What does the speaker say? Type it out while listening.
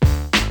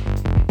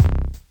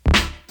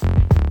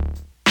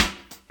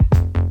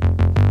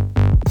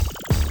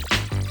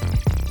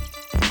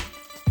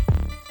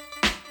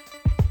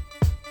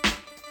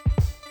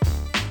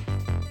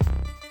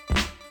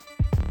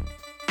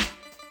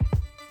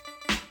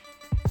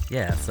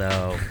Yeah, so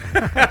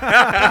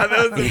That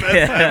was the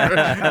best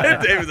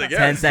ever. David's like,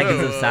 10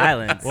 seconds of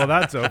silence. Well,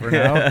 that's over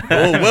now.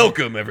 Well,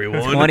 welcome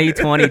everyone.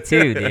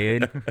 2022,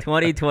 dude.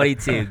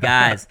 2022.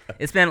 Guys,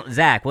 it's been,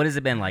 Zach, what has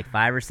it been, like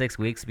 5 or 6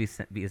 weeks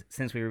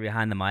since we were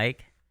behind the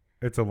mic?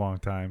 It's a long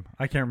time.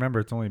 I can't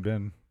remember. It's only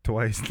been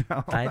twice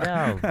now. I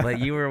know, but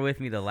you were with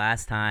me the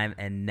last time,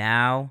 and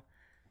now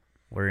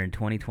we're in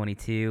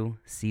 2022,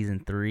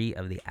 Season 3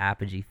 of the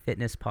Apogee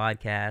Fitness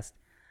Podcast.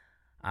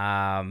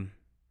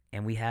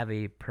 And we have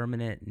a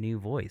permanent new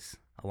voice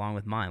along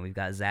with mine. We've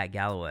got Zach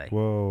Galloway.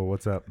 Whoa,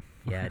 what's up?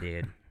 Yeah,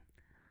 dude.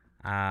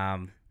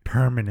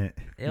 Permanent.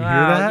 You hear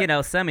Well, that? you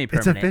know,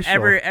 semi-permanent. It's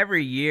official.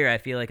 Every year, I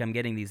feel like I'm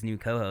getting these new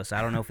co-hosts.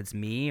 I don't know if it's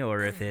me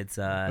or if it's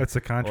That's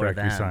the contract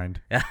or we them.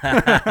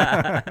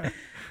 signed.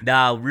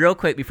 Now, real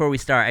quick before we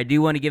start, I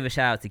do want to give a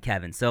shout out to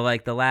Kevin. So,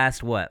 like the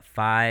last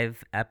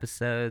 5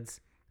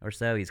 episodes or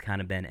so, he's kind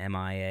of been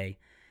MIA,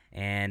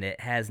 and it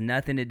has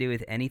nothing to do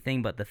with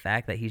anything but the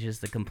fact that he's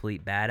just a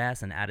complete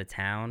badass and out of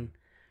town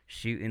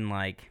shooting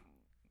like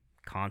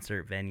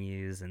concert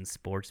venues and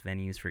sports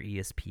venues for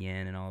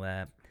ESPN and all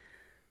that.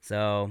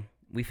 So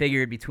we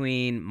figured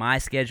between my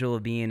schedule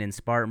of being in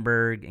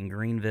Spartanburg and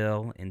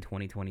Greenville in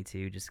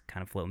 2022, just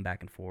kind of floating back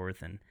and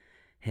forth, and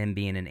him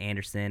being in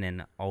Anderson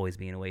and always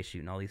being away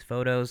shooting all these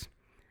photos,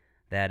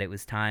 that it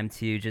was time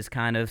to just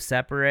kind of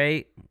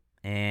separate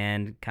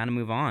and kind of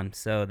move on.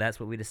 So that's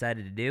what we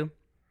decided to do.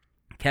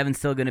 Kevin's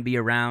still going to be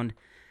around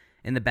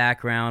in the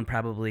background,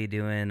 probably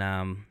doing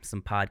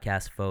some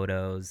podcast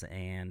photos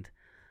and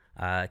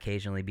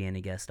occasionally being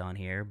a guest on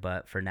here.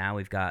 But for now,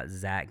 we've got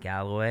Zach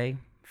Galloway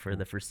for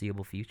the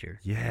foreseeable future.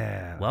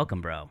 Yeah.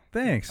 Welcome, bro.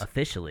 Thanks.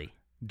 Officially.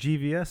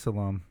 GVS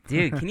alum.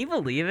 Dude, can you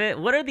believe it?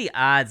 What are the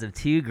odds of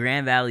 2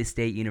 Grand Valley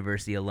State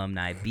University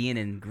alumni being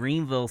in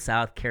Greenville,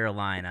 South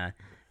Carolina,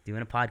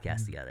 doing a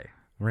podcast together?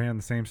 Ran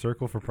the same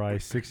circle for probably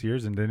 6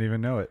 years and didn't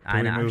even know it.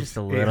 I know, I'm just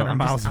a little, I'm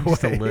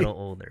just a little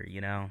older,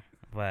 you know,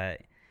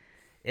 but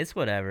it's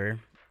whatever.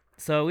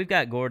 So we've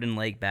got Gordon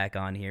Lake back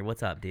on here.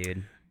 What's up,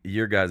 dude?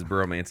 Your guys'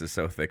 bromance is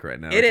so thick right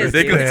now. It It's is,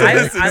 dude. ridiculous to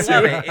listen I to.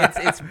 love it.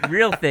 It's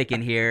real thick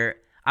in here.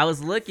 I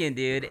was looking,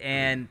 dude,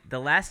 and the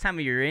last time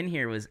you were in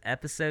here was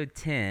episode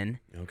 10,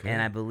 Okay.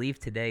 and I believe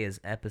today is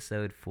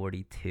episode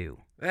 42.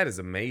 That is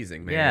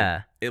amazing, man.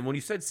 Yeah. And when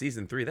you said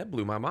season 3, that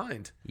blew my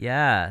mind.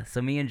 Yeah,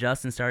 so me and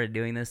Justin started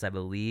doing this, I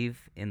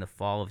believe, in the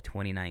fall of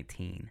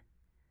 2019,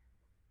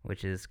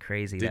 which is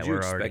crazy. Did that you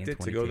we're already expect in it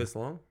to 22. go this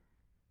long?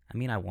 I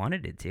mean, I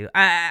wanted it to.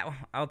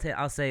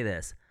 I'll say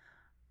this.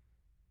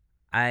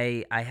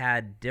 I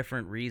had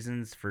different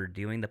reasons for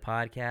doing the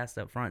podcast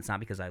up front. It's not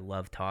because I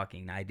love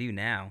talking. I do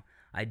now.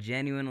 I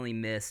genuinely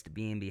missed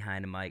being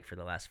behind a mic for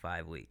the last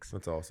 5 weeks.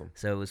 That's awesome.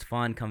 So it was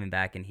fun coming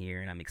back in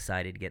here, and I'm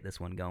excited to get this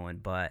one going.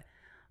 But,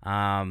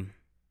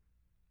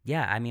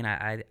 yeah, I mean,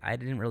 I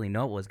didn't really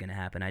know what was going to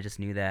happen. I just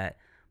knew that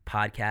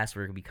podcasts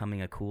were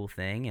becoming a cool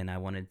thing, and I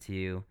wanted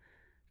to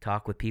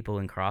talk with people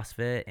in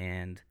CrossFit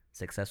and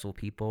successful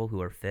people who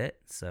are fit.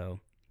 So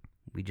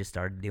we just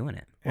started doing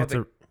it.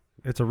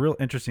 It's a real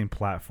interesting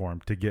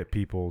platform to get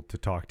people to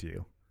talk to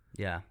you.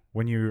 Yeah.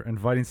 When you're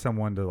inviting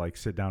someone to like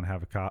sit down and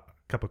have a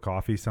cup of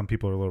coffee, some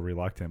people are a little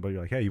reluctant, but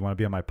you're like, hey, you want to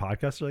be on my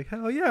podcast? They're like,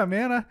 hell yeah,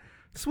 man.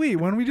 Sweet.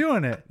 When are we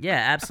doing it? Yeah,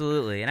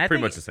 absolutely. And I Pretty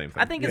think, much the same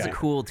thing. I think it's a Yeah.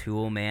 cool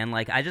tool, man.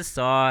 Like, I just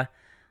saw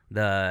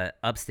the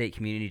upstate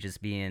community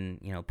just being,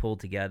 you know, pulled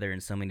together in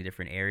so many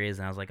different areas,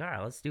 and I was like, all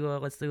right, let's do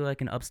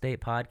like an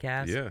upstate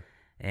podcast. Yeah.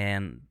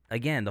 And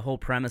again, the whole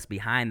premise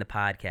behind the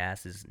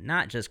podcast is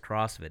not just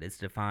CrossFit. It's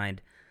to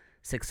find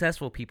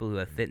successful people who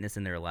have fitness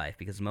in their life,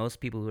 because most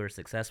people who are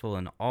successful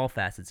in all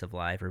facets of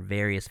life or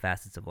various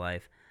facets of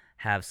life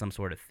have some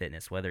sort of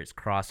fitness, whether it's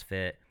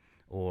CrossFit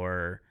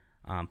or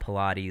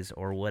Pilates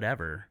or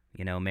whatever,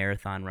 you know,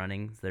 marathon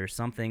running. There's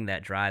something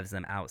that drives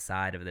them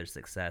outside of their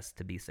success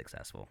to be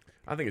successful.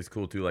 I think it's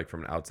cool too, like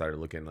from an outsider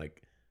looking,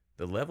 like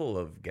the level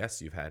of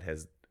guests you've had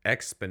has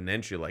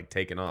exponentially like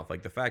taken off.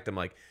 Like the fact I'm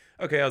like,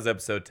 okay, I was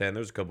episode 10.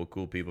 There's a couple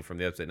cool people from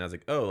the episode, and I was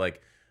like, oh,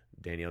 like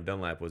Danielle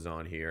Dunlap was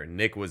on here,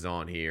 Nick was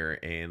on here,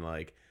 and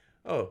like,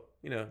 oh,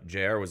 you know,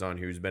 JR was on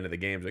here who's been to the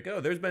games. Like,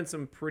 oh, there's been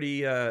some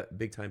pretty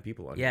big time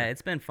people on here. Yeah,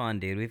 it's been fun,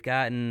 dude. We've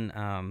gotten,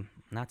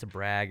 not to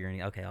brag or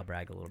anything. Okay, I'll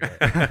brag a little bit.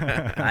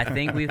 I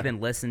think we've been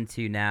listened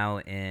to now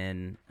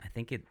in, I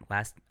think it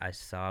last I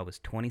saw was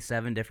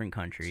 27 different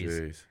countries,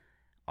 Jeez.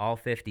 all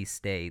 50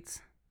 states,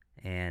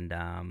 and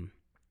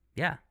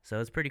yeah, so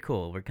it's pretty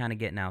cool. We're kind of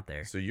getting out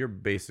there. So you're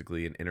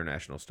basically an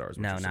international star. Is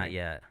what No, you're not saying.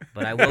 yet,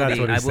 but I will That's be.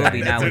 what I he's will saying.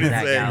 be That's now what with he's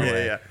Zach saying.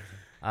 Galloway. Yeah.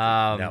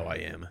 Now I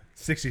am.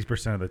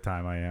 60% of the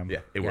time I am. Yeah,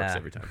 it works Yeah.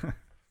 every time.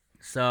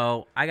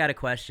 So I got a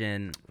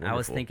question. I was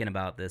Wonderful. thinking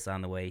about this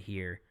on the way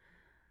here.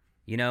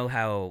 You know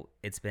how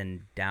it's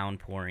been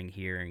downpouring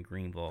here in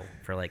Greenville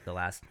for like the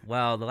last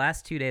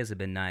 2 days have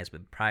been nice,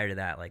 but prior to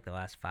that, like the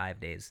last 5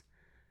 days,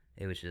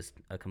 it was just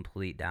a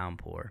complete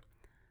downpour.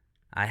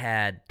 I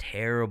had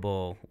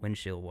terrible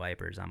windshield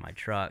wipers on my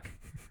truck,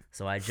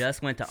 so I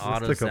just went to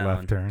Just took a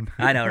left AutoZone. turn.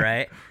 I know,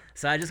 right?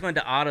 So I just went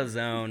to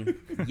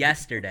AutoZone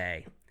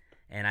yesterday,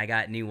 and I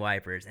got new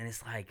wipers, and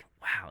it's like,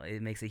 wow,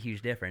 it makes a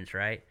huge difference,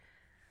 right?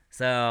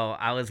 So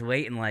I was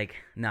waiting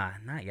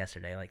not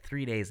yesterday, like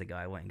 3 days ago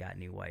I went and got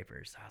new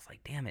wipers. So I was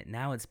like, damn it,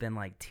 now it's been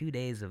like 2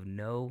 days of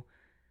no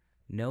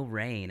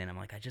rain, and I'm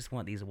like, I just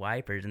want these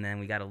wipers. And then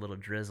we got a little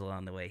drizzle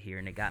on the way here,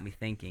 and it got me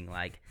thinking,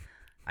 like,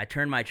 I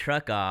turned my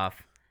truck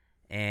off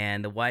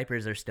and the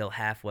wipers are still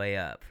halfway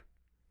up.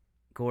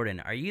 Gordon,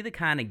 are you the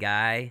kind of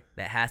guy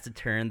that has to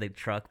turn the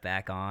truck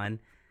back on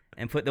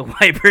and put the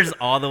wipers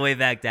all the way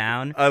back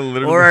down?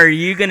 Or are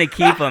you going to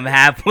keep them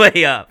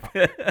halfway up?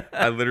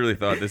 I literally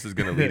thought this is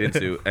going to lead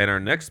into, and our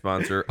next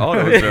sponsor,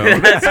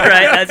 AutoZone.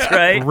 That's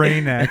right.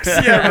 Rain-X.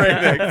 Yeah,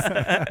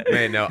 Rain-X.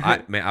 Man, no,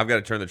 I've got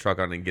to turn the truck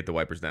on and get the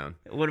wipers down.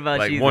 What about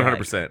like, you?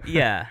 100%.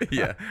 Yeah.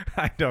 Yeah.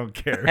 I don't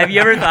care. Have you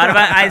ever thought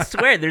about it? I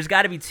swear, there's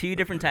got to be two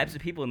different types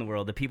of people in the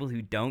world. The people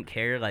who don't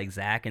care, like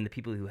Zach, and the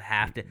people who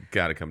have to.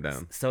 Got to come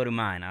down. So do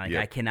mine.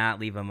 I cannot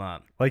leave them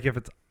up. Like,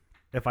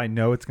 if I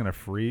know it's going to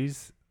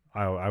freeze,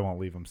 I won't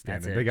leave them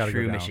standing. That's they got to go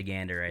true down.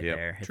 Michigander right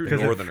there. True they're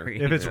northerner.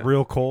 If it's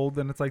real cold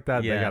and it's like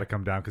that, Yeah. they got to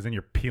come down because then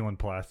you're peeling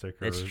plastic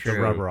or That's the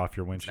true. rubber off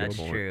your windshield.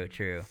 That's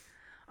true.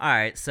 All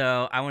right,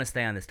 so I want to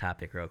stay on this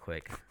topic real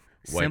quick.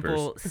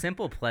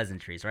 Simple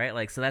pleasantries, right?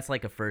 Like, so that's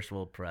like a first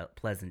world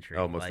pleasantry.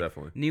 Oh, most like,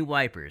 definitely. New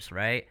wipers,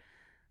 right?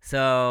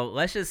 So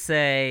let's just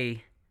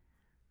say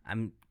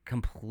I'm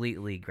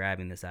completely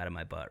grabbing this out of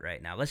my butt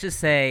right now. Let's just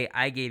say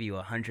I gave you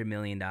 $100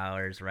 million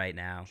right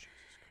now,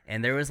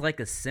 and there was like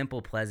a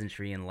simple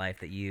pleasantry in life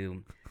that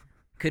you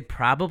could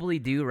probably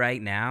do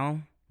right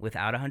now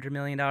without $100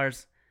 million.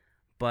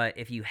 But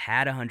if you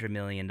had $100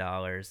 million,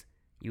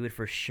 you would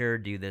for sure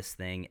do this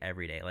thing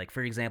every day. Like,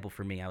 for example,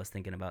 for me, I was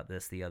thinking about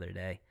this the other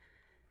day.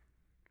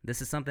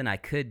 This is something I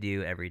could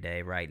do every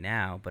day right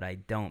now, but I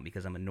don't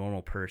because I'm a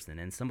normal person.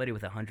 And somebody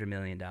with $100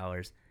 million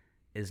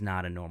is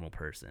not a normal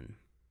person,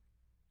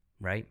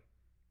 right?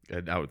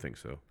 I would think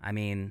so. I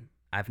mean,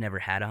 I've never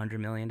had $100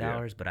 million,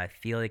 but I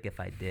feel like if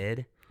I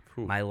did,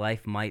 my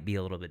life might be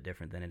a little bit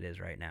different than it is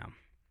right now.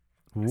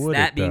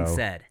 That being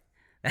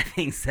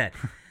said,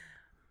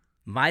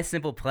 my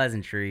simple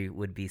pleasantry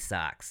would be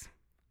socks.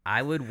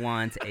 I would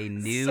want a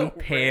new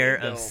pair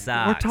of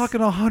socks. We're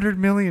talking $100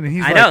 million, and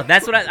he's I know.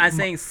 That's what I'm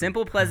saying.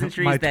 Simple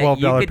pleasantries my that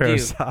you could pair do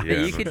of socks. that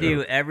Yeah, you no could joke.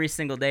 do every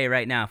single day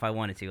right now if I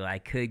wanted to. I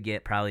could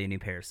get probably a new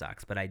pair of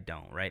socks, but I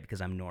don't, right?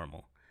 Because I'm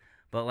normal.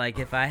 But like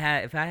if I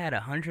had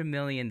 $100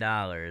 million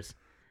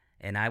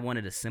and I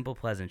wanted a simple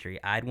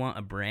pleasantry, I'd want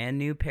a brand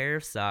new pair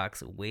of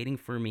socks waiting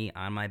for me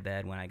on my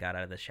bed when I got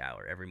out of the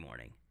shower every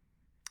morning.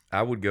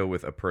 I would go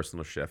with a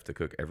personal chef to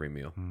cook every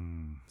meal,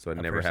 so I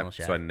never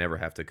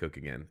have to cook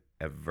again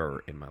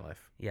ever in my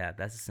life. Yeah,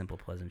 that's a simple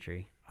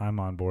pleasantry. I'm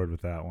on board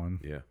with that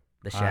one. Yeah.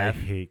 The I chef.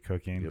 hate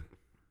cooking. Yep.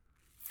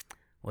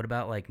 What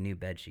about like new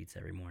bed sheets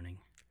every morning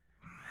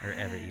or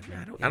every evening?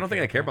 I don't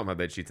think I care about my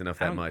bed sheets enough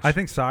that much. I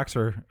think socks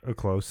are a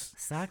close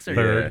Socks are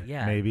third, good,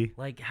 yeah. maybe.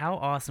 Like, how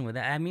awesome would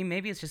that? I mean,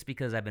 maybe it's just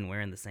because I've been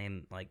wearing the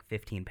same like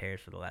 15 pairs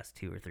for the last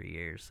 2 or 3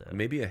 years. So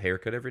Maybe a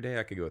haircut every day.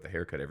 I could go with a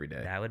haircut every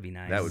day. that would be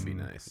nice. That would be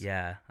nice.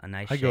 Yeah, a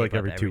nice. I go like shape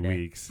up every 2 day.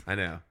 weeks. I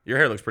know. Your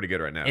hair looks pretty good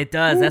right now. It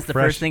does. That's the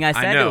fresh. first thing I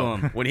said I to know.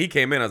 him. When he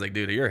came in, I was like,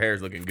 dude, your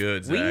hair's looking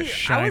good, Zach.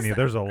 Shiny.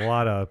 There's a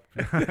lot of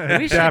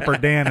should- Dapper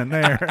Dan in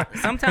there.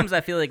 Sometimes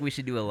I feel like we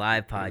should do a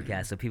live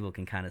podcast so people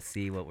can kind of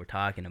see what we're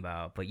talking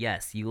about. But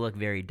yes, you look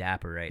very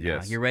dapper right now.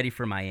 Yes. You're ready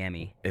for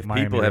Miami. If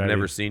Miami people have ready.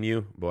 never seen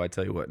you, boy, I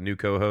tell you what, new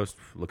co-host,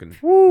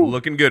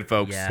 looking good,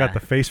 folks. Yeah. Got the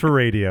face for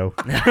radio.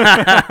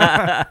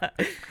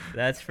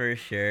 That's for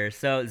sure.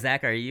 So,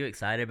 Zach, are you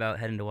excited about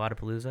heading to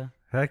Wadapalooza?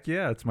 Heck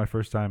yeah, it's my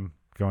first time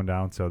going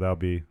down, so that'll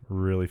be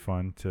really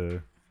fun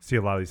to see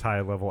a lot of these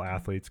high-level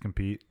athletes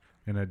compete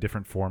in a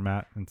different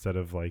format instead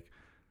of like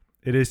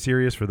it is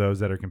serious for those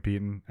that are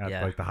competing at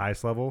like the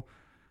highest level,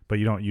 but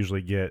you don't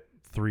usually get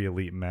 3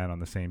 elite men on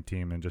the same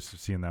team and just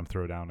seeing them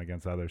throw down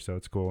against others. So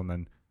it's cool, and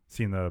then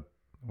seeing the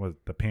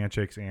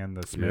Panchicks and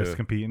the Smiths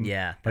competing.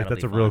 Yeah, like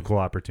that's that'll a be real fun. cool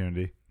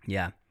opportunity.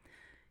 Yeah.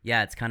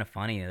 Yeah, it's kind of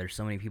funny. There's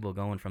so many people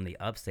going from the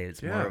upstate.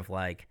 It's more of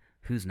like,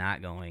 who's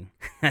not going?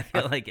 I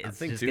feel like it's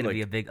think just too, going to like-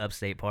 be a big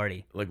upstate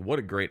party. Like, what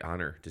a great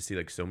honor to see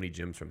like so many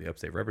gyms from the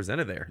upstate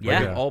represented there. Yeah.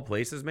 Like, of all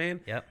places, man.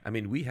 Yep. I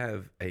mean, we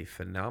have a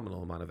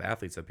phenomenal amount of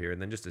athletes up here,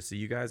 and then just to see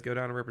you guys go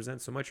down and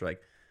represent so much,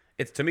 like,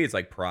 it's to me, it's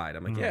like pride.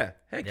 I'm like,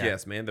 heck Yeah.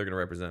 yes, man, they're gonna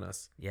represent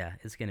us. Yeah,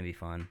 it's going to be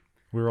fun.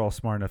 We were all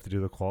smart enough to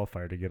do the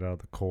qualifier to get out of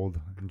the cold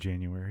in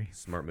January.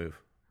 Smart move.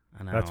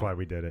 I know. That's why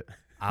we did it.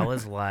 I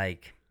was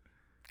like,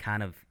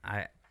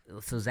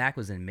 so Zach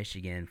was in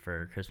Michigan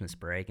for Christmas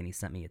break, and he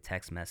sent me a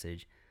text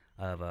message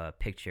of a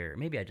picture.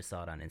 Maybe I just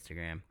saw it on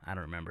Instagram. I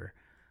don't remember.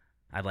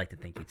 I'd like to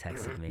think he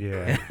texted me.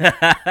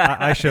 Yeah.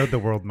 I showed the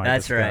world my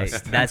That's disgust.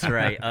 right. That's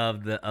right.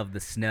 Of the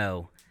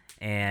snow,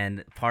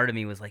 and part of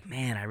me was like,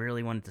 man, I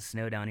really wanted to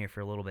snow down here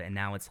for a little bit, and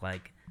now it's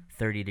like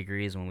 30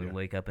 degrees when we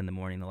wake up in the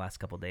morning the last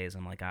couple of days.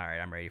 I'm like, all right,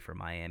 I'm ready for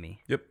Miami.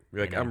 Yep.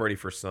 You're like, You know? I'm ready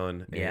for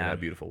sun and Yeah.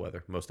 beautiful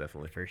weather. Most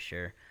definitely. For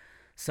sure.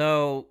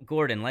 So,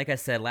 Gordon, like I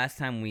said, last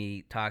time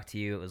we talked to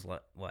you, it was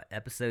what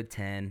episode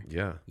 10.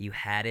 Yeah. You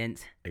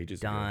hadn't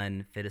Ages ago.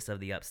 done Fittest of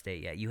the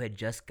Upstate yet. You had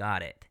just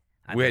got it.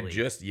 We had believe.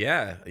 just You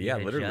had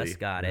literally just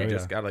got Oh, it. yeah.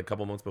 just got it like a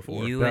couple months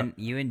before. You That-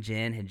 and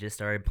Jen had just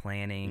started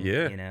planning,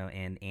 Yeah.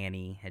 and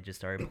Annie had just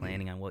started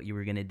planning on what you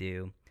were gonna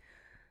do.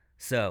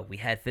 So we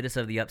had Fittest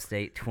of the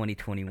Upstate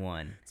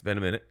 2021. It's been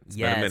a minute.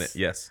 Yes.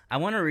 Yes. I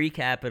want to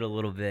recap it a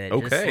little bit.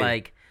 Just Okay.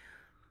 like,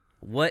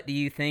 what do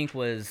you think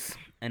was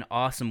an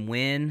awesome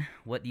win?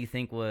 What do you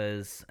think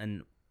was a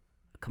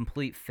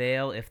complete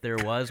fail, if there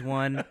was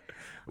one?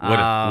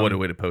 What a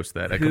way to post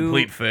that. A who-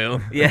 complete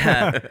fail.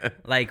 Yeah.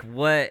 Like,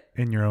 what?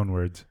 In your own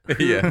words.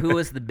 Yeah. Who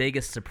was the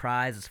biggest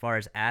surprise as far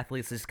as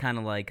athletes? Just kind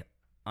of like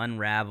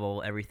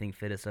unravel everything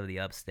Fittest of the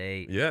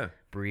Upstate Yeah.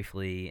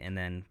 briefly, and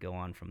then go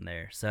on from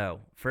there. So,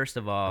 first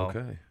of all,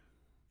 Okay.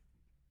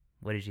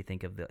 what did you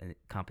think of the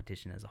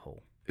competition as a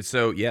whole?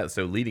 So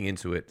leading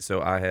into it,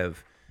 so I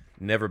have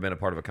never been a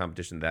part of a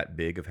competition that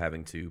big, of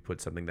having to put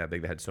something that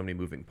big that had so many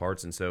moving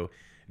parts, and so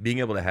being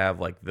able to have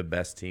like the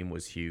best team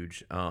was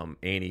huge.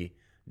 Annie,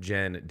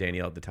 Jen,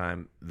 Danielle at the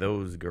time,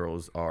 those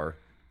girls are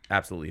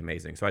absolutely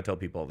amazing. So I tell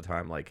people all the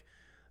time, like,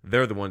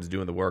 they're the ones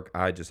doing the work.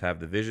 I just have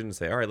the vision and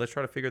say, all right, let's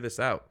try to figure this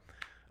out.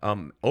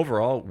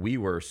 Overall, we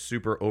were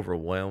super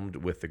overwhelmed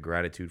with the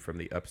gratitude from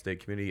the Upstate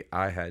community.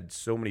 I had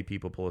so many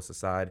people pull us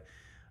aside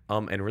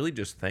and really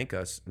just thank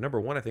us. Number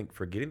one, I think,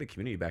 for getting the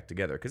community back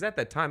together, because at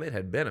that time it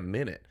had been a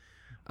minute.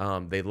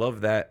 They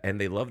loved that, and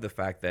they loved the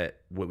fact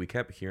that what we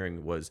kept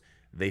hearing was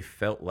they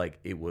felt like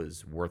it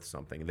was worth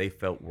something. They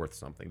felt worth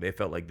something. They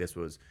felt like this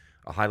was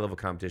a high-level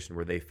competition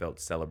where they felt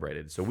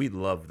celebrated. So we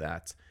love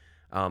that.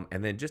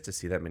 And then just to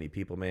see that many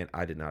people, man,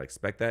 I did not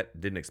expect that.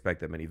 Didn't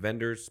expect that many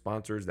vendors,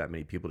 sponsors, that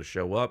many people to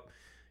show up.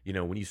 You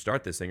know, when you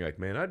start this thing, you're like,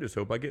 man, I just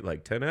hope I get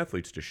like 10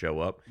 athletes to show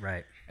up.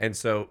 Right. And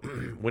so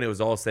when it was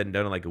all said and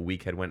done, and like a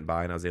week had went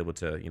by and I was able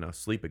to,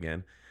 sleep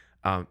again,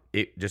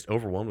 it just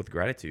overwhelmed with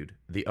gratitude.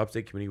 The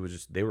Upstate community was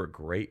just, they were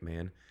great,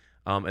 man.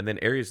 And then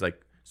areas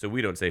like, so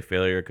we don't say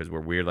failure because we're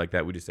weird like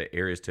that. We just say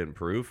areas to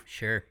improve.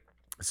 Sure.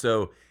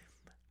 So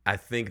I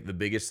think the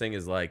biggest thing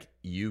is like,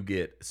 you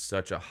get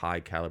such a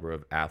high caliber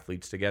of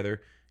athletes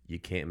together, you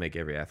can't make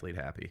every athlete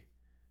happy.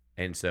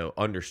 And so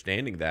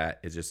understanding that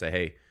is just say,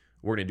 hey,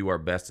 we're going to do our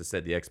best to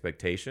set the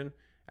expectation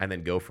and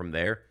then go from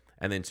there.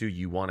 And then two,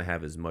 you want to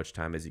have as much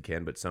time as you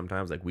can. But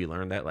sometimes like we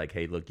learned that like,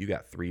 hey, look, you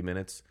got 3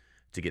 minutes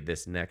to get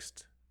this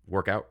next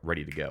workout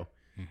ready to go.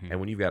 Mm-hmm. And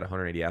when you've got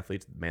 180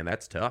 athletes, man,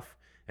 that's tough.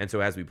 And so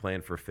as we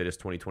plan for Fittest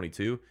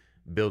 2022,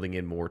 building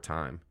in more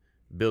time,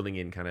 building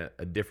in kind of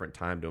a different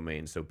time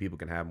domain so people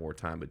can have more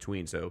time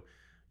between. So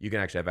you can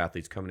actually have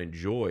athletes come and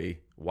enjoy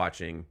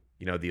watching,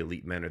 the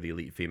elite men or the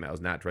elite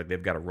females, not like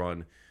they've got to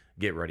run,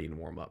 get ready, and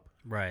warm up.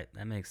 Right.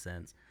 That makes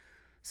sense.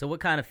 So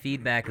what kind of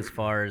feedback as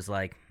far as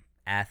like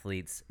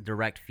athletes,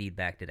 direct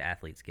feedback did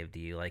athletes give to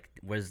you? Like,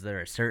 was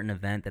there a certain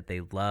event that they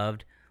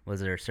loved?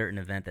 Was there a certain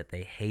event that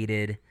they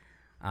hated?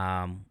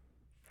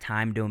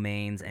 Time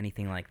domains,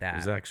 anything like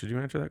that? Zach, should you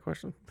answer that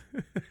question?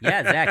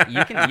 Yeah, Zach,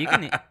 you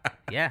can.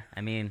 Yeah, I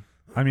mean,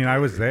 I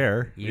was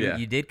there. Yeah.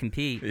 you did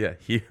compete. Yeah,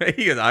 he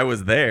goes, I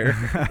was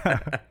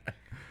there.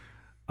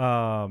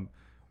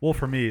 Well,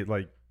 for me,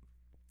 like,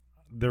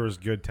 there was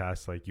good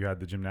tests. Like, you had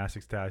the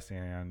gymnastics test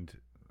and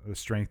the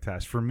strength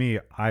test. For me,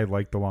 I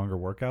like the longer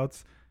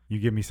workouts. You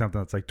give me something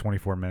that's like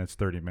 24 minutes,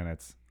 30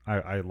 minutes.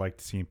 I like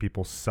seeing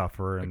people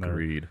suffer in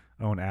Agreed.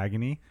 their own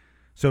agony.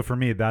 So for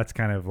me, that's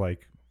kind of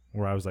like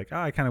where I was like,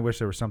 I kind of wish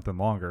there was something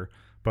longer.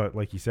 But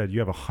like you said, you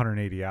have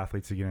 180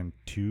 athletes to get in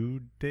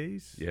 2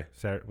 days. Yeah.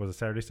 Was it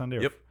Saturday, Sunday?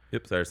 Or Yep,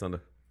 Saturday, Sunday.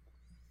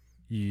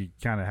 You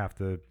kind of have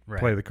to Right.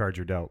 play the cards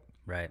you're dealt.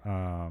 Right.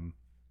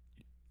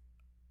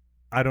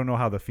 I don't know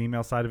how the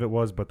female side of it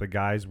was, but the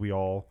guys, we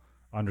all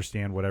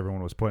understand what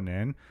everyone was putting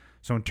in.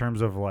 So in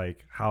terms of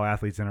like how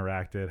athletes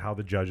interacted, how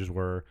the judges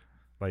were,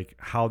 like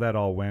how that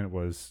all went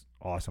was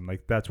awesome.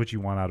 Like that's what you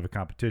want out of a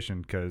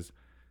competition, because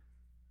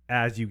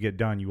as you get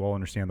done, you all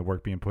understand the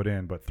work being put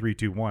in, but 3,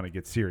 2, 1, it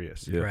gets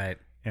serious. Yeah. Right.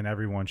 And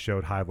everyone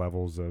showed high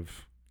levels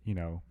of,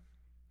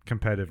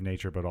 competitive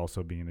nature, but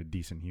also being a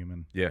decent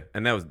human. Yeah,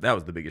 and that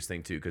was the biggest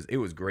thing too, because it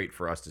was great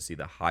for us to see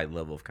the high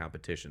level of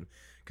competition.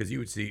 Because you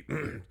would see,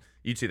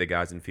 you'd see the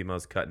guys and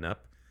females cutting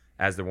up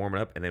as they're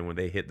warming up, and then when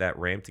they hit that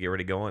ramp to get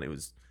ready to go on, it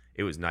was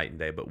night and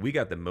day. But we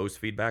got the most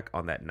feedback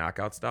on that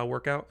knockout style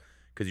workout,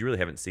 because you really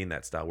haven't seen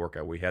that style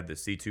workout. We had the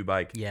C2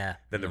 bike, Yeah.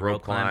 then the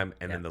rope climb,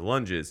 and then the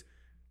lunges.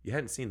 You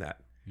hadn't seen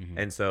that. Mhm.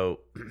 And so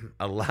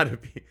a lot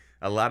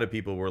of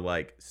people were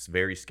like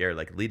very scared.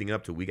 Like leading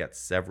up to, we got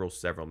several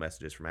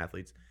messages from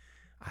athletes.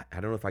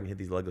 I don't know if I can hit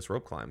these legless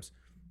rope climbs.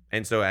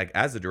 And so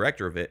as the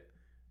director of it,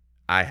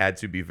 I had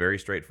to be very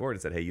straightforward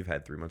and said, hey, you've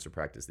had 3 months to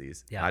practice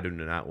these. Yeah. I do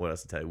not know what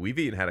else to tell you. We've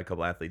even had a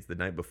couple athletes the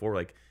night before,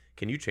 like,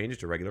 can you change it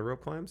to regular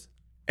rope climbs?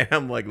 And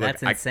I'm like, look,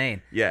 That's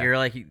insane. yeah. You're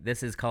like,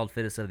 this is called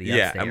Fittest of the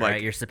Yeah, Upstate, I'm right?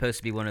 like- You're supposed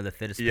to be one of the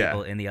fittest Yeah.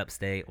 people in the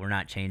Upstate. We're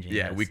not changing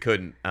Yeah, this. we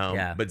couldn't.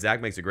 Yeah. But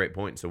Zach makes a great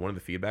point. So one of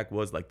the feedback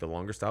was like the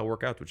longer style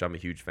workouts, which I'm a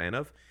huge fan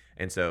of.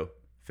 And so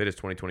Fittest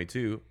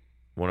 2022,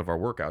 one of our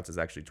workouts is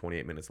actually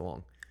 28 minutes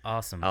long.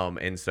 Awesome.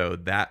 And so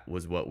that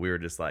was what we were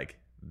just like,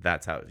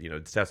 that's how, to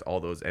test all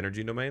those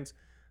energy domains.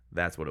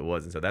 That's what it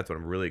was. And so that's what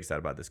I'm really excited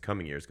about this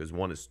coming years, because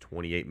one is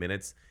 28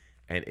 minutes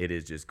and it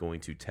is just going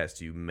to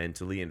test you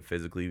mentally and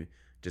physically,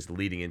 just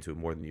leading into it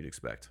more than you'd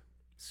expect.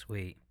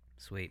 Sweet.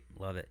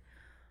 Love it.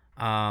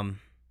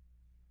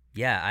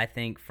 Yeah, I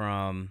think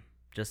from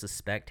just a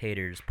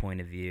spectator's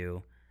point of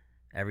view,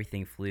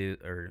 everything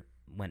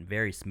went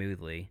very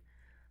smoothly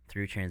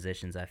through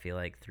transitions. I feel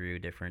like through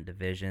different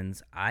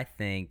divisions. I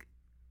think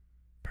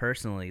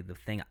personally, the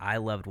thing I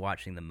loved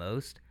watching the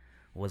most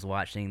was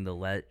watching the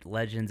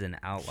Legends and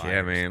Outliers.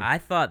 Yeah, man. I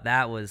thought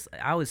I was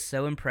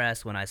so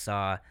impressed when I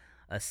saw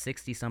a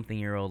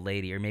 60-something-year-old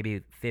lady, or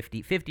maybe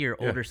 50 or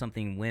older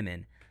something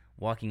women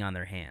walking on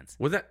their hands.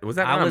 Was that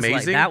not amazing?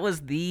 Like, that was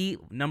the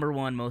number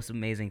one most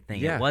amazing thing.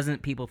 Yeah. It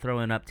wasn't people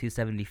throwing up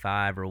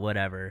 275 or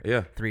whatever,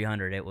 Yeah.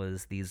 300. It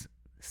was these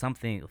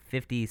 50,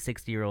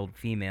 60-year-old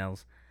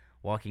females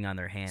walking on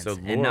their hands, So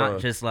and not Laura-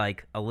 just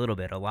like a little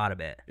bit, a lot of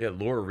it. Yeah,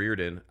 Laura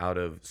Reardon out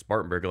of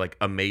Spartanburg, like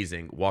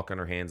amazing, walk on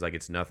her hands like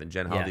it's nothing.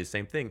 Jen Holiday,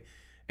 same thing.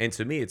 And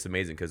to me, it's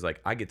amazing because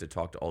like I get to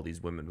talk to all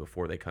these women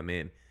before they come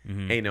in,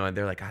 Mm-hmm. and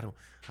they're like, I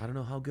don't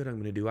know how good I'm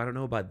gonna do. I don't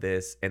know about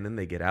this, and then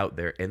they get out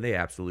there and they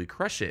absolutely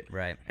crush it.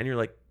 Right. And you're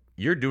like,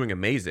 you're doing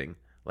amazing.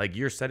 Like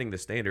you're setting the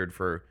standard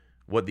for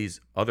what these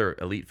other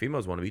elite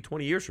females want to be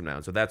 20 years from now.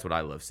 And so that's what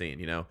I love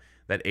seeing.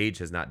 That age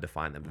has not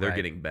defined them. They're Right.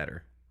 getting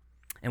better.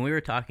 And we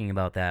were talking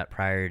about that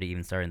prior to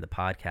even starting the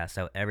podcast,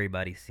 how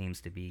everybody seems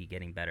to be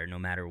getting better no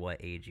matter what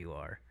age you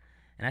are.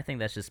 And I think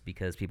that's just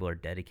because people are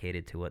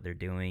dedicated to what they're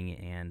doing,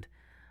 and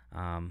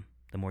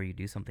the more you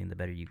do something, the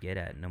better you get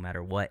at, no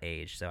matter what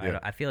age. So Yeah.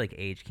 I feel like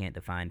age can't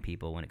define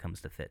people when it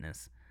comes to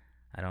fitness.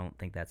 I don't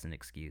think that's an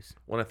excuse.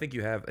 Well, I think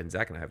you have, and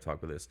Zach and I have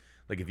talked about this,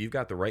 like if you've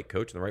got the right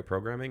coach and the right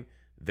programming,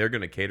 they're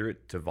going to cater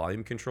it to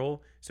volume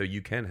control so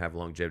you can have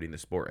longevity in the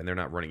sport and they're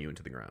not running you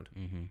into the ground.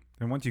 Mm-hmm.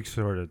 And once you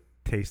sort of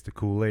taste the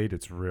Kool-Aid,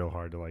 it's real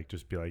hard to like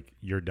just be like,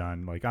 you're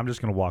done. Like, I'm just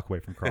going to walk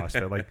away from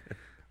CrossFit. Like,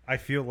 I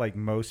feel like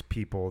most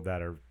people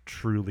that are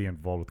truly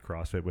involved with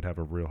CrossFit would have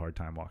a real hard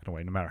time walking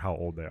away, no matter how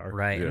old they are.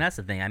 Right, Yeah. and that's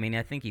the thing. I mean,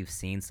 I think you've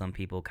seen some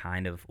people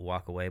kind of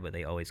walk away, but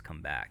they always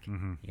come back.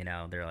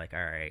 Mm-hmm. They're like,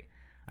 all right,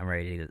 I'm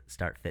ready to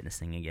start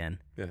fitnessing again.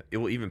 Yeah. It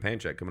will even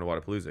Panchak coming to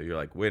Wadapalooza. You're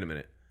like, wait a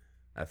minute.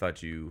 I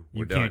thought you were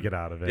You done. can't get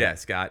out of it. Yeah,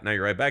 Scott. Now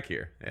you're right back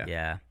here. Yeah.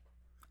 Yeah.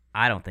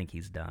 I don't think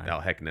he's done. Oh,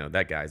 heck no.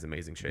 That guy's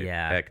amazing shape.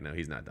 Yeah. Heck no.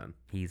 He's not done.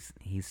 He's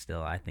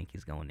still, I think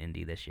he's going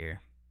indie this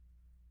year.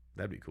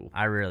 That'd be cool.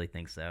 I really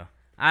think so.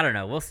 I don't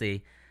know. We'll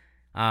see.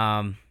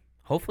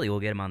 Hopefully we'll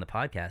get him on the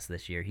podcast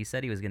this year. He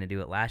said he was going to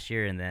do it last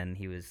year, and then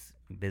he was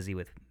busy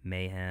with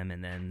Mayhem,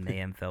 and then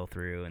Mayhem fell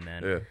through, and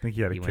then Yeah. I think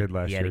he had a kid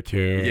last he had year a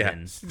kid, too. Yeah.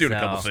 and He's doing a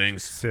couple so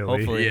things. Silly.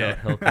 Hopefully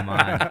Yeah. he'll come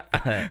on.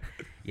 But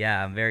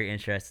yeah, I'm very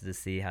interested to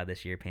see how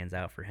this year pans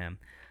out for him.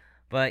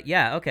 But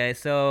yeah, okay,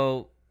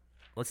 so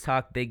let's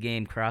talk big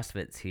game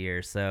CrossFits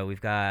here. So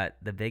we've got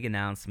the big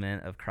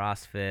announcement of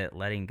CrossFit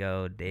letting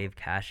go Dave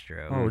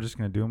Castro. Oh, we're just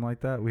gonna do him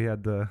like that. We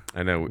had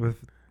I know.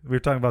 we were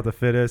talking about the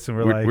fittest, and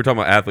we're like, We're talking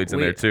about athletes in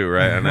We- there too,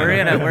 right? I know.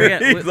 We're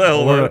gonna He's like,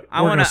 hold we're, on.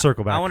 I we're want gonna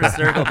circle back. I want to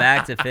circle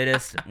back to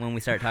fittest when we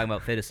start talking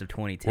about fittest of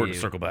 22. We're going to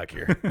circle back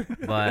here.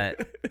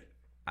 But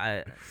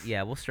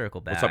we'll circle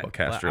back. Let's talk about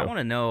But Castro. I want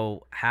to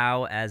know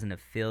how, as an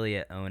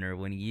affiliate owner,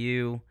 when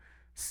you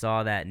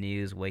saw that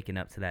news, waking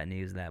up to that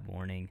news that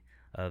morning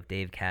of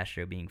Dave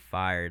Castro being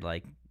fired,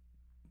 like,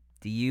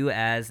 do you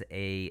as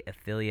a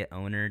affiliate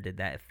owner, did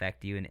that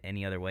affect you in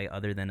any other way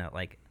other than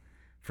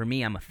for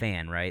me, I'm a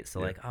fan, right? So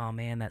Yeah. like, oh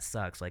man, that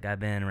sucks. Like, I've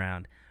been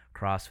around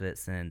CrossFit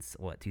since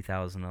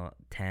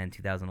 2010,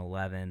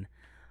 2011.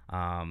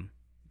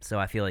 So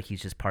I feel like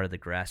he's just part of the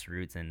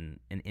grassroots and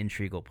an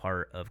integral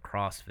part of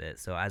CrossFit.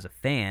 So as a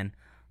fan,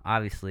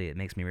 obviously it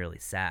makes me really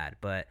sad.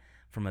 But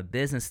from a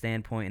business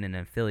standpoint and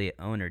an affiliate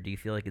owner, do you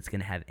feel like it's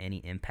going to have any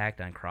impact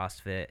on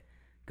CrossFit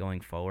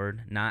going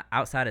forward? Not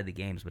outside of the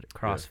games, but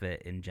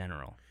CrossFit in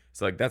general.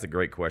 So like that's a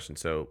great question.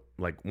 So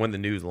like when the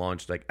news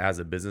launched, like as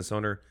a business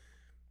owner,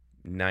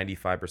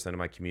 95% of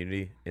my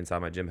community inside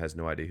my gym has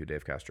no idea who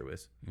Dave Castro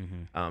is.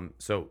 Mm-hmm.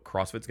 So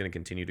CrossFit's going to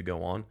continue to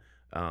go on.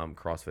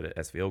 CrossFit at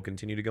SVO will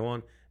continue to go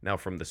on. Now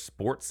from the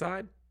sports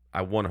side,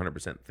 I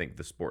 100% think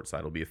the sports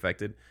side will be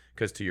affected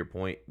because to your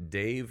point,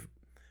 Dave,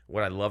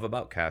 what I love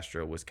about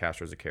Castro was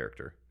Castro's a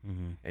character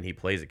Mm-hmm. and he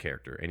plays a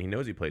character and he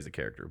knows he plays a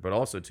character, but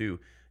also too,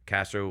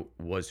 Castro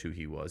was who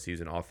he was. He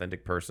was an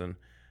authentic person.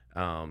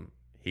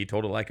 He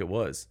told it like it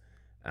was.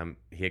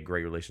 He had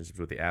great relationships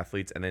with the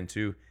athletes. And then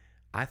too,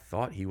 I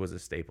thought he was a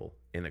staple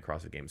in the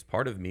CrossFit Games.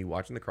 Part of me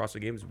watching the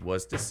CrossFit Games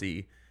was to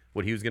see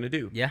what he was going to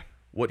do. Yeah.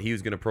 What he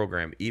was going to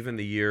program. Even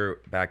the year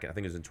back, I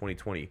think it was in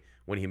 2020,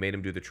 when he made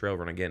him do the trail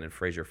run again and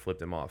Frazier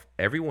flipped him off.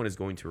 Everyone is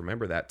going to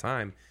remember that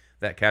time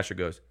that Castro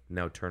goes,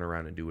 now turn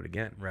around and do it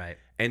again. Right.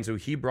 And so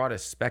he brought a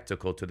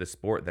spectacle to the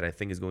sport that I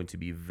think is going to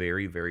be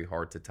very, very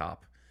hard to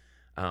top.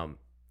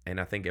 And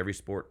I think every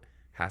sport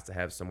has to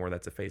have somewhere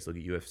that's a face. Look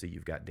at UFC,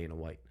 you've got Dana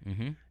White.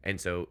 Mm-hmm. And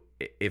so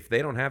if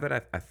they don't have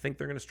that, I think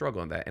they're going to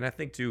struggle on that. And I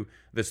think, too,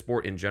 the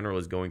sport in general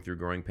is going through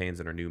growing pains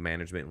under new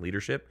management and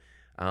leadership.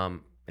 And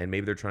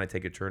maybe they're trying to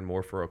take a turn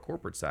more for a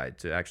corporate side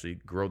to actually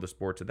grow the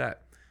sport to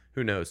that.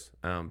 Who knows?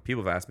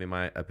 People have asked me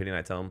my opinion.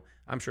 I tell them,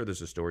 I'm sure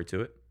there's a story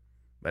to it.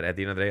 But at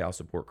the end of the day, I'll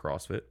support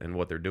CrossFit and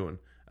what they're doing.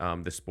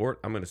 The sport,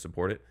 I'm going to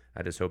support it.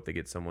 I just hope they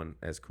get someone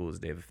as cool as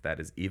Dave, if that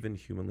is even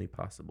humanly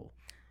possible.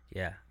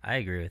 Yeah, I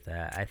agree with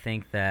that. I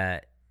think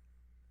that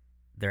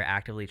they're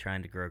actively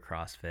trying to grow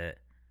CrossFit,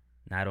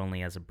 not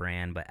only as a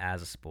brand but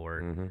as a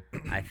sport.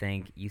 Mm-hmm. I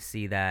think you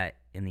see that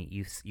in the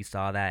you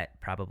saw that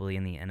probably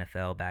in the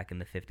NFL back in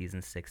the 50s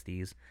and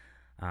 60s.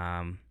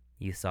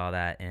 You saw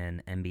that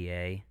in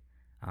NBA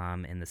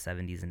in the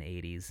 70s and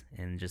 80s,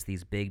 and just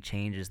these big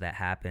changes that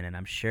happen. And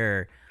I'm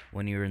sure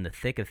when you were in the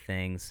thick of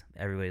things,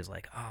 everybody's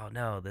like, "Oh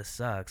no, this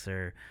sucks,"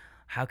 or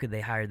 "How could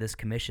they hire this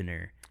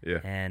commissioner?" Yeah.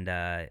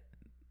 And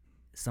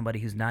somebody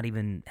who's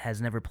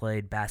has never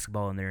played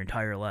basketball in their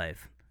entire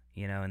life,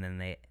 and then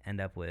they end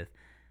up with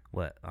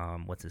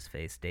what's his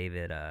face,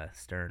 David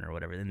Stern or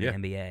whatever in the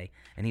NBA,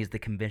 and he's the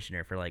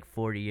commissioner for like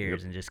 40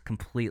 years and just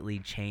completely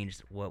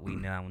changed what we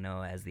now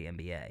know as the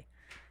NBA.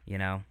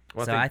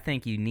 Well, so I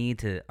think you need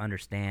to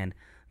understand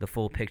the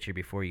full picture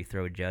before you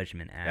throw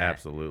judgment at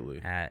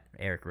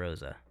Eric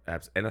Roza.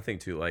 And I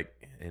think too, like,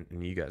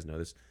 and you guys know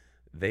this,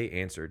 they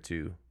answer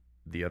to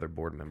the other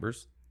board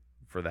members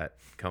for that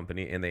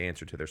company, and they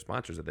answer to their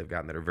sponsors that they've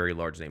gotten that are very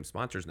large name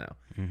sponsors now.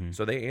 Mm-hmm.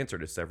 So they answer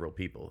to several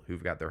people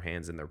who've got their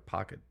hands in their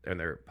pocket and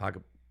their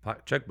pocket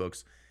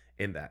checkbooks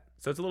in that.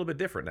 So it's a little bit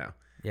different now.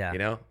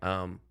 Yeah.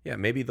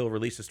 Maybe they'll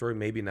release a story,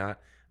 maybe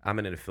not. I'm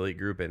in an affiliate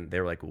group, and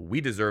they're like, well,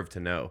 we deserve to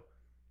know.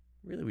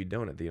 Really, we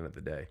don't at the end of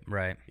the day.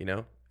 Right.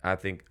 I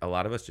think a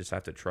lot of us just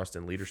have to trust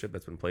in leadership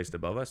that's been placed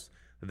above us,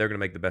 that they're going to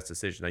make the best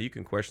decision. Now, you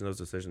can question those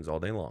decisions all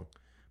day long,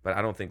 but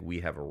I don't think we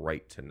have a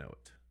right to know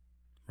it.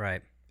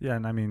 Right. Yeah,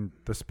 and I mean,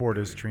 the sport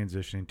is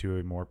transitioning to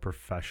a more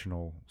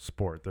professional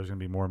sport. There's going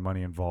to be more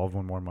money involved.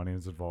 When more money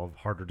is involved,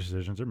 harder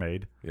decisions are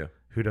made. Yeah.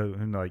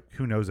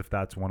 Who knows if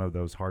that's one of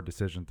those hard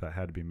decisions that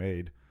had to be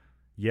made.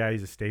 Yeah,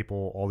 he's a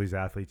staple. All these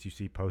athletes you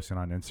see posting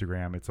on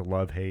Instagram, it's a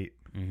love-hate.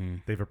 Mm-hmm.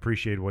 They've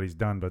appreciated what he's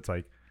done, but it's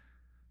like,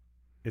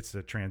 it's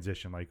a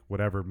transition. Like,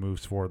 whatever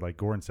moves forward, like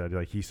Gordon said,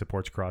 like, he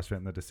supports CrossFit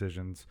and the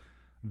decisions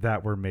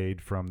that were made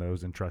from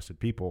those entrusted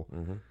people.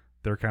 Mm-hmm.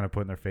 They're kind of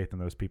putting their faith in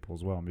those people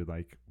as well and be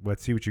like,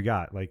 let's see what you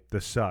got. Like,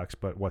 this sucks,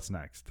 but what's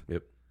next?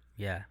 Yep.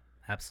 Yeah,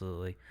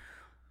 absolutely.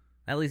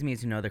 That leads me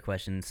to another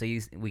question. So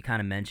we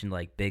kind of mentioned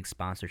like big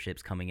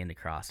sponsorships coming into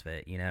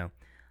CrossFit.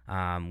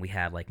 We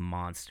have like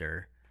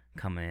Monster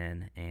come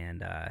in,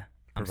 and I'm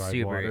Provide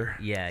super water.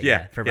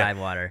 Yeah, provide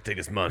water. Take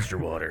this Monster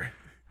water.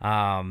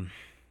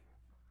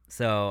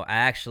 So I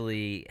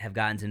actually have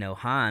gotten to know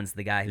Hans,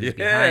 the guy who's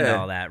behind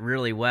all that,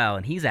 really well,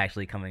 and he's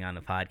actually coming on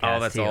the podcast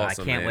that's too.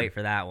 awesome, I can't man. wait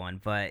for that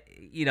one. But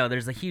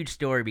there's a huge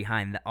story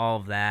behind all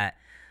of that.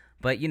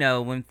 But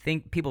when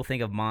people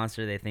think of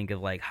Monster, they think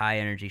of like high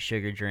energy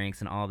sugar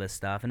drinks and all this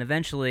stuff. And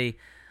eventually,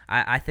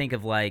 I think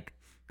of like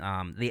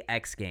the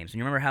X Games. And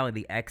you remember how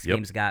the X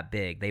Games got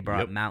big? They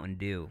brought Mountain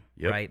Dew,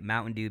 right?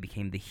 Mountain Dew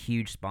became the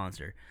huge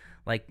sponsor.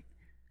 Like,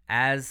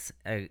 as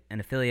an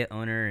affiliate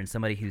owner and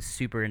somebody who's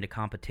super into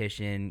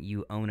competition,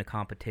 you own a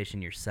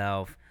competition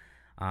yourself,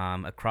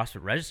 a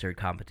CrossFit registered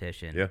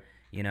competition.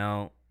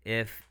 Yeah.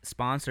 If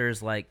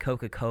sponsors like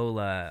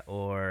Coca-Cola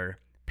or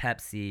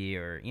Pepsi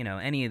or,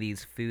 any of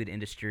these food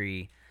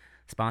industry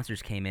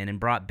sponsors came in and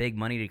brought big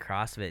money to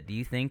CrossFit, do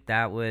you think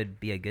that would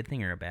be a good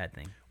thing or a bad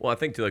thing? Well, I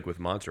think too, like with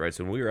Monster, right?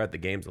 So when we were at the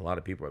games, a lot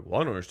of people were like,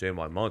 well, I don't understand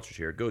why Monster's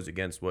here. It goes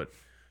against what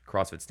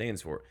CrossFit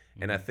stands for.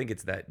 And I think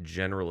it's that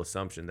general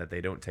assumption that they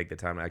don't take the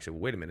time to actually,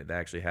 wait a minute, they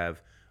actually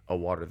have a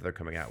water that they're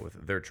coming out with.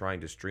 They're trying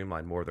to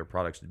streamline more of their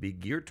products to be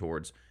geared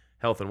towards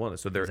health and wellness.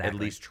 So they're at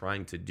least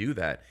trying to do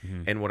that.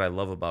 Mm-hmm. And what I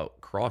love about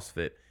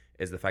CrossFit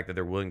is the fact that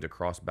they're willing to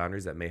cross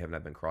boundaries that may have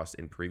not been crossed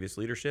in previous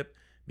leadership,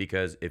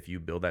 because if you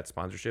build that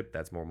sponsorship,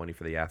 that's more money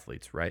for the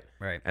athletes, right?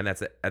 Right. And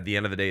that's at the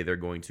end of the day, they're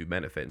going to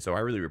benefit. And so I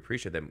really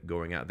appreciate them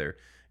going out there,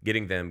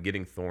 getting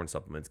Thorne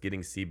supplements,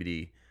 getting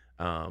CBD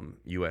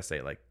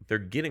USA. Like, they're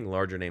getting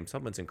larger name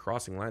supplements and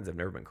crossing lines that have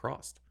never been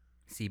crossed.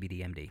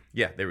 CBDMD.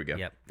 Yeah, there we go.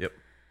 Yep.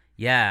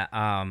 Yeah,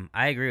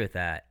 I agree with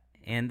that.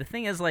 And the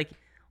thing is, like,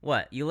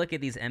 you look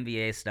at these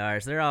NBA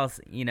stars, they're all,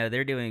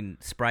 they're doing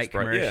Sprite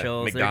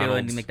commercials, they're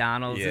doing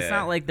McDonald's. Yeah. It's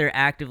not like they're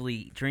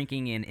actively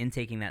drinking and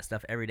intaking that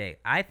stuff every day.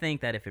 I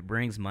think that if it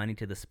brings money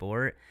to the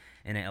sport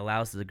and it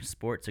allows the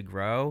sport to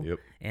grow,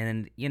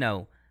 and,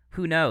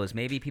 who knows,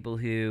 maybe people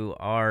who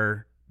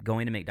are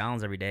going to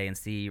McDonald's every day and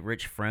see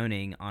Rich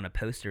Froning on a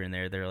poster in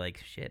there, they're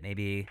like, shit,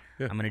 maybe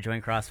I'm going to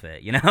join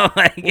CrossFit,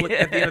 Like, well,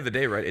 at the end of the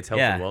day, right, it's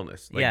health and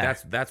wellness. Like, Yeah.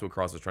 that's what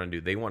CrossFit's trying to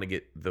do. They want to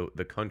get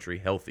the country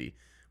healthy.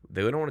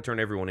 They don't want to turn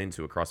everyone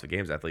into a CrossFit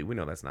Games athlete. We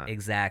know that's not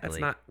Exactly.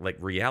 That's not like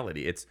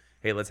reality. It's,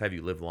 hey, let's have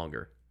you live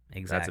longer.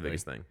 Exactly. That's the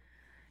biggest thing.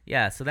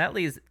 Yeah, so that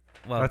leaves,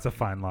 That's a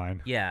fine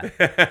line. yeah.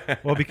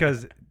 Well,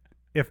 because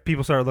if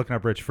people started looking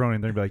up Rich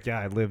Froning, they'd be like, yeah,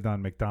 I lived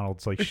on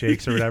McDonald's like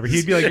shakes or whatever.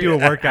 He'd be like, do a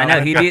workout.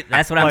 I know,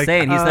 that's what I'm Like,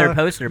 saying. He's their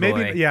poster boy.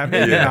 maybe not.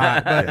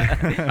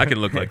 But I can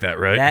look like that,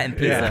 right? That and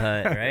Pizza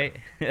Hut, right?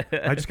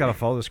 I just got to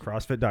follow this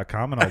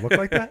CrossFit.com and I'll look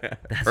like that.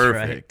 That's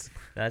Perfect.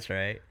 right. That's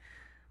right.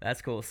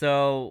 That's cool.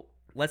 So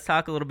let's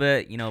talk a little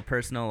bit,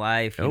 personal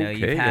life. Okay,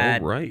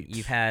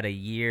 You've had a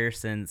year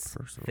since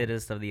Personal.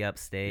 Fittest of the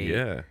Upstate.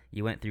 Yeah.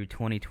 You went through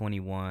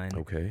 2021.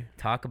 Okay.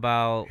 Talk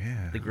about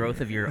Yeah. the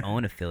growth of your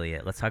own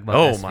affiliate. Let's talk about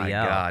Oh SVL. my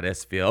God,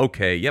 SVL.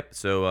 Okay, yep.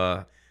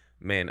 So,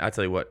 man, I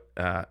tell you what,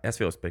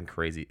 SVL has been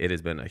crazy. It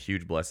has been a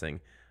huge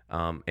blessing.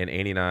 And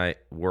Andy and I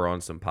were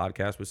on some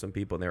podcasts with some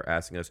people, and they were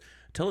asking us,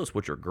 tell us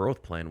what your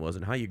growth plan was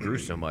and how you grew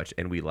so much.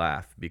 And we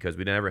laugh because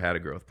we never had a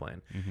growth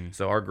plan.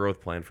 So our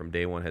growth plan from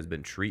day one has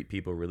been treat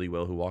people really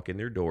well who walk in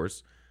their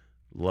doors,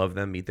 love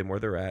them, meet them where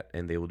they're at,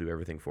 and they will do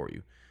everything for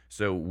you.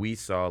 So we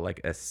saw like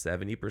a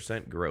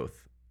 70%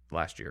 growth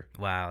last year.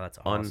 Wow, that's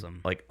awesome.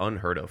 Like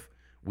unheard of.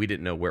 We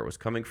didn't know where it was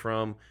coming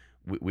from.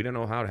 We didn't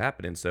know how it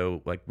happened. And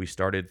so like we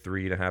started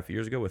 3.5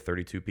 years ago with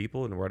 32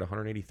 people, and we're at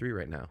 183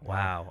 right now.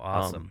 Wow,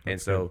 awesome.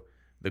 And so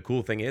the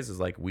cool thing is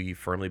like we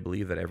firmly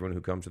believe that everyone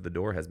who comes to the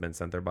door has been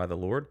sent there by the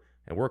Lord,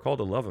 and we're called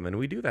to love them, and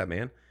we do that,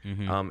 man.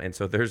 And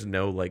so there's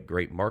no like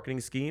great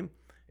marketing scheme.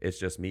 It's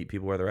just meet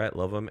people where they're at,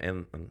 love them,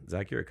 and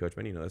Zach, you're a coach,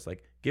 man. It's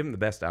like give them the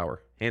best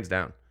hour, hands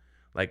down.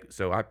 Like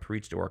so, I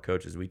preach to our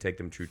coaches. We take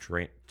them through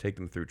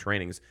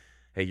trainings.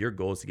 Hey, your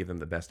goal is to give them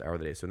the best hour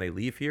of the day. So when they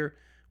leave here,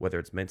 whether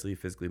it's mentally,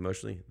 physically,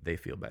 emotionally, they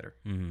feel better.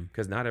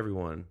 Because not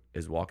everyone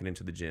is walking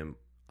into the gym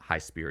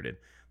high-spirited.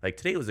 Like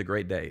today was a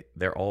great day.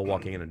 They're all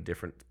walking in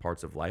different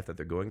parts of life that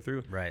they're going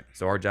through. Right.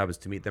 So our job is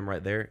to meet them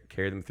right there,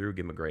 carry them through,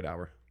 give them a great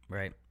hour.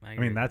 Right. I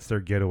mean, that's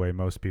their getaway,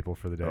 most people,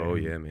 for the day. Oh,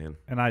 yeah, man.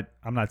 And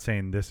I'm not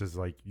saying this is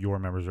like your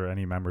members or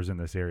any members in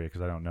this area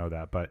because I don't know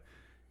that, but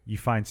you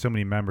find so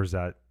many members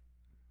that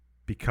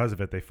because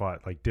of it, they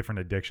fought like different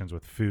addictions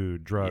with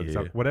food, drugs,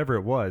 whatever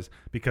it was,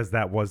 because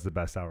that was the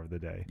best hour of the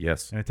day.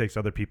 Yes. And it takes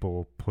other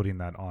people putting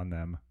that on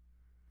them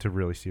to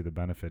really see the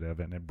benefit of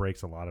it. And it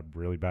breaks a lot of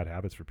really bad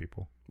habits for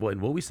people. Well,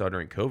 and what we saw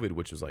during COVID,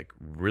 which was like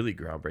really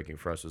groundbreaking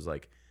for us, was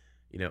like,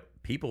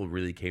 people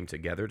really came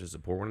together to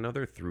support one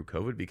another through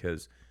COVID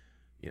because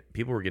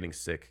people were getting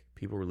sick.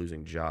 People were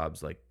losing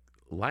jobs. Like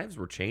lives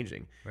were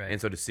changing. Right.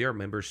 And so to see our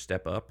members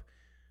step up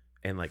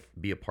and like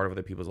be a part of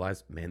other people's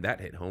lives, man,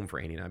 that hit home for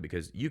Andy and I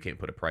because you can't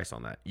put a price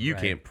on that. You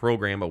Right. can't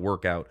program a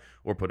workout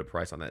or put a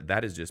price on that.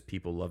 That is just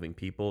people loving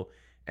people.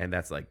 And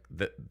that's like,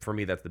 for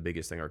me, that's the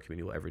biggest thing our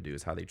community will ever do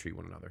is how they treat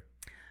one another.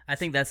 I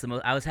think that's the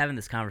most. I was having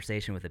this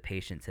conversation with a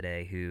patient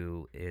today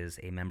who is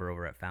a member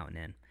over at Fountain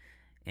Inn,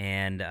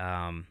 and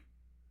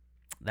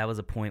that was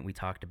a point we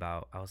talked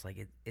about. I was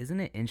like, isn't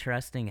it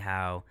interesting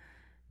how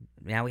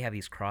now we have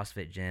these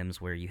CrossFit gyms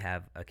where you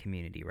have a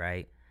community,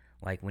 right?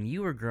 Like when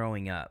you were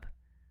growing up,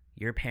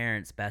 your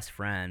parents' best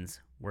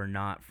friends were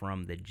not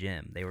from the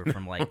gym. They were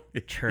from like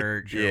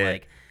church or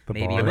like The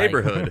maybe bar. like The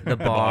neighborhood. the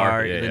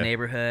bar, Yeah, the yeah.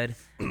 neighborhood.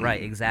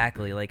 Right,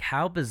 exactly. Like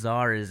how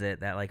bizarre is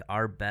it that like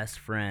our best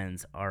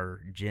friends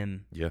are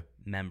gym Yeah.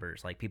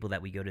 members, like people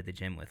that we go to the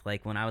gym with.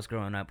 Like when I was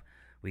growing up,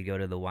 we'd go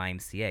to the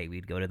YMCA.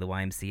 We'd go to the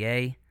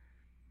YMCA,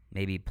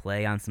 maybe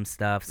play on some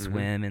stuff,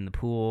 swim in the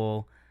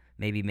pool,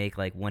 maybe make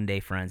like one day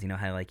friends. You know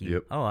how like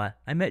you,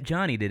 I met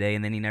Johnny today,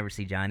 and then you never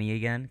see Johnny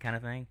again, kind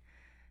of thing.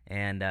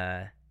 And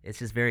it's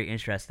just very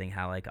interesting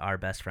how like our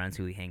best friends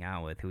who we hang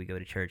out with, who we go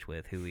to church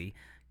with, who we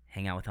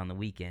hang out with on the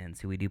weekends,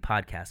 who we do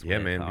podcasts Yeah,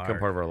 with. man, become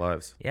part of our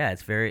lives. Yeah,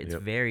 it's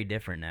very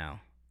different now,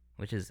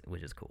 which is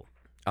cool.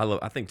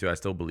 I think too, I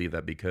still believe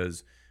that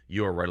because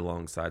you are right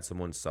alongside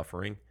someone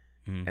suffering.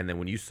 And then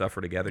when you suffer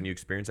together and you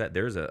experience that,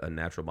 there's a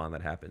natural bond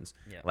that happens.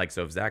 Yeah. Like,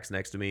 so if Zach's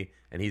next to me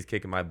and he's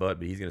kicking my butt,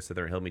 but he's going to sit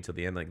there and help me till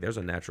the end, like there's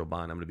a natural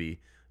bond. I'm going to be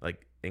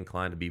like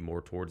inclined to be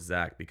more towards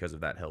Zach because of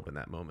that help in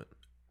that moment.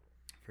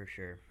 For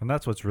sure. And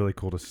that's what's really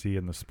cool to see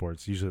in the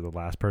sports. Usually the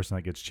last person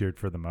that gets cheered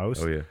for the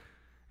most. Oh, yeah.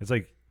 It's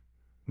like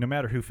no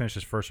matter who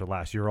finishes first or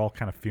last, you're all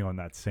kind of feeling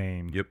that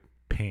same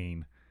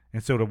pain.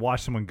 And so to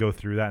watch someone go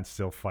through that and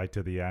still fight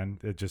to the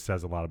end, it just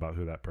says a lot about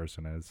who that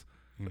person is.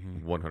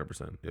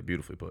 100%. Yeah,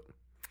 beautifully put.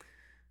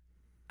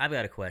 I've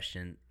got a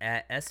question.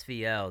 At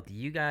SVL, do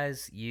you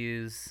guys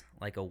use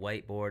like a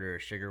whiteboard or a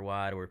sugar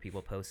wad where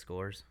people post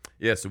scores?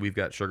 Yeah, so we've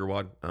got Sugar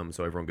Wad,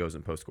 so everyone goes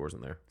and posts scores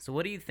in there. So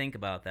what do you think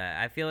about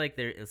that? I feel like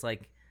it's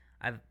like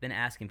I've been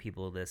asking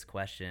people this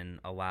question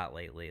a lot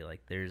lately.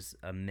 Like there's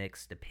a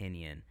mixed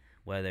opinion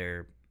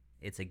whether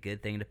it's a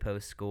good thing to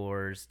post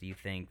scores. Do you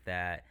think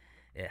that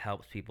it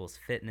helps people's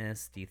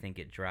fitness? Do you think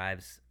it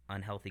drives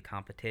unhealthy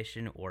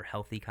competition or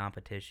healthy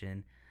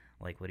competition?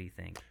 Like, what do you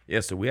think?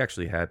 Yeah, so we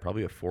actually had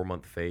probably a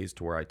 4-month phase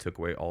to where I took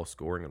away all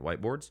scoring and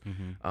whiteboards.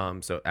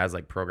 So as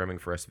like programming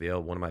for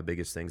SVL, one of my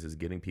biggest things is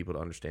getting people to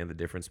understand the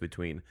difference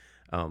between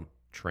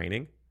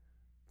training,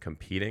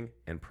 competing,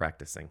 and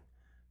practicing.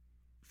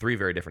 3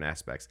 very different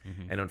aspects.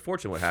 And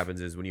unfortunately, what happens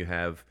is when you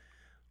have,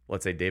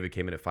 let's say David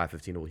came in at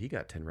 5:15, well, he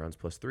got 10 rounds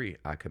plus 3.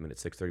 I come in at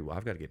 6:30, well,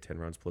 I've got to get 10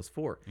 rounds plus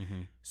 4.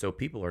 So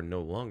people are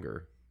no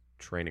longer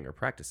training or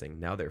practicing.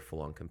 Now they're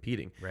full on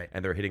competing. Right.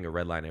 And they're hitting a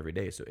red line every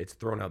day. So it's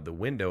thrown out the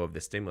window of the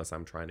stimulus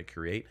I'm trying to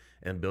create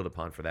and build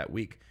upon for that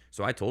week.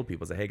 So I told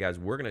people, I said, hey guys,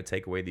 we're going to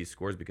take away these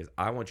scores because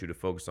I want you to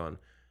focus on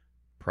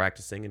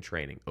practicing and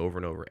training over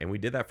and over. And we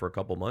did that for a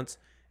couple months.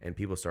 and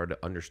people started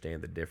to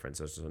understand the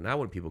difference. So now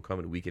when people come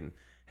and we can,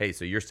 hey,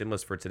 so your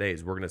stimulus for today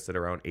is we're going to sit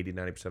around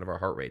 80-90% of our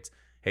heart rates.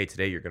 Hey,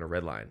 today you're going to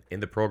redline. In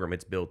the program,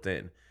 it's built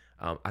in.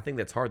 I think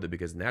that's hard though,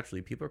 because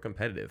naturally people are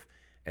competitive,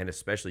 and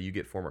especially you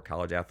get former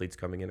college athletes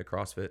coming into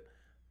CrossFit.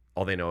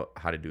 All they know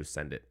how to do is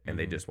send it, and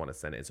they just want to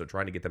send it. And so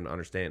trying to get them to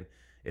understand,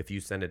 if you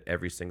send it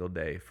every single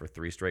day for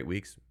 3 straight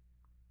weeks,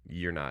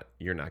 you're not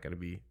going to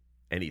be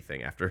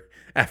anything after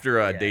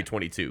day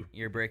 22.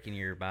 You're breaking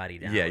your body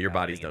down. Yeah, your without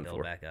body's letting it done build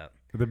for. back up.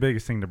 The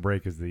biggest thing to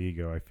break is the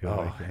ego, I feel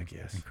Oh, like, heck in,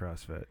 yes. in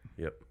CrossFit.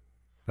 Yep.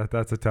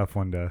 That's a tough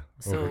one to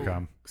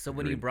overcome. So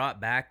when you Agreed.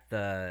 brought back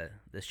the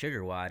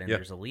sugar wad and Yep.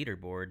 there's a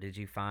leaderboard, did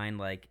you find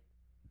like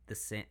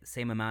the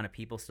same amount of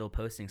people still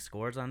posting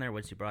scores on there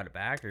once you brought it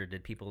back, or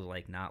did people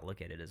like not look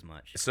at it as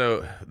much?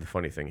 So the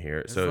funny thing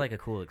here, This so is like a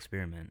cool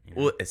experiment. You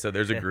know? well, so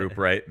there's a group,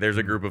 right? There's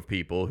a group of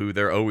people who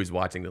they're always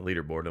watching the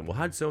leaderboard, and well,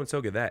 how'd so and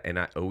so get that? And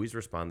I always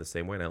respond the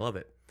same way, and I love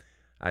it.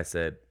 I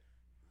said,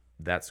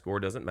 that score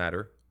doesn't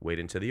matter. Wait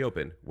until the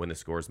open when the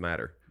scores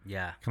matter.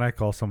 Yeah. Can I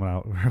call someone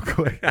out real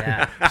quick?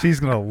 Yeah.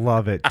 She's going to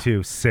love it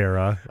too,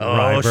 Sarah. Oh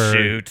Ryberg.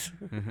 shoot!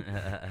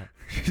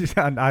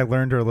 And I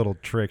learned her a little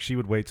trick. She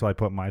would wait till I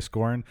put my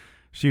score in.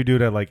 She would do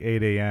it at like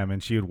 8 a.m.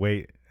 and she would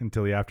wait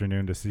until the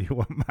afternoon to see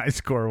what my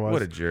score was.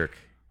 What a jerk!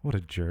 What a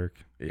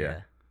jerk.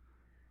 Yeah.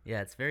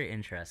 Yeah, it's very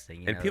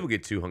interesting. You And know, people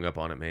get too hung up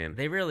on it, man.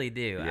 they really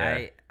do.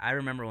 Yeah. I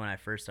remember when I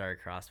first started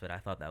CrossFit, I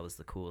thought that was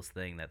the coolest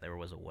thing, that there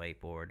was a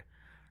whiteboard,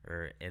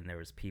 and there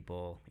was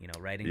people,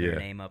 writing Yeah. their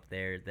name up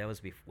there. That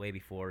was way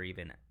before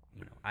even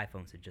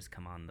iPhones had just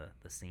come on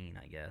the scene,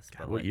 I guess.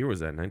 God, what year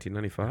was that?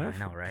 1995? I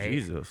know, right?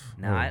 Jesus.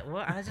 No,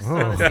 Whoa. I just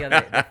saw this the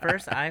other. The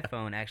first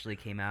iPhone actually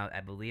came out, I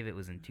believe it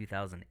was in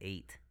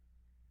 2008.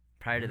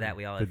 Prior to that,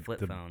 we all had The- flip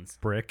the phones.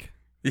 Brick.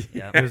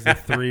 Yep. It was the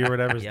 3 or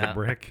whatever, is the Yep.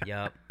 brick.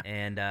 Yep.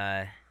 And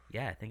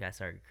yeah, I think I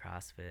started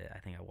CrossFit. I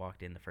think I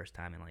walked in the first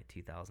time in like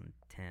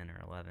 2010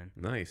 or 11.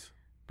 Nice.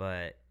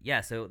 But yeah,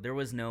 so there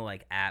was no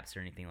like apps or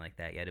anything like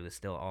that yet. It was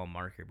still all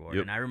marker board.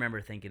 Yep. And I remember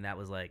thinking that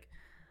was like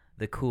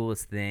the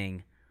coolest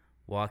thing,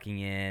 walking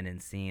in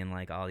and seeing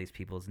like all these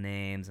people's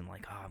names and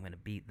like, oh, I'm going to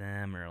beat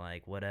them or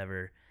like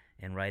whatever,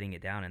 and writing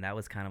it down. And that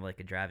was kind of like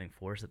a driving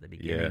force at the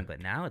beginning. Yeah. But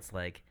now it's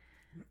like,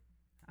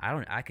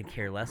 I could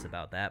care less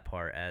about that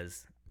part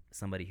as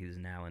somebody who's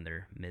now in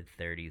their mid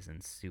 30s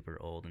and super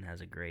old and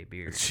has a gray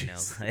beard.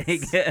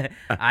 Like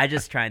I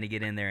just trying to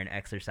get in there and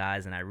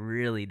exercise, and I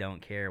really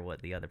don't care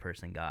what the other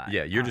person got.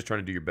 Yeah, you're just trying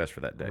to do your best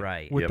for that day.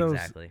 Right. With those-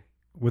 exactly.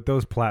 With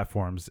those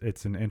platforms,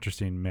 it's an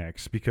interesting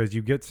mix because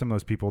you get some of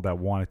those people that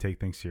want to take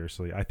things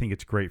seriously. I think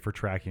it's great for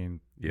tracking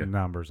Yeah.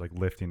 numbers, like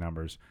lifting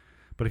numbers.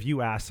 But if you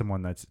ask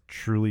someone that's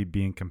truly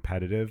being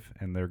competitive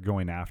and they're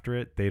going after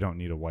it, they don't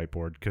need a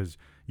whiteboard, because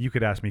you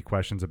could ask me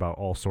questions about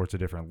all sorts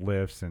of different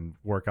lifts and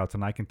workouts,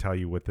 and I can tell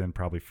you within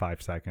probably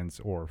 5 seconds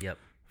or Yep.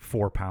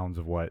 4 pounds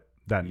of what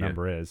that Yeah.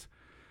 number is.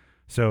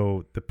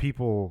 So the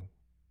people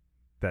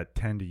that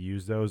tend to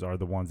use those are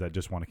the ones that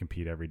just want to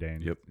compete every day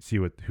and Yep. see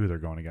who they're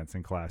going against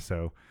in class.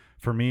 So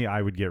for me,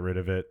 I would get rid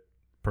of it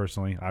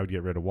personally. I would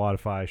get rid of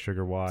Wadify,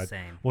 Sugar Wad.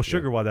 Same. Well,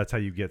 Sugar Wad, that's how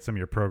you get some of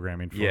your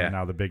programming for Yeah.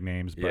 now the big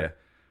names. But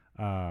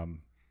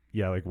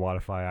yeah, like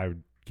Wadify, I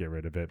would get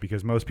rid of it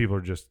because most people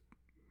are just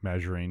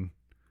measuring.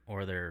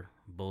 Or they're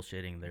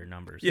bullshitting their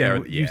numbers. Yeah,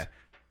 You- yeah.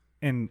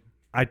 And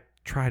I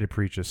try to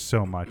preach this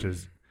so much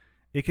is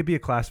it could be a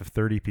class of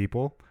 30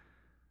 people.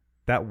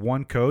 That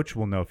one coach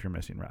will know if you're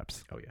missing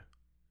reps. Oh yeah.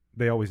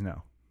 They always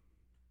know.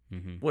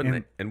 Mm-hmm. Well,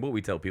 And- and what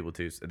we tell people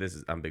too, so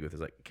I'm big with this,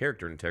 like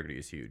character integrity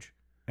is huge.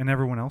 And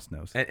everyone else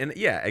knows. And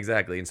yeah,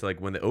 exactly. And so like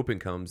when the open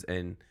comes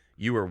and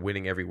you are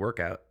winning every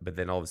workout, but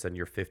then all of a sudden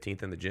you're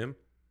 15th in the gym,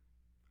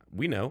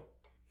 we know.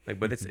 Like,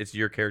 but it's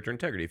your character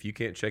integrity. If you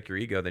can't check your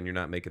ego, then you're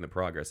not making the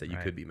progress that you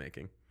Right. could be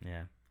making.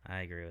 Yeah, I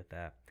agree with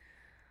that.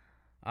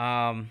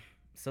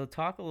 So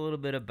talk a little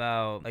bit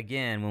about,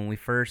 again, when we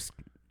first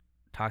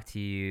talked to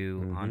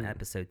you on Mhm.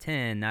 episode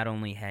 10, not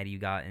only had you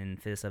gotten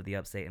Fist of the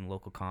Upstate and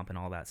local comp and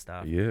all that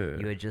stuff, Yeah.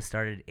 you had just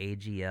started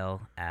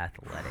AGL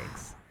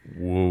Athletics.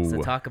 Whoa.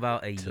 So talk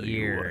about a Tell you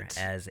year what.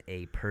 as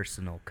a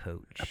personal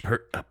coach.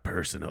 A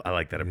personal. I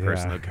like that. A Yeah.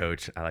 personal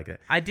coach. I like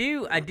that. I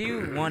do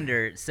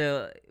wonder.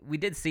 So we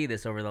did see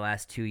this over the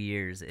last 2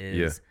 years. Is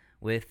Yeah.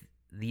 with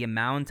the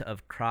amount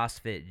of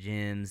CrossFit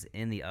gyms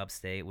in the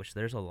upstate, which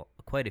there's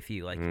quite a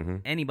few. Like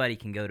Mhm. anybody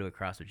can go to a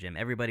CrossFit gym.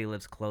 Everybody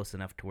lives close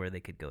enough to where they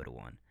could go to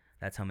one.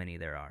 That's how many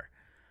there are.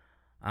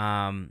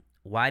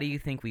 Why do you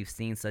think we've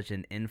seen such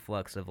an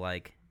influx of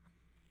like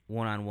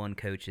one-on-one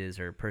coaches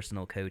or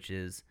personal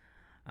coaches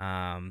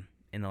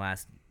in the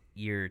last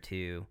year or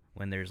two,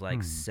 when there's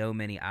like so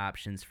many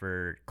options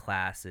for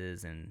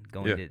classes and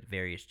going Yeah. to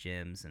various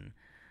gyms? And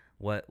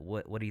what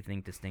do you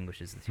think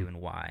distinguishes the two,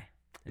 and why?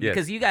 Yes.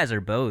 Because you guys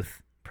are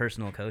both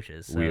personal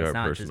coaches. So We it's are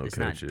not personal just, it's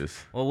not-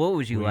 coaches. well, what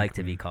would you like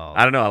to be called?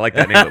 I don't know. I like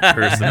that name, of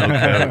personal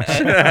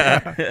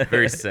coach.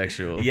 Very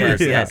sexual. Yes,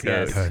 Personal yes,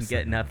 coach. yes.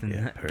 Get nothing.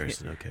 Yeah,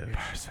 personal coach.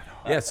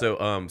 Yeah. So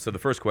the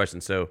first question.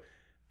 So,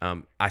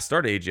 I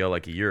started AGL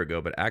like a year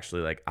ago, but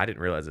actually, like I didn't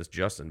realize this.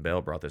 Justin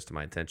Bell brought this to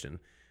my attention.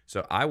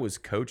 So I was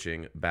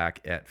coaching back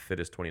at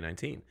Fittest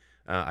 2019.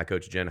 I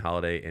coached Jen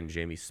Holiday and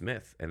Jamie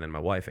Smith, and then my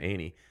wife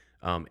Annie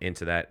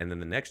into that. And then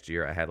the next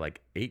year, I had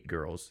like 8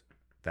 girls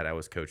that I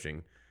was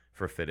coaching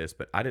for Fittest,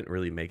 but I didn't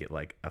really make it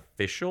like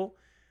official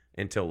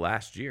until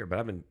last year. But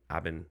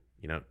I've been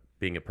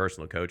being a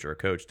personal coach or a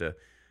coach to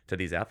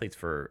these athletes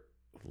for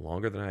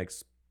longer than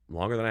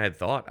I had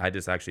thought. I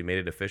just actually made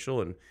it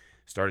official and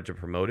started to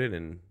promote it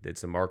and did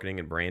some marketing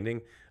and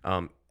branding.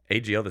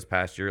 AGL this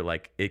past year,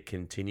 like, it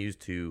continues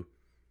to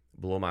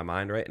blow my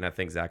mind, right? And I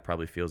think Zach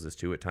probably feels this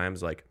too at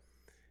times. Like,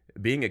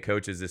 being a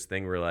coach is this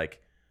thing where,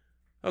 like,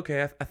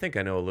 okay, I think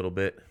I know a little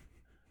bit.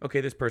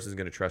 Okay, this person's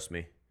going to trust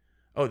me.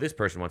 Oh, this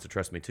person wants to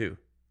trust me too.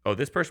 Oh,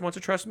 this person wants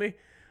to trust me.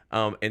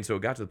 And so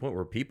it got to the point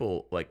where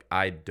people, like,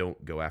 I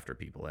don't go after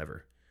people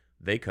ever.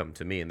 They come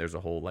to me, and there's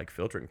a whole, like,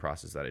 filtering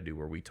process that I do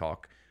where we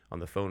talk on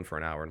the phone for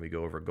an hour and we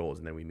go over goals,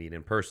 and then we meet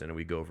in person and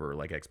we go over,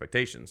 like,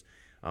 expectations.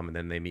 And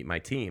then they meet my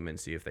team and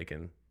see if they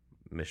can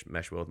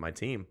mesh well with my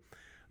team.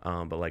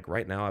 But, like,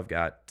 right now I've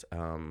got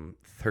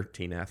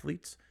 13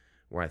 athletes,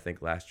 where I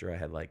think last year I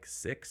had like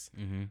 6.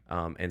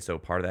 Mm-hmm. And so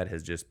part of that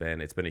has just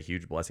been, it's been a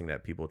huge blessing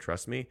that people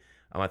trust me.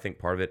 I think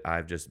part of it,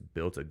 I've just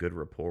built a good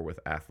rapport with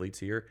athletes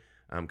here,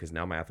 because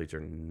now my athletes are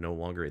no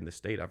longer in the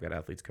state. I've got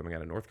athletes coming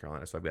out of North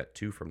Carolina. So I've got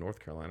 2 from North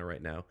Carolina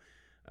right now,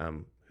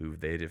 who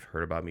they've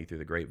heard about me through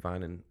the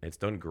grapevine, and it's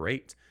done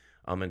great.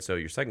 And so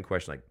your second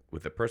question, like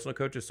with the personal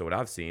coaches, so what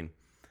I've seen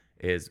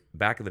is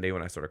back in the day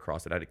when I started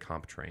CrossFit, I did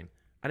comp train.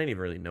 I didn't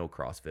even really know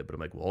CrossFit, but I'm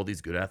like, well, all these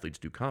good athletes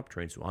do comp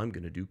train, so I'm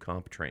going to do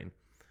comp train.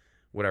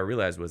 What I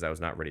realized was I was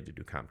not ready to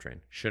do comp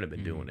train. Shouldn't have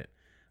been doing it.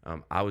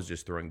 I was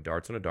just throwing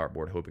darts on a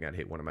dartboard, hoping I'd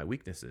hit one of my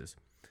weaknesses.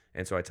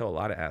 And so I tell a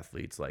lot of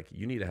athletes, like,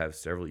 you need to have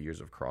several years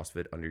of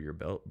CrossFit under your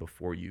belt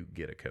before you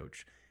get a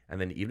coach.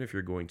 And then even if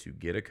you're going to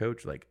get a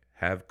coach, like,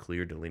 have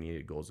clear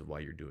delineated goals of why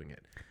you're doing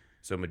it.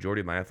 So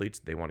majority of my athletes,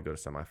 they want to go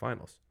to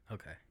semifinals.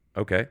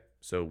 Okay.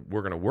 So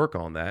we're going to work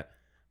on that.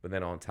 But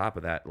then on top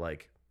of that,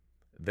 like,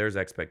 there's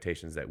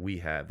expectations that we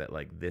have that,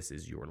 like, this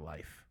is your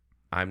life.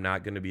 I'm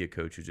not going to be a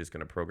coach who's just going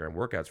to program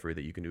workouts for you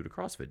that you can do at a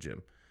CrossFit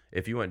gym.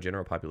 If you want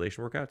general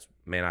population workouts,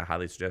 man, I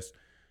highly suggest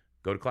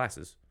go to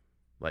classes.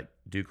 Like,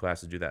 do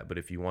classes, do that. But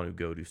if you want to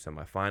go do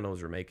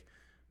semifinals or make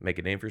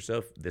a name for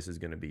yourself, this is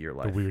going to be your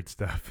life. The weird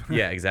stuff.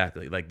 Yeah,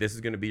 exactly. Like, this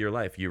is going to be your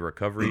life. Your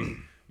recovery,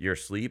 your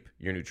sleep,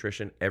 your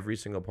nutrition, every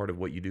single part of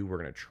what you do, we're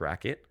going to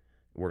track it.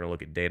 We're going to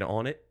look at data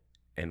on it,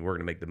 and we're going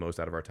to make the most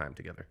out of our time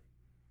together.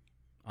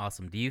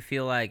 Awesome. Do you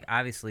feel like,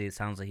 obviously it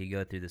sounds like you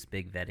go through this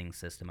big vetting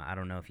system. I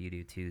don't know if you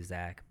do too,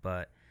 Zach,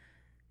 but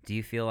do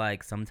you feel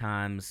like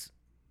sometimes,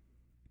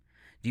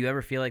 do you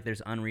ever feel like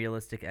there's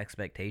unrealistic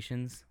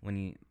expectations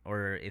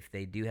or if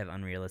they do have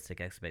unrealistic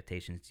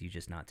expectations, do you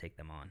just not take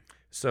them on?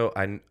 So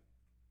I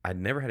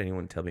never had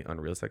anyone tell me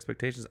unrealistic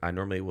expectations. I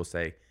normally will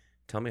say,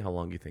 tell me how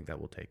long you think that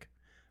will take.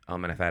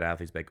 And I've had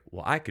athletes be like,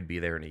 well, I could be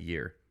there in a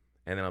year.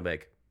 And then I'll be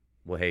like,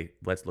 well, hey,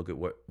 let's look at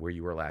where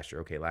you were last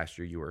year. Okay, last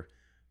year you were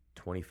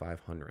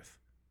 2,500th.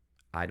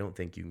 I don't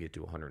think you can get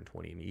to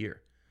 120 in a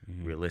year.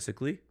 Mm-hmm.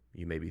 Realistically,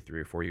 you may be 3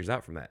 or 4 years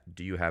out from that.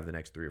 Do you have the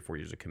next 3 or 4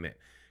 years to commit?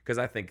 Because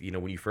I think,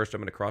 when you first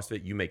jump into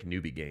CrossFit, you make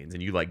newbie gains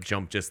and you like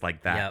jump just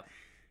like that. Yep.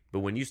 But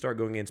when you start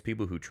going against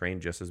people who train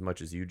just as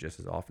much as you, just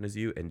as often as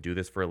you, and do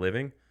this for a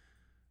living,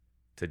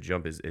 to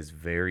jump is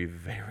very,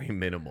 very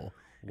minimal.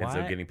 And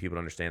so getting people to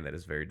understand that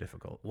is very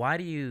difficult. Why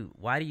do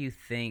you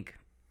think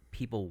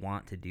people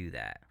want to do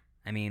that?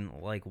 I mean,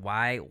 like,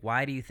 why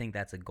do you think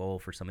that's a goal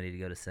for somebody to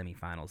go to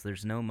semifinals?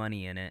 There's no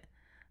money in it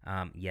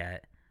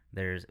yet.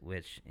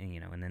 Which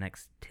in the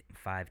next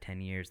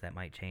 5-10 years that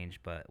might change,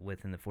 but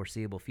within the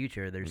foreseeable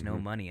future, there's no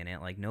money in it.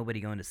 Like, nobody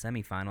going to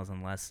semifinals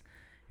unless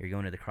you're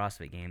going to the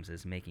CrossFit Games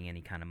is making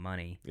any kind of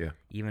money. Yeah.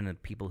 Even the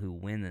people who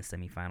win the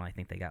semifinal, I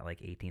think they got like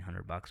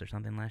 $1,800 or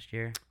something last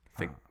year.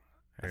 I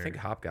think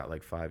Hop got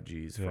like 5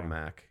 Gs from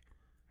Mac.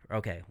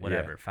 Okay,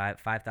 whatever.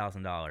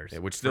 $5,000. Yeah,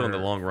 which still in the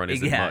long run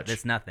isn't much. Yeah,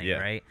 that's nothing,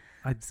 right?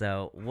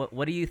 So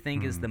what do you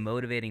think is the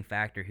motivating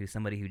factor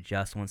somebody who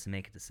just wants to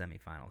make it to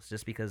semifinals?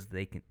 Just because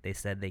they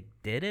said they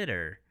did it,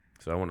 or?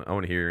 So I want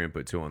to hear your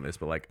input too on this,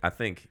 but like, I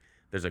think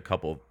there's a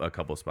couple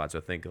spots.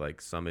 I think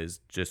like some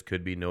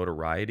could be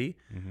notoriety.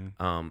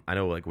 Mm-hmm. I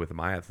know like with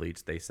my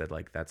athletes, they said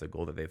like that's a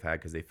goal that they've had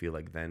because they feel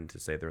like then to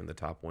say they're in the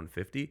top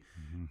 150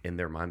 in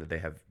their mind that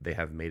they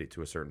have made it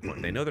to a certain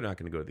point. They know they're not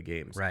going to go to the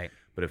games, right?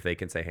 But if they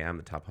can say, hey, I'm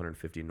the top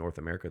 150 in North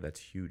America, that's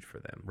huge for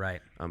them, right?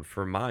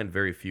 For mine,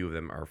 very few of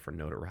them are for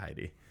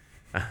notoriety.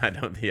 I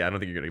don't think you're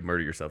going to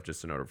murder yourself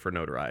just for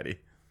notoriety.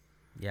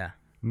 Yeah.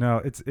 No,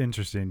 it's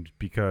interesting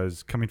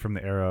because coming from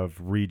the era of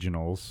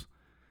regionals,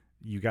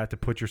 you got to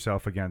put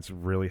yourself against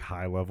really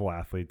high-level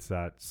athletes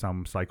that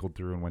some cycled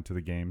through and went to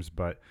the games,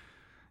 but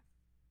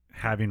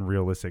having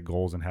realistic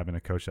goals and having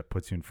a coach that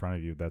puts you in front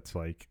of you, that's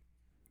like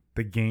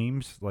the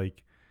games,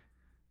 like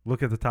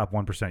look at the top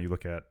 1%. You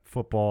look at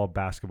football,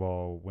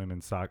 basketball,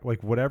 women's soccer,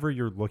 like whatever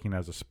you're looking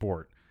as a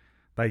sport,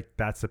 like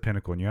that's the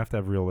pinnacle, and you have to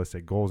have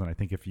realistic goals. And I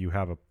think if you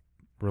have a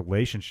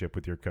relationship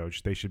with your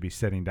coach, they should be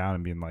sitting down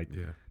and being like,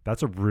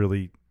 that's a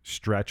really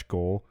stretch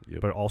goal,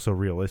 but also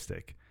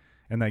realistic.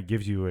 And that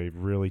gives you a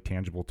really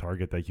tangible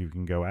target that you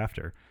can go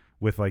after.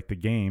 with like the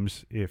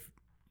games, if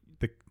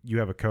you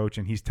have a coach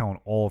and he's telling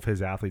all of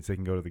his athletes they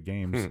can go to the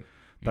games,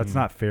 that's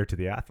not fair to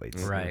the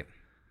athletes. Right.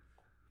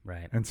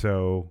 And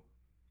so,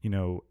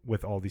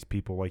 with all these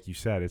people, like you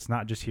said, it's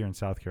not just here in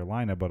South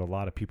Carolina, but a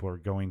lot of people are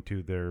going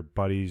to their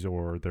buddies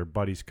or their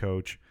buddy's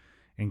coach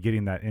and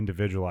getting that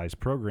individualized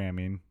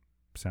programming.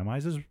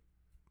 Semis is,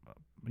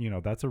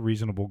 that's a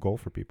reasonable goal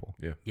for people.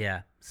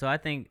 Yeah. So I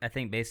think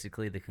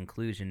basically the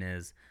conclusion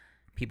is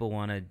people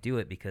want to do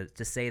it because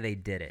to say they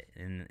did it,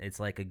 and it's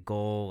like a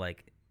goal,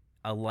 like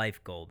a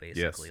life goal,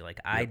 basically. Yes.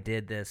 Like I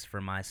did this for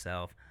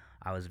myself.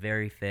 I was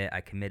very fit. I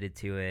committed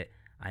to it.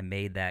 I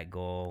made that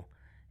goal,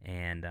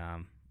 and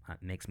it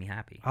makes me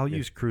happy. I'll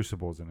use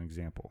Crucible as an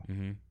example.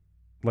 Mm-hmm.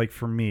 Like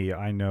for me,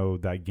 I know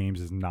that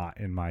games is not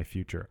in my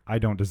future. I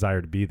don't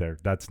desire to be there.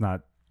 That's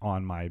not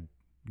on my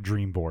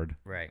dream board.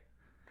 Right.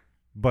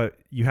 But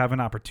you have an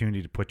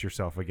opportunity to put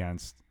yourself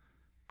against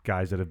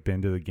guys that have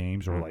been to the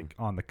games or like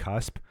on the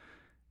cusp.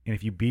 And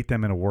if you beat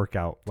them in a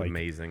workout, It's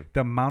amazing.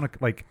 The amount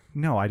of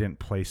no, I didn't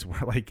place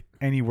like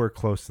anywhere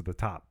close to the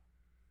top.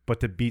 But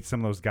to beat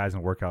some of those guys in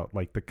a workout,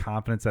 like the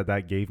confidence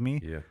that gave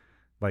me,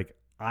 like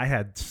I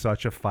had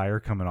such a fire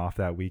coming off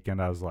that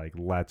weekend. I was like,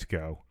 let's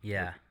go.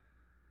 Yeah.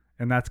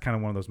 And that's kind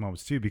of one of those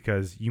moments too,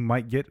 because you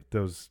might get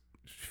those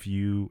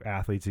few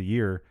athletes a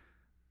year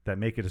that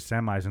make it to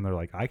semis and they're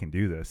like, I can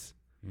do this.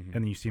 Mm-hmm.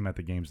 And then you see them at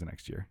the games the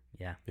next year.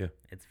 Yeah.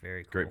 It's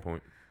very cool. Great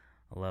point.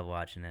 I love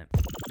watching it.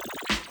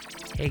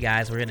 Hey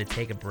guys, we're going to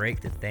take a break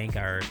to thank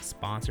our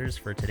sponsors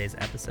for today's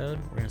episode.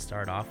 We're going to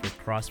start off with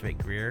CrossFit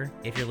Greer.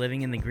 If you're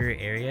living in the Greer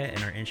area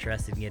and are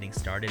interested in getting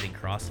started in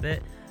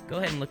CrossFit, go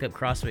ahead and look up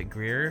CrossFit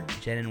Greer.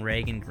 Jen and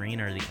Reagan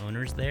Green are the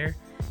owners there.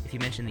 If you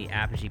mention the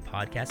Apogee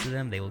podcast to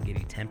them, they will give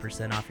you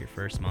 10% off your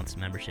first month's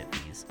membership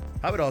fees.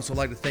 I would also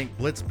like to thank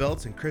Blitz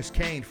Belts and Chris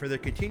Kane for their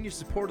continued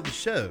support of the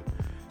show.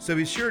 So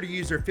be sure to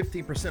use their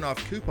 15%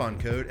 off coupon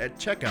code at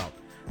checkout.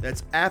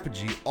 That's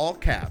Apogee, all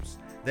caps.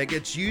 That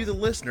gets you, the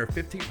listener,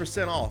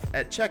 15% off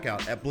at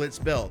checkout at Blitz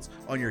Belts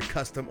on your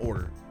custom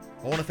order.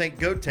 I want to thank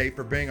Goat Tape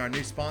for being our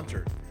new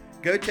sponsor.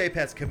 Goat Tape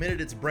has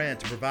committed its brand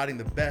to providing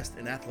the best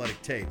in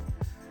athletic tape.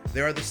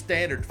 They are the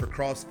standard for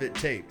CrossFit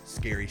tape,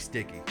 scary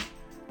sticky.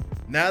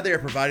 Now they are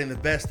providing the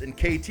best in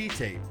KT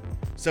tape.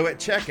 So at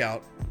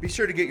checkout, be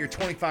sure to get your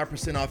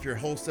 25% off your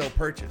wholesale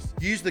purchase.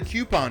 Use the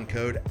coupon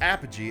code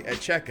Apogee at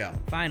checkout.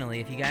 Finally,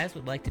 if you guys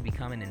would like to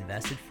become an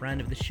invested friend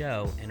of the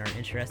show and are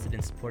interested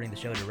in supporting the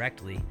show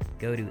directly,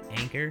 go to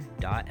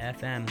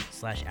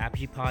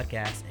anchor.fm/Apogee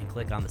podcast and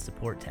click on the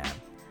support tab.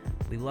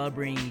 We love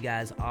bringing you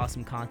guys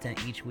awesome content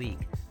each week,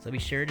 so be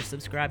sure to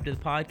subscribe to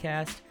the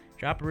podcast,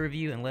 drop a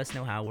review, and let us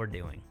know how we're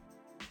doing.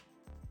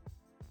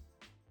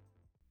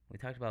 We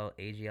talked about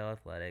AGL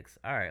athletics.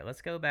 All right,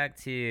 let's go back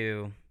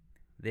to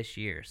this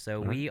year.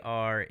 So we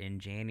are in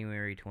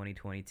January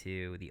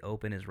 2022. The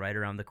Open is right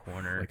around the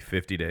corner. Like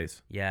 50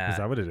 days. Yeah. Is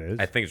that what it is?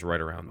 I think it's right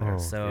around there. Oh,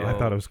 So- I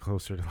thought it was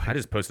closer to I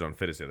just posted on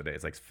Fittest the other day.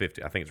 It's like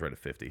 50. I think it's right at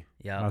 50. I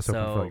Yeah. was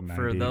hoping So for like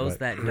for 90, those but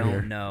that we're don't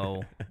here.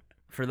 know,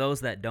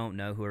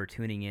 who are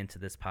tuning into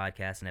this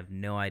podcast and have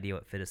no idea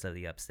what Fittest of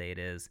the Upstate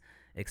is,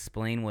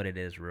 explain what it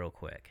is real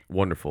quick.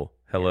 Wonderful.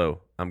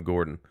 Hello, I'm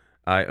Gordon.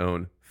 I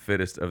own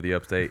Fittest of the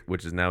Upstate,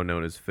 which is now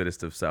known as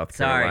Fittest of South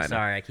Carolina.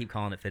 Sorry, I keep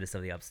calling it Fittest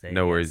of the Upstate.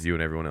 No worries, you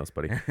and everyone else,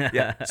 buddy.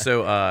 Yeah.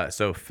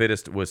 So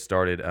Fittest was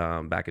started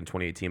back in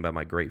 2018 by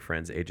my great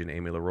friends AJ and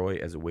Amy Leroy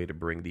as a way to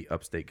bring the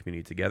Upstate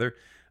community together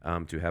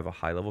to have a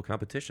high level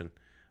competition.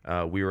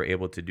 We were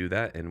able to do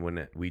that, and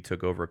when we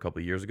took over a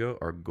couple of years ago,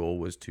 our goal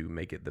was to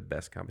make it the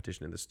best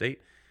competition in the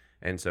state.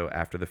 And so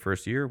after the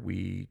first year,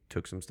 we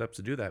took some steps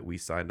to do that. We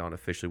signed on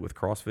officially with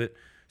CrossFit,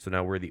 so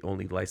now we're the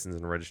only licensed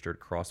and registered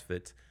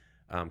CrossFit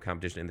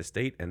competition in the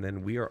state. And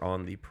then we are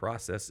on the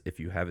process, if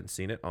you haven't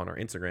seen it on our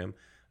Instagram,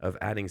 of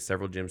adding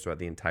several gyms throughout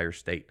the entire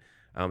state.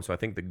 So I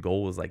think the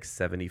goal was like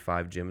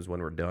 75 gyms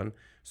when we're done.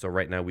 So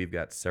right now we've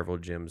got several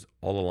gyms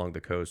all along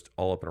the coast,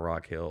 all up in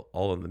Rock Hill,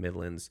 all in the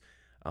Midlands.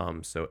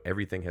 So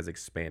everything has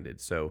expanded.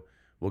 So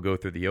we'll go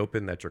through the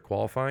Open, that's your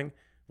qualifying.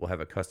 We'll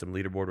have a custom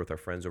leaderboard with our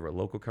friends over at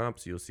Local Comp,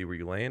 so you'll see where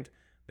you land.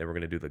 Then we're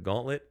going to do the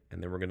gauntlet,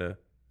 and then we're going to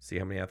see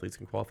how many athletes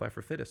can qualify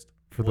for Fittest.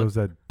 For those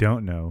that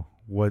don't know,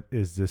 what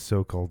is this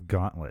so-called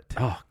gauntlet?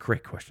 Oh,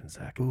 great question,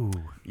 Zach. Ooh.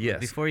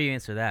 Yes. Before you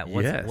answer that,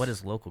 Yes. what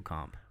is local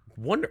comp?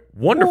 Wonderful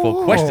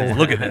Whoa. questions.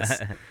 Look at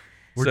this.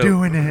 We're So-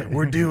 doing it.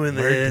 We're doing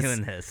We're this.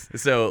 doing this.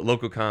 So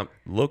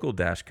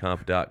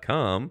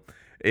local-comp.com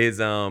is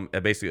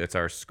basically it's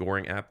our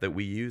scoring app that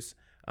we use.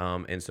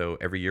 And so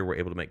every year we're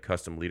able to make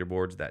custom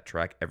leaderboards that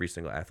track every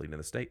single athlete in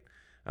the state.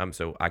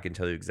 So I can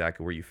tell you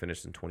exactly where you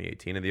finished in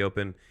 2018 in the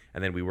Open.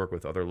 And then we work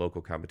with other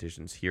local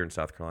competitions here in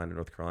South Carolina,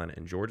 North Carolina,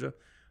 and Georgia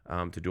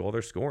to do all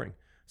their scoring.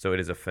 So it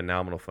is a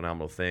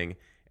phenomenal thing.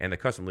 And the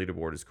custom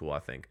leaderboard is cool, I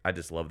think. I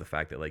just love the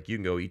fact that like you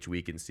can go each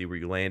week and see where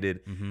you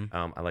landed.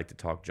 I like to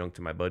talk junk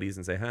to my buddies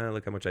and say, "Hi,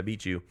 look how much I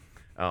beat you."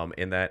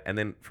 And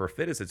then for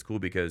Fittest, it's cool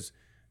because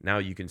now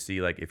you can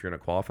see like if you're in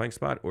a qualifying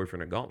spot or if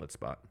you're in a gauntlet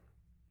spot.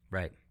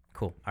 Right.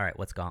 Cool. All right.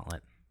 What's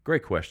gauntlet?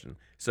 Great question.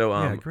 So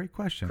Yeah, great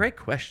question. Great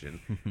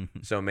question.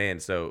 So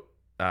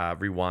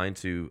rewind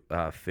to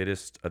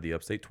fittest of the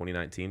upstate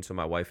 2019. So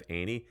my wife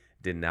Annie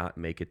did not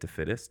make it to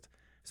fittest,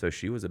 so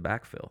she was a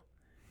backfill,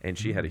 and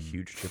she had a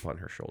huge chip on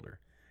her shoulder.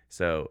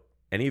 So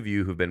any of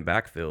you who've been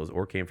backfills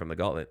or came from the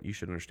gauntlet, you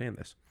should understand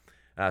this.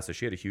 So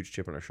she had a huge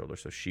chip on her shoulder.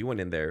 So she went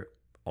in there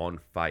on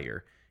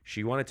fire.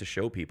 She wanted to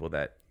show people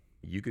that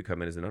you could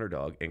come in as an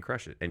underdog and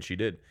crush it, and she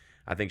did.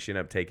 I think she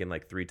ended up taking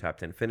like 3 top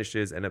 10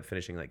 finishes, ended up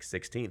finishing like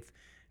 16th.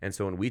 And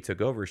so when we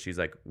took over, she's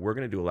like, we're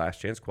going to do a last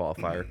chance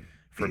qualifier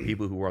for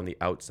people who were on the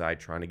outside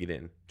trying to get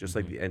in, just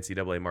like the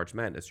NCAA March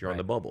Madness. You're on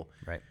the bubble.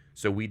 Right.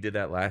 So we did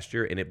that last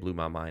year, and it blew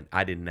my mind.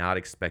 I did not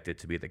expect it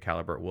to be at the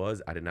caliber it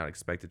was. I did not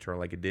expect it to turn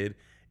like it did.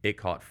 It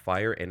caught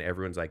fire, and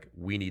everyone's like,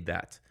 we need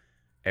that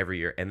every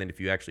year. And then if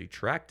you actually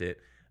tracked it,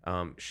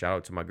 shout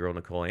out to my girl,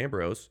 Nicole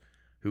Ambrose,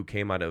 who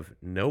came out of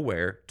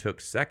nowhere,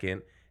 took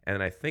second,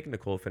 and I think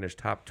Nicole finished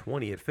top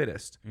 20 at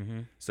fittest.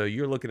 So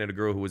you're looking at a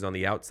girl who was on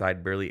the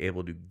outside, barely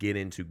able to get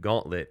into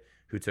gauntlet,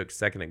 who took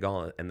second at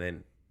gauntlet, and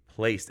then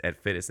placed at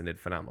fittest and did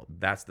phenomenal.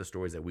 That's the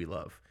stories that we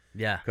love.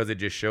 Yeah. Because it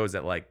just shows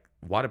that, like,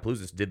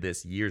 Wadapalooza did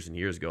this years and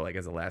years ago, like,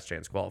 as a last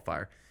chance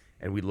qualifier.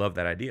 And we love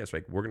that idea. So,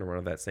 like, we're going to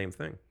run that same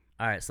thing.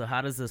 All right, so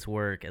how does this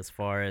work as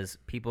far as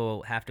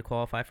people have to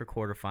qualify for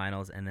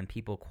quarterfinals and then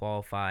people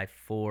qualify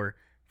for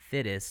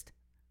fittest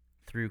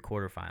through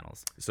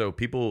quarterfinals? So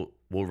people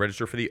will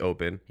register for the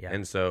Open, Yeah.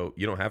 and so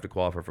you don't have to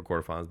qualify for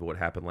quarterfinals. But what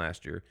happened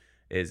last year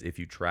is if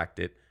you tracked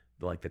it,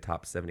 like the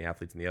top 70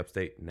 athletes in the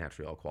upstate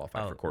naturally all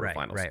qualify for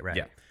quarterfinals. Right.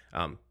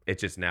 Yeah,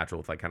 it's just natural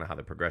with like kind of how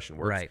the progression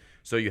works. Right.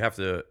 So you have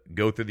to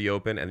go through the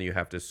Open, and then you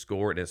have to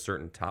score at a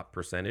certain top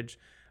percentage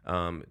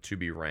to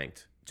be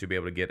ranked, to be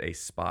able to get a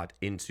spot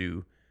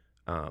into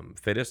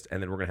fittest,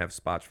 and then we're gonna have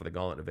spots for the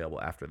gauntlet available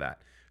after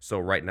that. So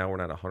right now we're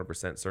not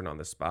 100% certain on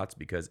the spots,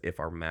 because if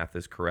our math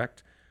is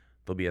correct,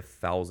 there'll be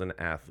 1,000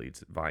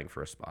 athletes vying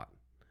for a spot.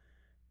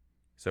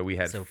 So we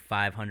had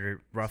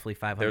 500, roughly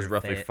 500. there's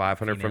roughly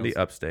 500 from the females.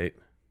 upstate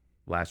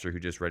last year who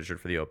just registered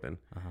for the Open,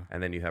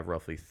 and then you have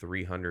roughly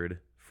 300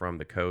 from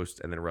the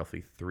coast, and then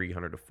roughly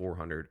 300 to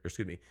 400, or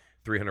excuse me,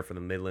 300 from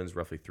the Midlands,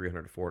 roughly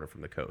 300 to 400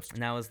 from the coast.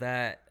 Now, is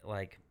that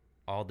like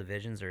all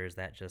divisions, or is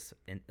that just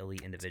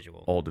elite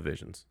individual? All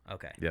divisions.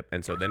 Okay. Yep.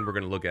 And so then we're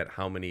going to look at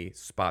how many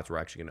spots we're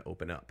actually going to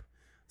open up.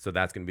 So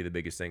that's going to be the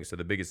biggest thing. So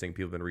the biggest thing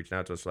people have been reaching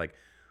out to us like,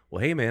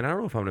 well, hey, man, I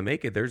don't know if I'm going to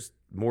make it. There's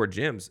more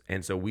gyms.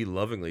 And so we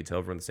lovingly tell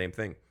everyone the same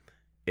thing.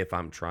 If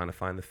I'm trying to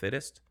find the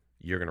fittest,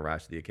 you're going to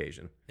rise to the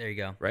occasion. There you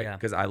go. Right? Yeah.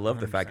 Because I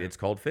love the fact 100%. it's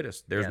called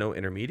fittest. There's Yeah. no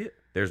intermediate.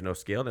 There's no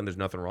scaled, and there's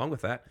nothing wrong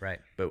with that.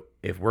 Right. But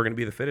if we're going to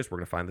be the fittest, we're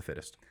going to find the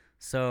fittest.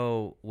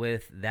 So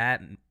with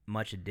that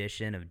much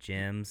addition of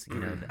gyms,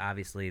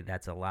 obviously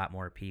that's a lot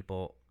more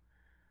people.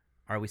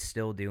 Are we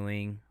still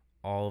doing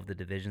all of the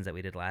divisions that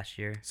we did last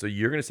year? So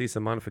you're going to see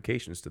some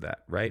modifications to that,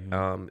 right?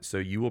 So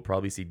you will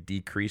probably see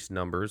decreased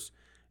numbers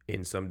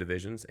in some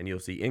divisions, and you'll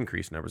see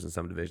increased numbers in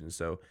some divisions.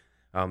 So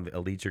the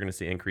elites, you're going to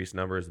see increased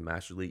numbers.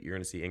 Master Elite, you're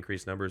going to see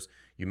increased numbers.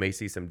 You may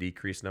see some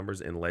decreased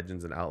numbers in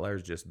Legends and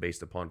Outliers just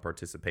based upon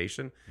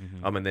participation.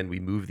 And then we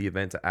move the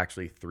event to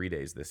actually 3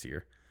 days this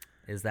year.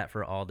 Is that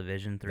for all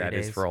division 3 days? That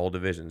is for all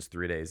divisions,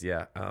 3 days,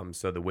 yeah.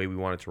 So the way we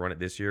wanted to run it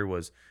this year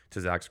was,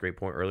 to Zach's great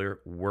point earlier,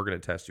 we're going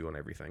to test you on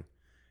everything.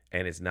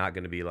 And it's not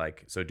going to be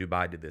like, so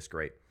Dubai did this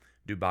great.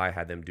 Dubai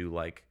had them do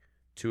like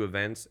 2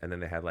 events, and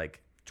then they had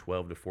like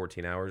 12 to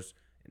 14 hours,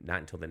 not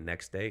until the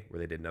next day where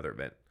they did another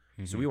event.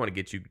 So we want to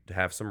get you to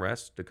have some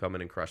rest to come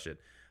in and crush it.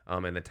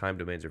 And the time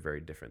domains are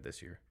very different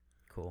this year.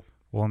 Cool.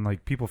 Well, and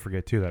like people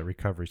forget too that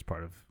recovery is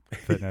part of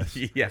fitness.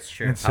 Yes,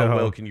 Sure. And How so-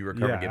 well can you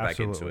recover yeah, and get back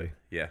into absolutely. it?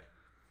 Yeah.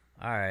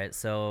 All right,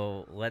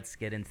 so let's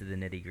get into the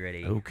nitty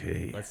gritty.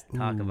 Okay. Let's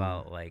talk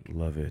about like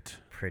Love it.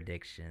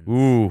 predictions.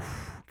 Ooh.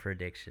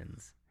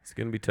 Predictions. It's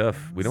going to be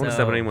tough. We don't want to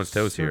step on anyone's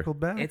toes here. Circle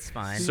back. It's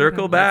fine.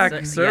 Circle back.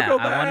 Let's- Circle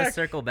I want to back.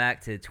 circle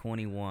back to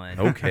 21.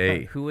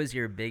 Okay. Who was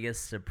your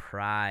biggest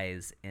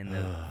surprise in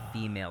the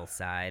female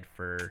side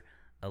for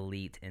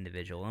elite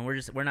individual? And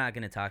we're not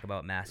going to talk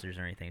about masters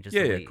or anything. Just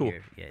Yeah, elite cool.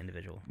 here. Yeah,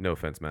 individual. No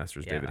offense,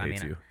 Masters. Yeah, David I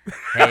hates mean, you.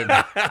 Hey,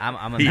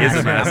 I'm a He is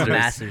a master. I'm Masters. a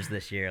masters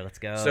this year. Let's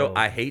go. So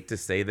I hate to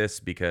say this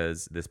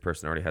because this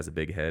person already has a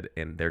big head,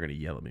 and they're going to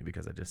yell at me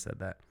because I just said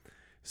that.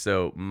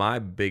 So my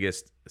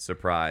biggest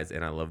surprise,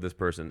 and I love this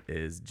person,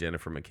 is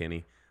Jennifer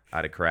McKinney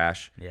out of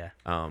Crash. Yeah.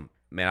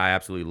 Man, I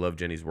absolutely love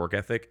Jenny's work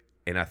ethic,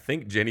 and I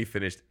think Jenny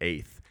finished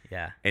 8th.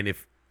 Yeah. And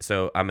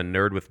so I'm a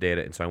nerd with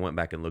data, and so I went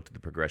back and looked at the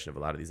progression of a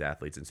lot of these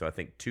athletes. And so I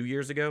think 2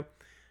 years ago,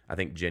 I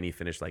think Jenny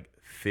finished like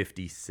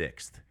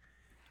 56th.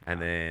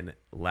 And then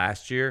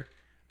last year,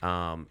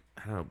 I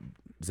don't know,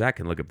 Zach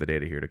can look up the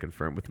data here to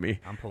confirm with me.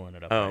 I'm pulling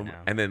it up right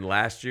now. And then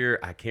last year,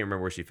 I can't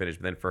remember where she finished,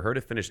 but then for her to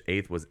finish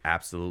 8th was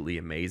absolutely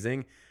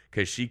amazing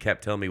because she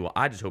kept telling me, well,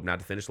 I just hope not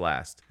to finish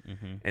last.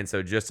 And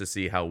so just to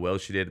see how well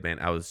she did, man,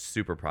 I was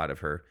super proud of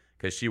her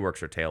because she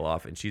works her tail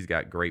off, and she's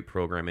got great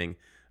programming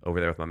over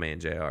there with my man,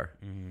 JR.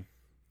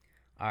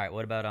 All right.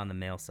 What about on the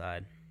male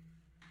side?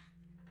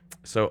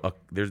 So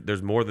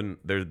there's more than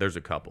there's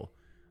a couple.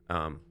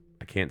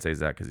 I can't say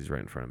Zach because he's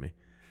right in front of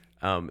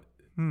me.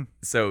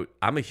 So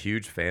I'm a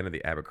huge fan of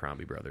the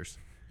Abercrombie brothers.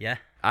 Yeah.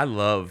 I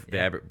love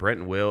Yeah. Brent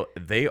and Will.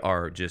 They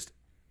are just,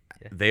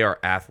 they are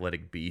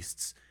athletic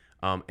beasts,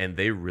 and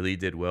they really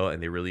did well,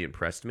 and they really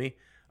impressed me.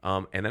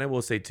 And then I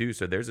will say too,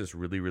 so there's this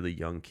really, really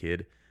young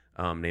kid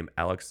named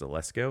Alex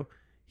Zalesko.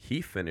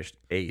 He finished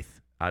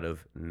 8th out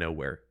of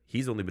nowhere.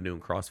 He's only been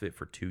doing CrossFit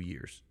for 2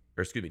 years,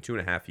 or excuse me,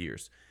 2.5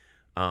 years.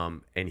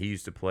 And he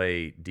used to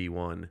play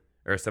D1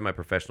 or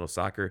semi-professional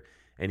soccer,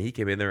 and he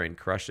came in there and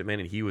crushed it, man.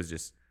 And he was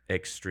just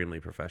extremely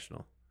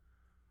professional.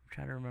 I'm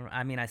trying to remember.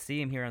 I mean, I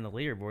see him here on the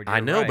leaderboard. I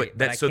You're know, right,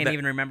 but I can't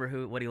even remember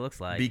what he looks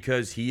like.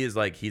 Because he is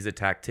like, he's a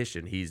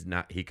tactician. He's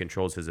not. He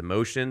controls his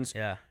emotions.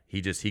 Yeah.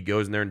 He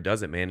goes in there and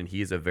does it, man. And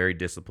he is a very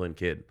disciplined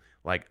kid.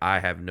 Like, I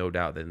have no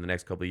doubt that in the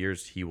next couple of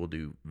years he will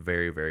do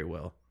very, very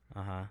well.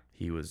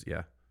 He was,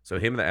 yeah. So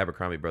him and the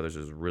Abercrombie brothers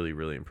is really,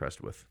 really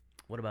impressed with.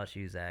 What about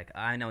you, Zach?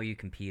 I know you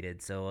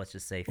competed, so let's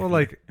just say. Well,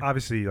 like,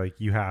 obviously, like,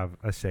 you have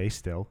a say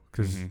still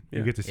because Yeah.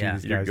 you get to see Yeah.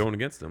 these You're guys. going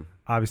against him.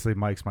 Obviously,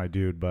 Mike's my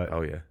dude, but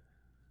Oh yeah,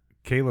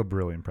 Caleb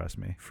really impressed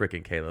me.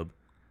 freaking Caleb.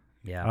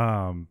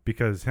 Yeah.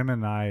 Because him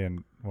and I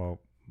and, well,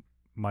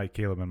 Mike,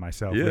 Caleb, and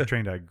myself, Yeah. we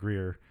trained at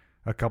Greer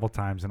a couple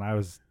times, and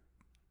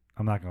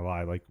I'm not going to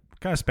lie, like,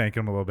 kind of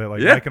spanking him a little bit.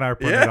 Like, Yeah. Mike and I were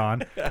putting it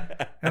on.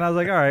 And I was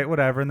like, all right,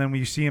 whatever. And then when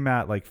you see him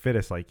at, like,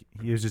 Fittest, like,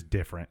 he was just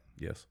different.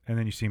 Yes. And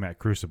then you see him at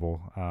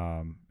Crucible,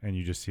 and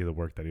you just see the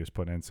work that he was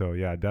putting in. So,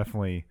 yeah,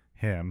 definitely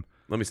him.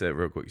 Let me say it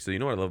real quick. So you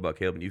know what I love about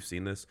Caleb, and you've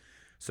seen this.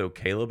 So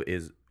Caleb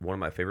is one of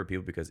my favorite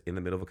people because in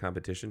the middle of a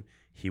competition,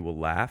 he will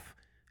laugh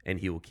and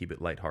he will keep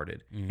it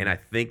lighthearted. And I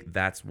think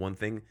that's one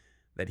thing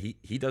that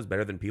he does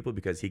better than people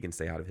because he can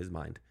stay out of his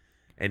mind.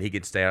 And he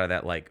can stay out of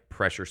that, like,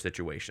 pressure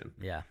situation.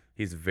 Yeah.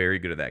 He's very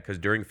good at that. Because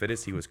during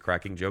Fittest, he was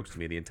cracking jokes to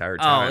me the entire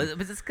time. Oh,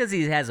 but it's because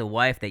he has a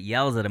wife that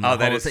yells at him. Oh, the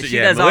that whole is time. true. She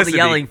Yeah, does all Melissa the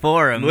yelling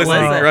for him.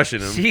 Melissa be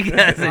crushing him. She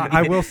doesn't.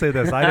 I will say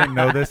this. I didn't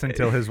know this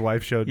until his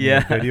wife showed me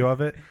a video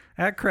of it.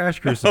 At Crash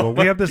Crucible,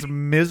 we have this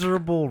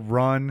miserable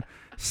run,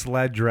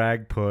 sled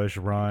drag push,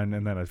 run,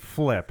 and then a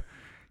flip.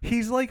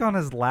 He's like on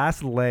his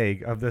last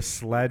leg of this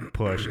sled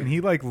push, and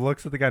he like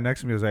looks at the guy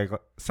next to me and is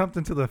like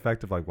something to the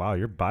effect of like, "Wow,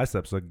 your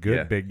biceps look good,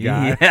 Yeah. big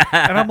guy." Yeah.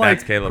 And I'm like,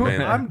 That's Caleb,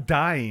 man. I'm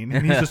dying,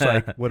 and he's just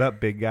like, "What up,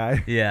 big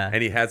guy?" Yeah.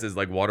 And he has his,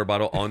 like, water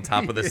bottle on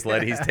top of the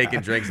sled. He's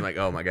taking drinks. I'm like,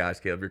 oh, my gosh,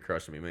 Caleb, you're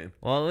crushing me, man.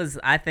 Well, it was.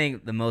 I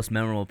think the most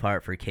memorable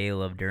part for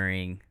Caleb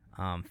during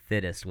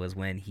Fittest was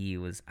when he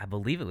was. I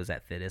believe it was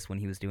at Fittest when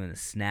he was doing the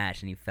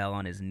snatch and he fell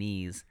on his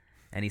knees.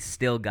 And he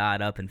still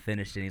got up and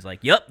finished it. And he's like,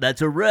 "Yep,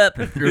 that's a rep."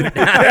 And threw it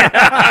down.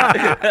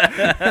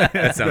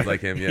 That sounds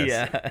like him, yes.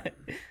 Yeah,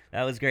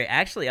 that was great.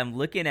 Actually, I'm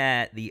looking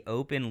at the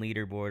open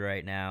leaderboard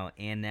right now,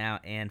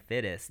 and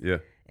Fittest. Yeah.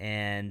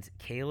 And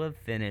Caleb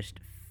finished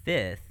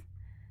 5th,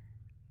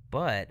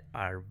 but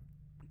our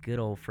good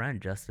old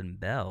friend Justin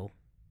Bell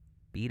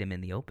beat him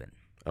in the open.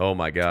 Oh,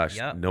 my gosh.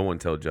 Yep. No one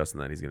tell Justin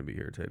that he's going to be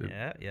irritated.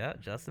 Yeah.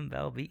 Justin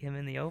Bell beat him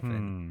in the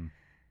open.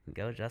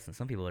 Go, Justin.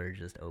 Some people are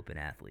just open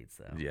athletes,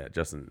 though. Yeah,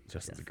 Justin's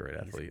a great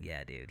athlete.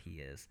 Yeah, dude,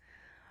 he is.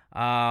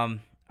 All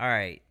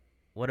right.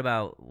 What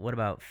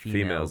about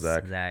females,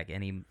 Zach?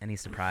 Any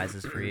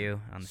surprises for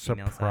you on the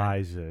female side?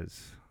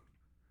 Surprises.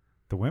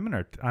 The women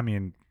are. I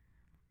mean,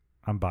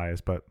 I'm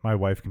biased, but my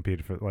wife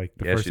competed for like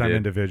the Yeah, first she time did.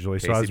 individually,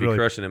 so Casey I was be really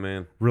crushing it,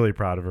 man. really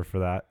proud of her for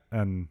that,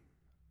 and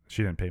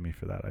she didn't pay me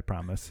for that, I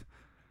promise.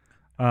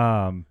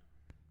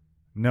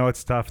 No,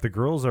 it's tough. The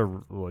girls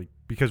are like,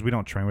 because we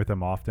don't train with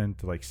them often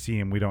to like see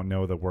them, we don't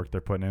know the work they're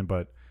putting in,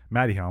 but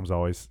Maddie Helms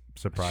always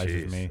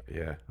surprises Jeez, me.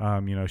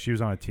 Yeah. She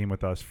was on a team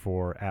with us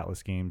for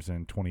Atlas Games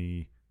in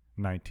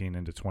 2019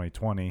 into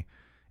 2020,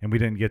 and we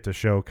didn't get to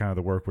show kind of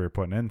the work we were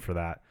putting in for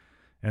that.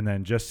 And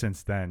then just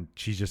since then,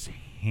 she just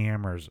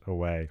hammers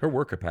away. Her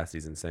work capacity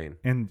is insane.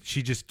 And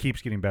she just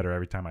keeps getting better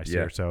every time I see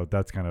Yeah. her. So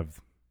that's kind of,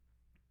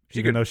 She's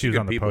even good- though she she's was good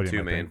on the people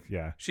podium, too, I man. think.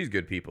 Yeah. She's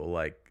good people.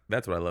 Like,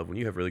 that's what I love. When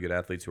you have really good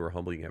athletes who are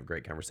humble, you can have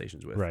great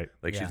conversations with. Right.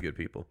 Like, Yeah. she's good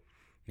people.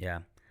 Yeah.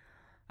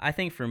 I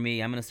think for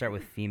me, I'm going to start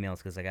with females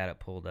because I got it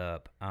pulled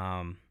up.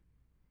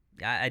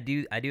 I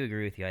do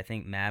agree with you. I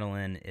think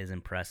Madeline is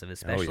impressive,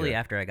 especially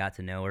after I got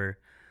to know her.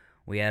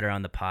 We had her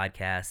on the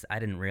podcast. I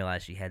didn't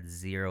realize she had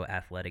zero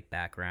athletic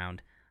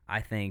background. I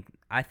think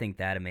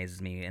that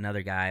amazes me.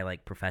 Another guy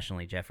like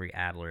professionally, Jeffrey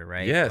Adler,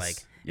 right? Yes. Like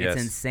Yes.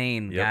 it's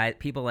insane. Yep.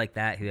 People like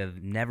that who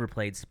have never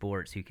played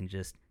sports who can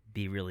just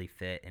be really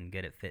fit and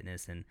good at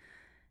fitness, and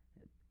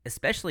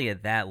especially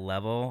at that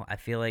level, I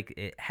feel like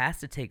it has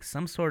to take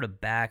some sort of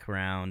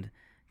background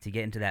to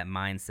get into that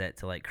mindset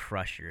to like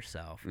crush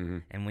yourself. Mm-hmm.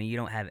 And when you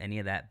don't have any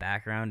of that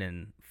background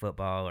in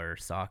football or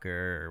soccer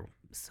or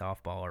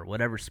softball or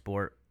whatever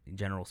sport,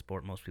 general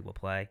sport most people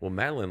play. Well,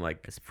 Madeline,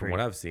 like, It's from pretty- what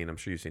I've seen, I'm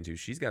sure you've seen too,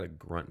 she's got a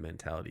grunt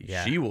mentality.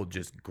 Yeah. She will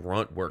just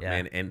grunt work, Yeah.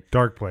 man. And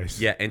Dark place.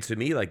 yeah, and to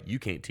me, like, you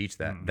can't teach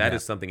that. That Yeah.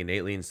 is something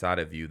innately inside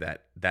of you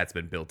that's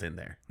been built in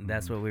there.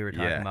 That's what we were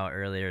talking Yeah. about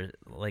earlier.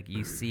 Like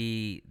you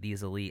see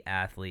these elite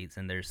athletes,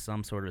 and there's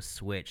some sort of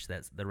switch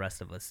that the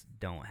rest of us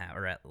don't have.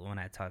 Or when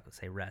I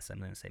say rest, I'm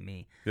going to say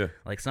me. Yeah.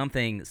 Like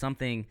something.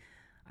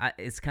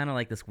 It's kind of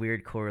like this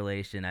weird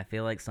correlation. I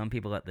feel like some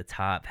people at the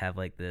top have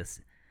like this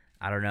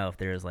I don't know if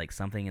there's like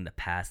something in the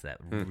past that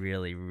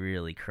really,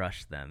 really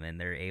crushed them,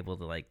 and they're able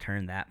to like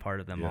turn that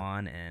part of them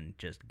on and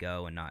just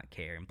go and not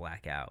care and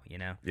black out, you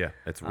know? Yeah,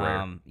 it's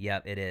rare.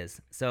 Yep, it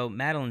is. So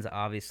Madeline's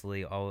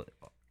obviously all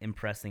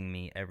impressing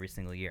me every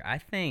single year. I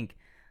think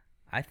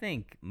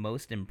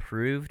most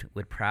improved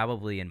would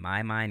probably, in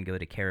my mind, go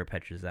to Cara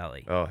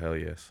Petrozelli. Oh, hell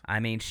yes. I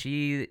mean,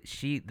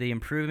 the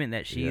improvement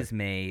that she's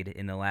made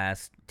in the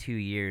last 2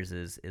 years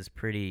is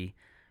pretty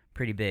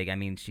big. I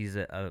mean, she's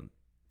a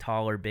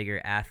taller,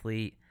 bigger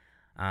athlete,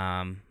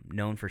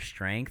 known for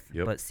strength.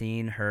 Yep. But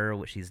seeing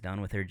what she's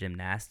done with her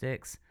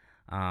gymnastics,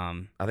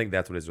 I think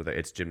that's what it is with her.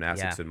 It's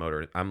gymnastics and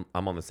motor. I'm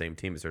on the same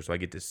team as her, so I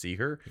get to see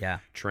her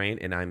train,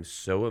 and I'm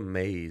so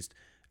amazed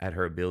at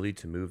her ability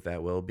to move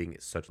that well, being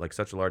such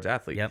a large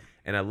athlete. Yep.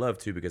 And I love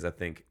too, because I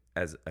think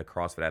as a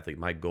CrossFit athlete,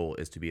 my goal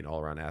is to be an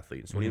all-around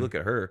athlete. So when you look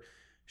at her,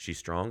 she's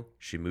strong,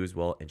 she moves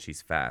well, and she's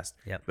fast.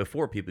 Yep.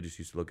 Before, people just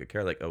used to look at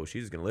Cara like, oh,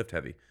 she's going to lift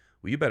heavy.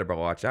 Well, you better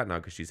watch out now,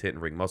 because she's hitting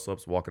ring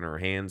muscle-ups, walking on her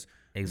hands,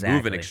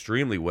 moving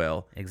extremely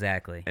well.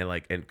 Exactly.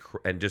 And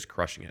just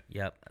crushing it.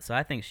 Yep. So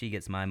I think she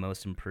gets my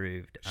most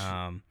improved.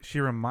 She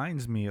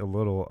reminds me a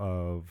little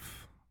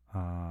of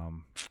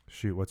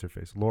what's her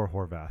face? Laura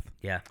Horvath.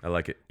 Yeah. I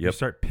like it. You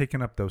start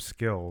picking up those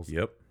skills.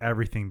 Yep.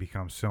 Everything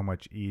becomes so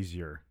much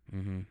easier.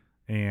 Mm-hmm.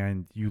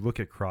 And you look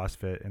at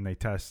CrossFit and they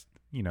test,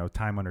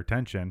 time under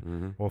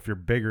tension. Well, if you're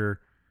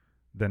bigger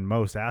than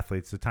most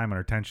athletes, the time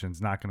under tension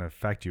is not going to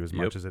affect you as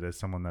much as it is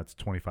someone that's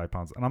 25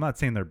 pounds. And I'm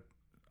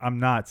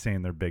not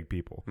saying they're big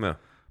people. No.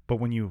 But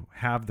when you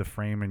have the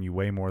frame and you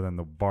weigh more than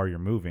the bar you're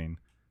moving,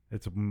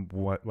 it's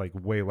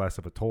way less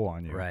of a toll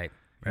on you. Right.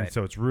 And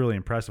so it's really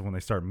impressive when they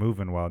start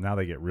moving well. Now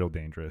they get real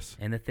dangerous.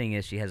 And the thing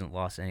is, she hasn't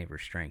lost any of her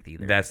strength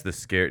either. That's the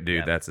scare, dude.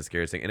 Yep. That's the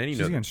scariest thing. And then she's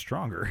getting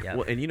stronger. Yep.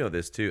 Well, and you know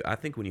this too. I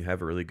think when you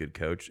have a really good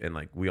coach, and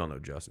like we all know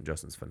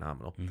Justin's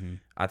phenomenal.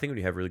 I think when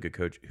you have a really good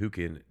coach who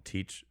can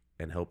teach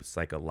and help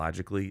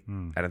psychologically,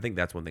 and I think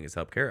that's one thing that's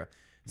helped Cara.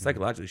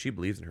 Psychologically, she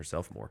believes in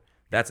herself more.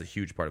 That's a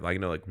huge part of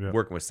it.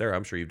 Working with Sarah,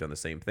 I'm sure you've done the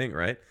same thing,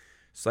 right?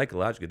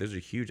 Psychologically, there's a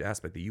huge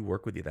aspect that you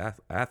work with the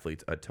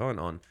athletes a ton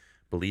on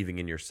believing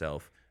in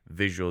yourself,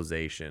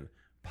 visualization,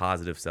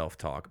 positive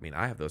self-talk. I mean,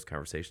 I have those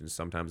conversations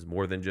sometimes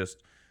more than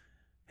just,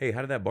 hey, how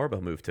did that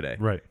barbell move today?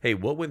 Right. Hey,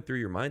 what went through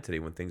your mind today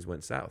when things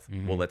went south?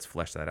 Well, let's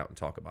flesh that out and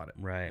talk about it.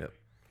 Right. Yep.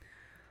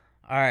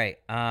 All right.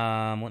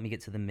 Let me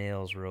get to the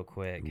males real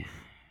quick.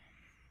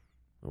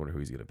 I wonder who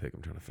he's gonna pick.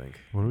 I'm trying to think.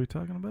 What are we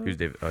talking about? Who's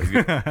David? I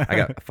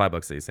got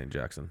 $5 to St.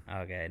 Jackson.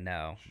 Okay,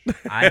 no.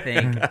 I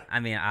think. I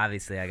mean,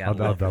 obviously, I got.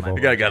 I'll double.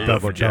 You got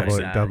love for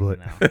Jackson. Double it.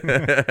 No.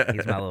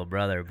 He's my little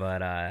brother,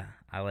 but I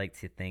like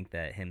to think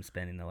that him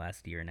spending the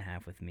last year and a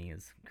half with me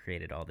has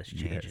created all this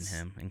change in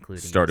him,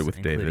 including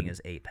David.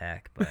 his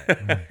 8-pack.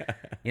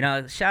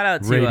 But shout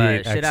out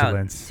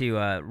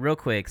to real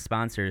quick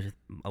sponsors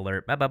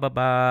alert.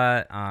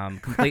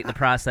 Complete the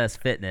Process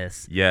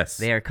Fitness. Yes,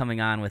 they are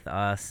coming on with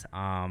us.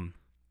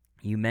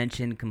 You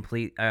mentioned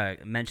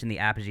mentioned the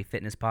Apogee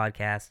Fitness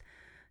podcast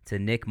to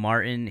Nick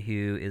Martin,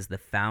 who is the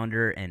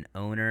founder and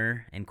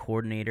owner and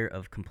coordinator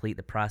of Complete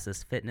the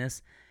Process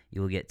Fitness.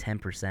 You will get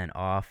 10%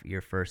 off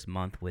your first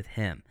month with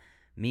him.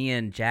 Me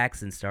and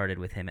Jackson started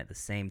with him at the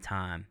same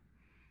time,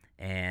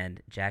 and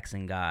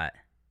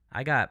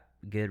I got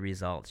good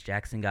results.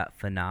 Jackson got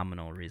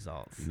phenomenal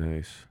results.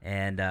 Nice.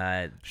 And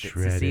to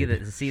see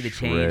the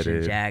change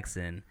in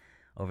Jackson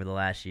over the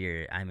last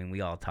year, I mean,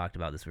 we all talked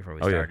about this before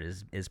we started,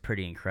 is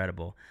pretty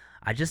incredible.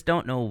 I just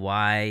don't know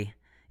why.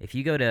 If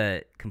you go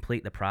to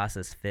Complete the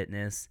Process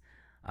Fitness,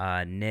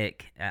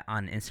 Nick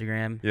on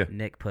Instagram,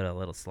 Nick put a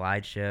little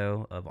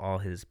slideshow of all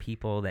his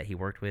people that he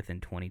worked with in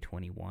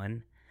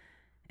 2021,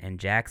 and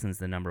Jackson's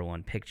the number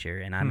one picture,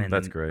 and I'm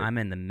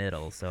in the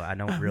middle, so I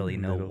don't really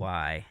know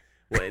why.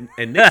 Well,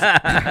 and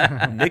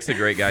Nick's a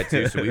great guy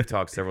too. So we've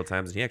talked several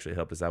times, and he actually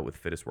helped us out with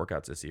Fittest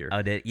Workouts this year.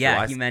 Oh, did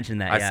you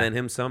mentioned that? I sent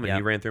him some, and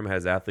he ran through them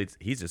as athletes.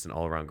 He's just an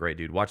all-around great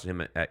dude. Watching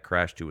him at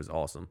Crash 2 was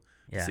awesome.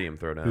 Yeah. See him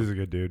throw down. He's a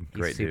good dude. He's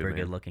great super dude,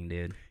 good looking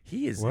dude.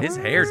 He is. What? His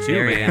hair too,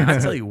 Very man. I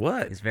handsome. tell you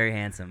what. He's very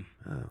handsome.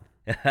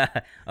 Oh.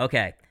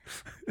 Okay,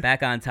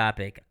 back on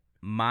topic.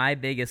 My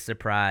biggest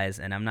surprise,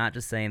 and I'm not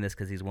just saying this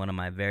because he's one of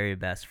my very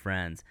best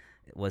friends,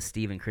 was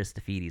Steven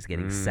Christofides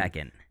getting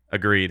second.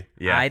 Agreed.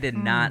 Yeah. I did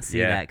not see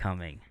that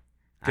coming.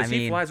 Because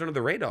he flies under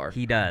the radar.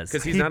 He does.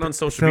 Because he's not on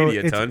social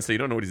media a ton, so you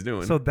don't know what he's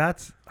doing. So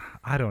that's,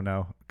 I don't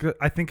know.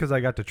 I think because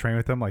I got to train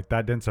with him, like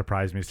that didn't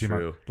surprise me.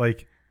 True.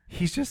 Like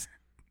he's just,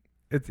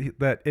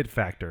 that it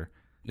factor.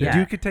 Yeah. The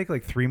dude could take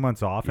like 3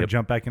 months off and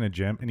jump back in a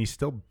gym, and he's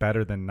still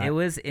better than that. It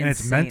was insane. And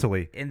it's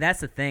mentally. And that's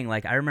the thing.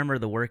 Like, I remember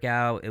the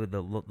workout, it was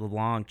the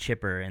long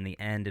chipper, and the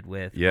ended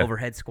with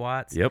overhead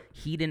squats. Yep.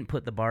 He didn't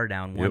put the bar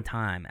down one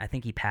time. I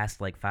think he passed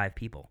like 5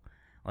 people.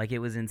 Like, it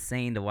was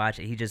insane to watch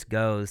it. He just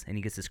goes, and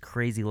he gets this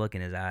crazy look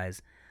in his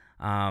eyes.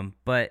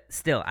 But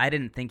still, I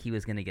didn't think he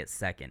was going to get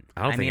second.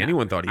 I don't think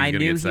anyone thought he was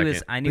going to get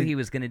second. I knew he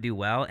was going to do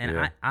well, and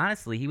Yeah.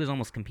 honestly, he was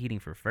almost competing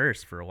for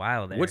first for a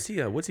while there. What's he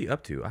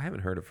up to? I haven't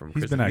heard it from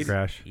He's Chris. been at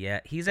Crash.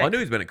 Yeah, he's. Well, I at, knew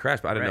he's been at Crash,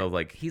 but I didn't know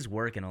like he's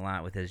working a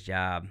lot with his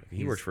job.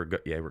 he works for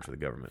he works for the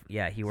government.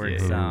 Yeah, he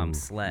works Yeah.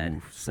 SLED.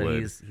 Ooh, So SLED.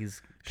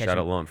 he's Shout out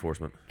catching, law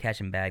enforcement.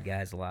 catching bad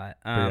guys a lot.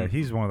 But yeah,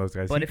 he's one of those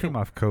guys. but He if came it-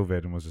 off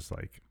COVID and was just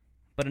like,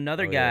 But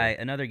another Oh, guy,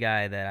 yeah. another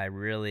guy that I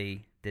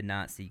really did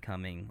not see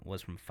coming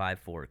was from Five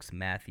Forks,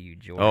 Matthew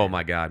Jordan. Oh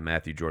my God,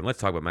 Matthew Jordan. Let's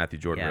talk about Matthew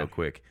Jordan Yeah. real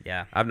quick.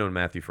 Yeah, I've known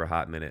Matthew for a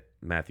hot minute.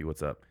 Matthew,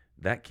 what's up?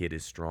 That kid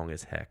is strong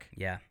as heck,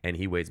 yeah, and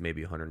he weighs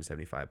maybe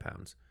 175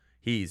 pounds.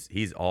 He's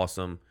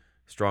awesome,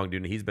 strong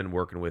dude. And he's been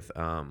working with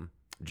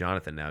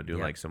Jonathan now, doing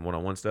Yeah. like some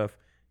one-on-one stuff.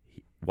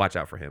 Watch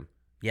out for him.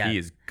 yeah. He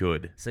is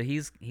good. So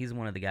he's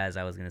one of the guys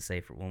I was gonna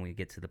say for when we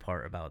get to the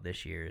part about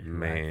this year. who I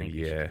Man, think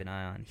you should yeah. keep an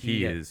eye on.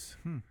 He is.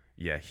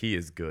 Yeah, he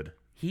is good.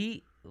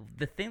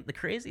 The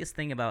craziest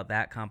thing about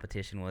that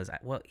competition was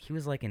he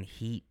was like in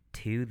heat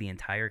 2 the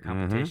entire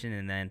competition,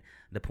 and then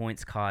the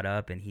points caught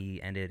up and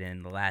he ended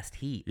in the last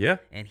heat. Yeah.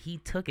 And he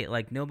took it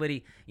like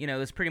nobody, it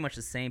was pretty much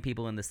the same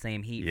people in the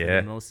same heat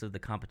Yeah. for most of the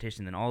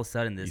competition. Then all of a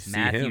sudden, this see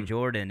Matthew him.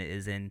 Jordan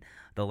is in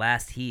the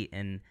last heat,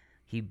 and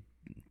he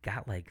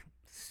got like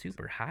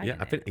super high. Yeah,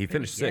 in I think he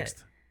finished yeah.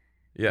 sixth.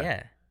 Yeah.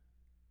 Yeah.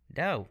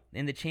 No,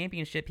 in the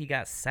championship he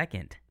got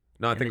second.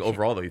 No, I In think the cha-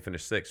 overall though he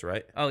finished sixth,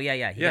 right? Oh yeah.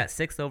 He Yeah. got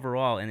sixth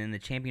overall, and in the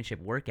championship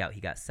workout he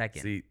got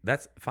second. See,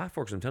 that's Five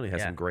Forks. I'm telling you, has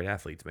Yeah. some great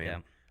athletes, man. Yeah.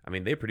 I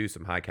mean, they produce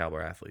some high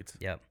caliber athletes.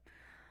 Yep.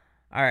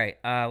 All right,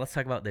 let's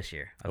talk about this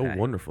year. Oh, Okay.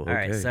 wonderful. All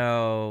right, Okay.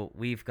 so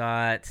we've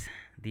got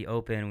the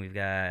Open, we've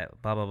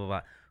got blah, blah, blah,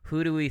 blah.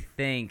 Who do we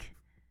think,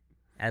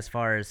 as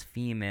far as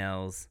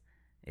females,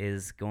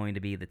 is going to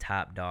be the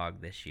top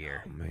dog this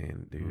year? Oh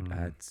man, dude,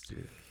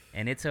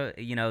 And it's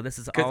this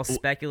is 'Cause- all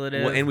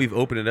speculative. Well, and we've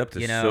opened it up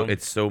to You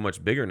it's so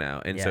much bigger now,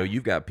 and so Yeah.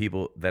 you've got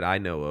people that I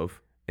know of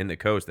in the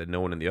coast that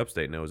no one in the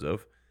upstate knows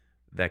of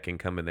that can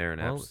come in there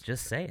and Well,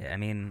 just say it. I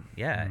mean,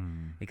 yeah,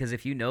 because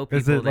if you know people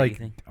is it that you like,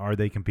 think, are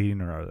they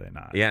competing or are they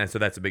not? yeah, and so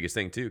that's the biggest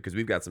thing too, because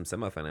we've got some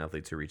semifinal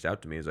athletes who reached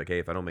out to me. It's like, hey,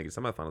 if I don't make it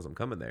semifinals, I'm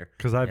coming there.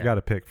 Because I've Yeah. got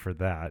a pick for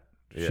that.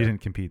 Yeah. She didn't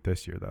compete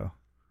this year though.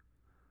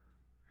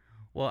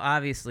 well,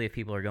 obviously, if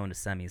people are going to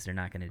semis, they're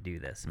not going to do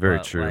this. Very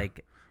But, true.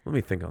 Like, Let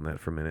me think on that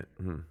for a minute.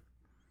 Oh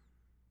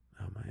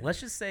man. let's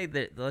just say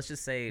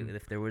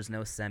if there was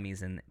no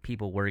semis and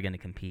people were going to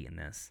compete in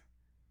this,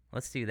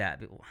 let's do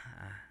that.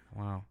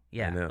 Well,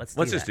 yeah, I know.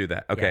 let's just do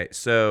that. Okay,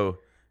 so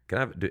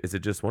is it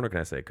just one or can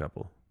I say a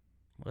couple?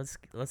 Let's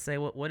say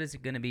what is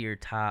going to be your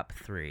top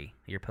 3,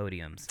 your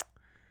podiums.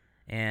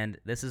 And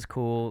this is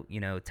cool.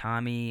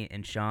 Tommy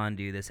and Sean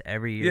do this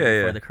every year Yeah,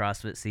 before yeah. the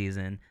CrossFit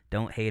season.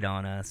 Don't hate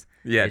on us.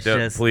 Yeah, It's don't-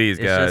 just, please,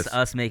 it's guys. just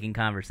us making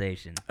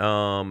conversation.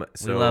 So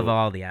We love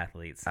all the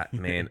athletes.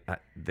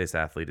 This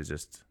athlete is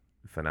just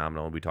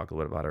phenomenal. We talked a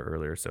little about her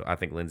earlier. So I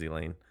think Lindsay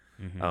Lane.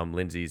 Mm-hmm.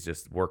 Lindsay's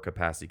just work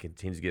capacity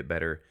continues to get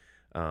better.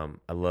 I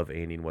love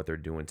Andy and what they're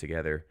doing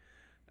together.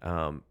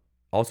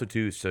 Also,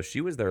 too, so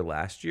she was there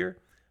last year,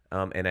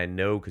 and I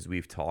know because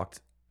we've talked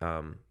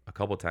a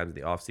couple times in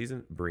the off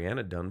season.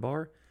 Brianna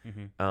Dunbar.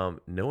 Mm-hmm.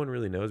 No one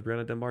really knows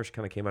Brianna Dunbar. She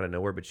kind of came out of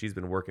nowhere, but she's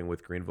been working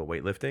with Greenville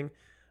weightlifting.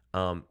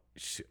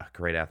 She's a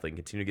great athlete,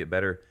 continue to get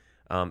better.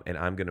 And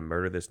I'm gonna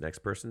murder this next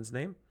person's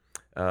name.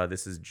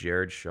 This is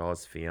Jared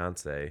Shaw's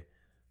fiance,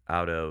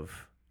 out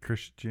of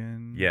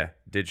Christian.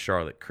 did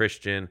Charlotte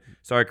Christian.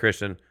 Sorry,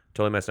 Christian,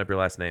 totally messing up your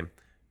last name.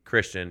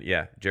 Christian,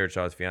 Jared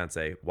Shaw's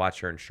fiance. Watch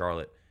her in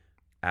Charlotte.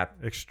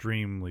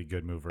 Extremely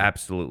good mover.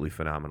 Absolutely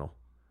phenomenal.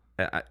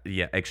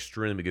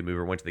 Extremely good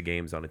mover. Went to the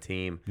games on a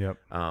team. Yep.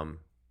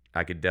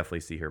 I could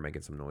definitely see her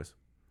making some noise.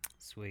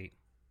 Sweet.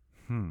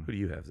 Who do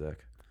you have,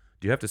 Zach?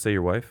 Do you have to say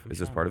your wife? Is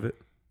this part of it?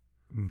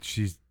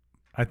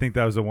 I think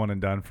that was a one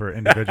and done for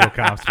individual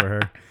comps for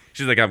her.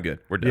 She's like, I'm good.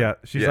 We're done. Yeah.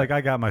 She's like,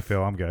 I got my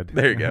fill. I'm good.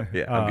 There you go.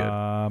 Yeah,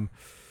 I'm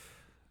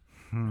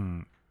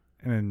good.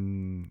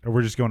 And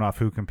we're just going off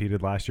who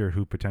competed last year,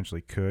 who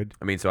potentially could.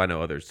 I mean, so I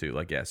know others too.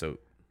 Like, yeah. So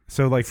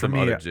like for some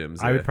me, other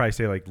gyms, I would yeah. probably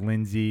say like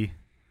Lindsay,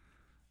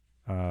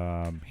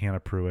 Hannah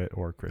Pruitt,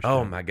 or Christian.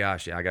 oh my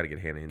gosh, yeah, I got to get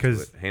Hannah into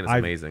 'Cause it. Hannah's I've-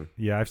 amazing.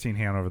 Yeah, I've seen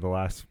Hannah over the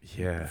last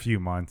Yeah. few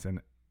months, and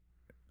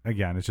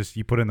again, it's just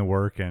you put in the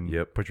work and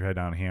Yep. put your head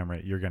down and hammer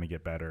it. You're going to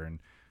get better, and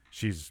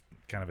she's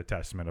kind of a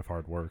testament of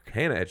hard work.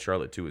 Hannah at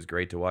Charlotte too is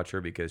great to watch her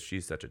because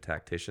she's such a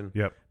tactician.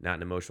 Yep, Not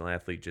an emotional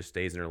athlete. Just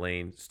stays in her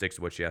lane, sticks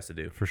to what she has to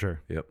do. for sure.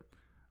 Yep.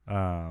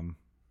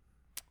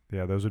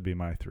 Yeah, those would be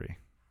my 3.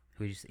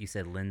 Who you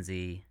said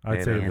Lindsay?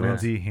 I'd say Hannah.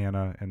 Lindsay,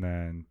 Hannah, and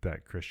then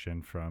that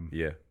Christian from.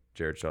 Yeah.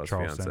 Jared Shaw's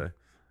Charleston. fiance.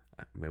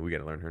 Man, we got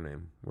to learn her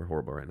name. We're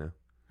horrible right now.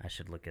 I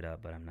should look it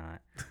up, but I'm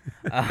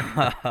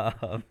not.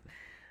 All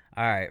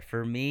right,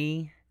 for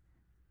me,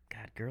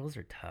 God, girls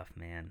are tough,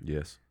 man.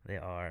 Yes. They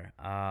are.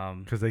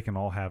 Because they can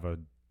all have a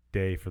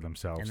day for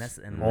themselves.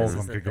 And all this of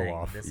is them the could go thing.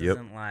 off. This Yep.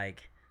 isn't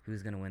like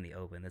who's going to win the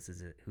Open. This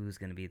is who's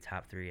going to be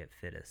top 3 at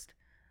fittest.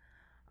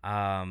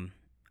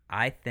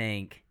 I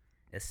think,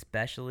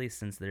 especially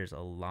since there's a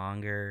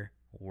longer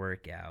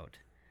workout,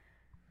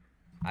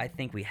 I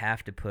think we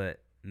have to put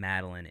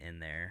Madeline in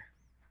there.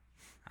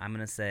 I'm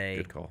gonna say.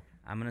 Good call.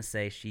 I'm gonna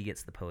say she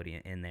gets the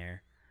podium in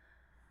there.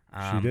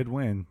 She did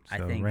win. So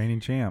I think- reigning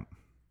champ.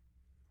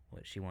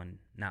 What she won?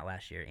 Not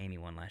last year. Amy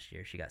won last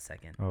year. She got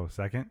second. Oh,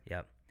 second?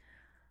 Yep.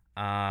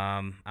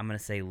 I'm gonna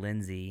say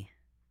Lindsay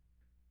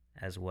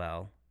as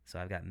well. So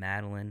I've got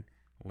Madeline,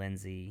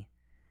 Lindsay,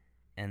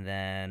 and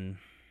then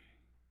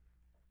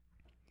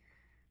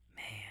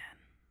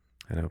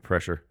I know,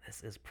 pressure.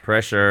 this is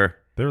Pressure.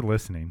 They're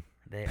listening.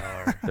 They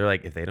are. They're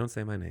like, if they don't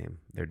say my name,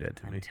 they're dead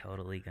to I'm me.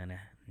 totally gonna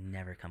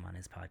never come on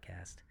his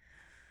podcast.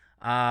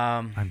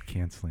 I'm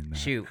canceling that.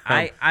 Shoot,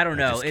 I don't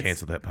know. Just It's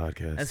cancel that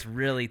podcast. That's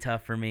really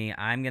tough for me.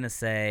 I'm gonna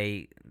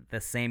say the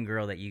same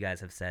girl that you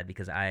guys have said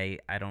because I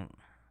don't.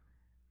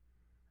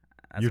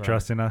 that's You're what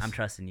trusting us? I'm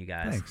trusting you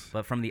guys. Thanks.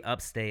 But from the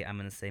upstate, I'm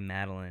gonna say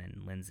Madeline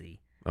and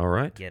Lindsay All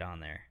right. get on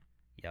there.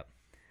 Yep.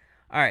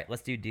 All right,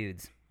 let's do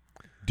dudes.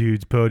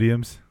 Dudes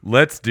podiums.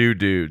 Let's do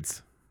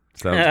dudes.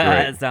 Sounds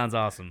That great. sounds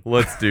awesome.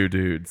 Let's do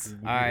dudes.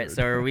 All right,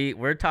 so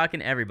we're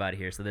talking everybody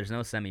here, so there's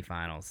no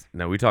semifinals.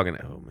 No, we talking.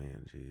 Oh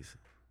man, jeez.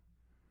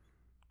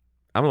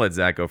 I'm gonna let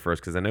Zach go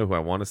first because I know who I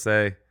want to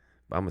say.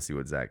 But I'm gonna see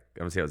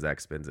how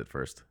Zach spins it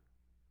first.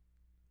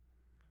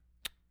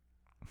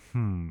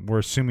 We're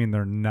assuming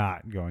they're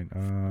not going the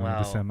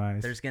Well,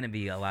 semis. there's gonna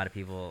be a lot of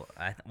people.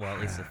 Well,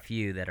 at least a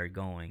few that are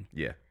going,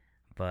 Yeah,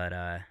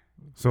 but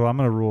So I'm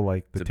gonna rule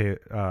like the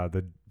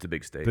it's a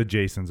big state. the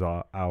Jasons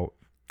out.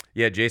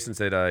 Yeah, Jason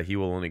said he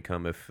will only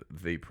come if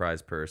the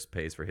prize purse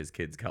pays for his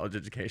kid's college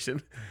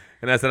education.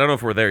 And I said, I don't know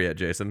if we're there yet,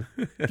 Jason.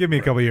 Give me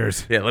a couple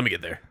years. Yeah, let me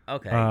get there.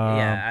 okay,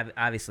 yeah.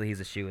 Obviously, he's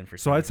a shoo-in for.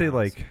 So I'd say semifinals.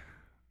 like,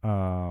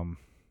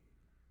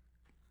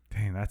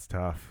 dang, that's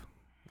tough.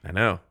 I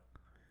know.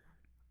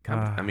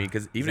 I mean,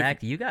 because even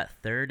Zach, you got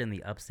third in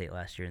the upstate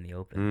last year in the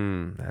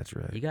Open. that's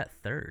right. You got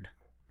third.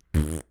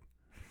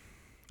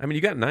 I mean,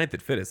 you got ninth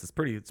at Fittest. It's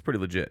pretty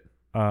legit.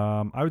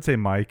 I would say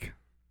Mike.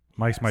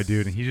 Mike's my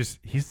dude, and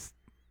he's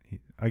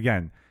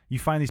again. You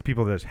find these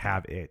people that just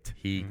have it,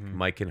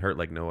 Mike can hurt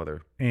like no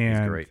other. and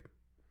He's great.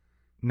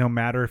 no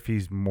matter if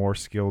he's more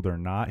skilled or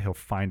not, he'll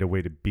find a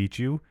way to beat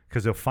you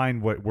because he'll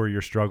find where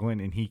you're struggling,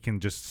 and he can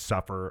just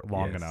suffer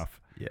long Yes. enough.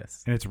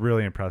 Yes. And it's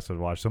really impressive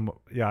to watch. So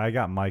yeah, I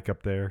got Mike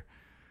up there.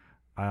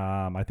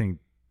 I think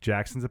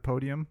Jackson's a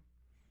podium,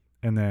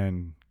 and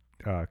then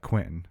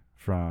Quentin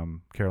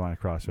from Carolina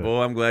CrossFit.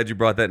 Well, I'm glad you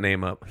brought that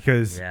name up.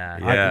 Because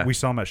Yeah. we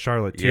saw him at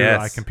Charlotte too. Yes.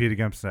 I competed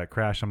against that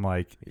crash. I'm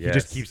like, he Yes.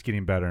 just keeps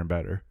getting better and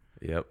better.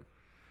 Yep.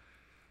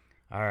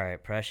 All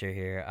right, pressure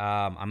here.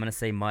 I'm gonna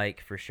say Mike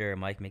for sure.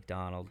 Mike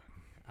McDonald.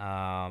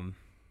 I'm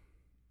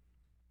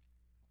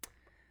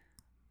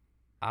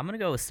gonna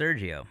go with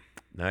Sergio.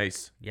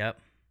 Nice. Yep.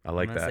 I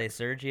like I'm that. gonna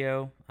say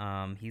Sergio.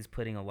 He's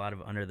putting a lot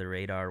of under the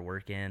radar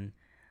work in.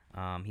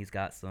 He's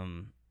got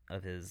some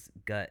of his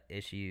gut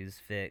issues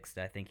fixed.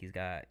 I think he's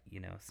got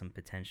some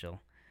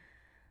potential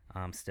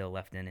still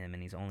left in him,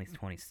 and he's only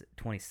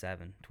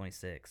 27,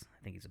 26.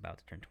 I think he's about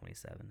to turn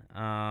 27.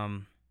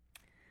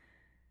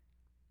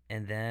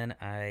 And then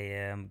I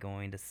am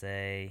going to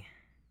say,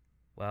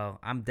 well,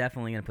 I'm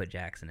definitely going to put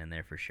Jackson in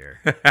there for sure.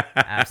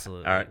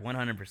 Absolutely. All right.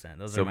 100%.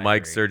 Those So are my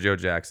Mike, three. Sergio,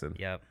 Jackson.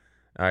 Yep.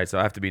 All right, so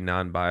I have to be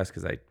non-biased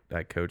because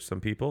I coach some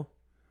people.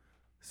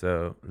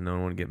 So no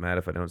one would get mad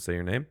if I don't say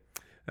your name.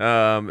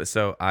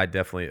 So I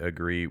definitely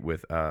agree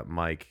with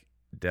Mike.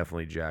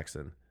 Definitely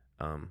Jackson.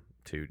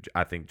 Too.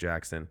 I think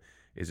Jackson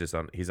is just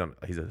on. He's a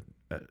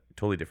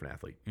totally different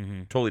athlete.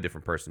 Mm-hmm. Totally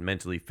different person,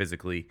 mentally,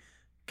 physically.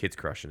 Kid's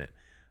crushing it.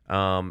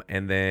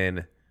 And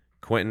then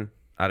Quentin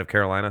out of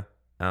Carolina.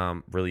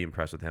 Really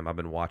impressed with him. I've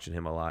been watching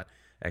him a lot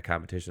at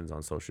competitions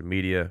on social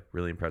media.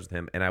 Really impressed with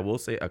him. And I will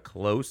say a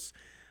close.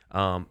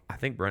 I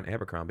think Brent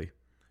Abercrombie.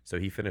 So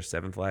he finished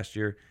 7th last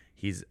year.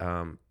 He's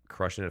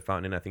crushing it at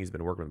Fountain Inn. I think he's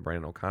been working with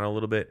Brandon O'Connell a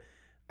little bit.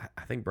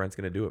 I think Brent's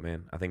going to do it,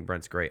 man. I think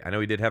Brent's great. I know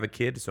he did have a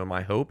kid, so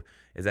my hope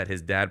is that his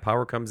dad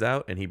power comes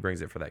out and he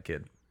brings it for that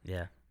kid.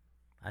 Yeah.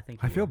 I think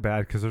I he feel will.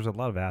 bad because there's a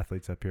lot of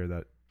athletes up here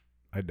that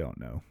I don't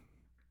know.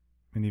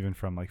 And even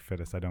from like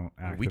Fittest, I don't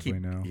actively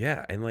know.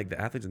 Yeah, and like the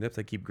athletes in the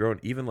upside keep growing.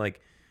 Even like,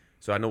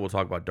 so I know we'll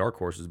talk about dark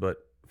horses, but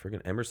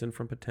freaking Emerson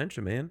from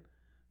Potentia, man.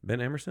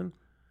 Ben Emerson.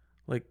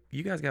 Like,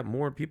 you guys got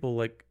more people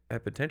like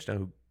at Potentia now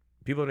who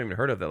people haven't even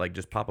heard of that like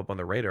just pop up on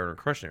the radar and are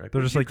crushing it. Like, They're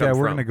where'd just you like, yeah, come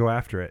we're from? going to go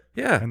after it.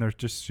 Yeah. And they're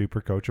just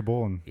super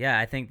coachable. And Yeah,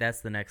 I think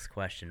that's the next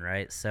question,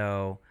 right?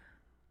 So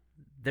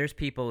there's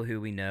people who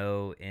we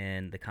know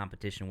in the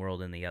competition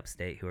world in the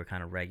upstate who are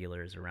kind of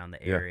regulars around the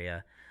Yeah.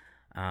 area.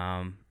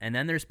 And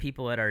then there's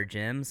people at our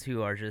gyms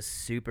who are just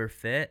super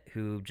fit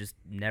who just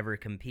never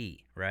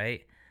compete,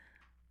 right?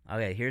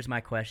 Okay, here's my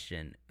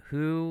question.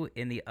 Who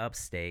in the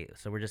upstate,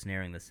 so we're just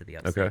narrowing this to the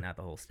upstate, Okay. not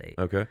the whole state.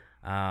 Okay.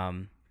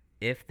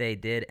 If they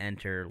did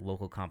enter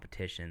local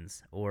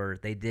competitions or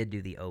they did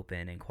do the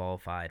open and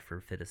qualified for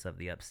fittest of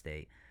the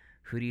upstate,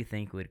 who do you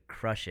think would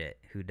crush it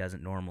who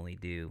doesn't normally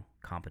do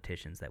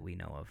competitions that we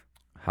know of?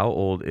 How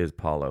old is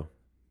Paulo?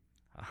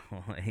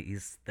 Oh,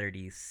 he's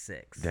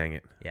 36. Dang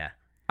it. Yeah.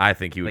 I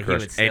think he would But he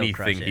crush would still anything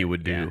crush he it,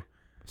 would do. yeah.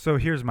 so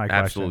here's my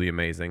question. Absolutely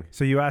amazing.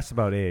 So you asked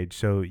about age.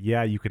 So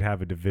yeah, you could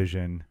have a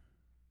division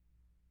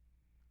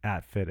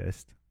at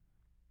fittest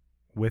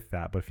with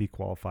that, but if he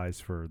qualifies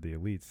for the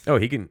elites, Oh,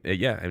 he can.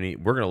 Yeah, I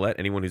mean, we're gonna let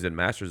anyone who's in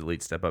Masters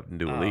Elite step up and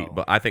do Elite, Oh,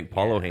 but I think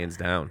Paulo yeah. hands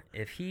down.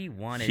 If he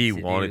wanted He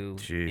to wanted-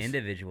 do jeez.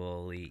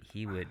 individual elite,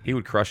 he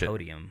would crush it.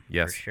 podium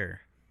Yes. for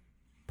sure.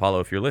 Paulo,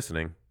 if you're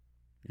listening,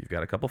 you've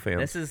got a couple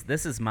fans.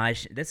 This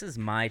is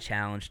my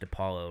challenge to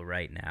Paulo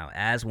right now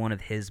as one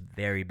of his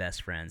very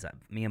best friends.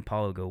 Me and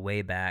Paulo go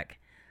way back,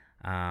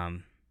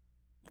 and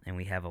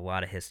we have a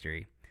lot of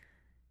history.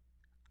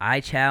 I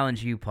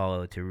challenge you,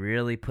 Paulo, to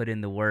really put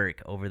in the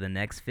work over the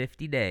next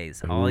 50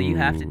 days. All you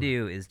have to Ooh.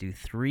 do is do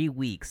 3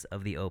 weeks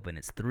of the Open.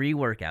 It's 3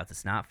 workouts.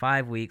 It's not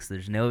 5 weeks.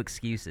 There's no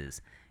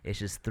excuses. It's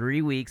just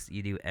 3 weeks.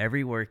 You do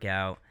every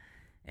workout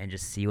and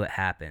just see what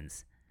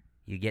happens.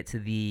 You get to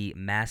the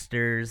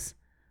Masters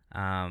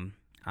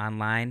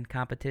online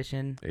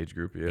competition. Age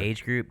group, yeah.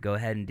 Age group, go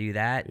ahead and do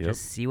that. Yep.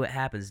 Just see what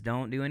happens.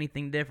 Don't do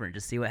anything different.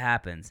 Just see what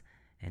happens.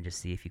 And just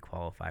see if you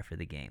qualify for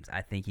the games.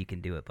 I think you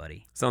can do it,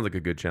 buddy. Sounds like a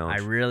good challenge.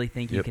 I really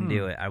think you Yep. can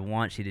do it. I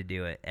want you to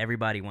do it.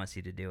 Everybody wants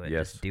you to do it.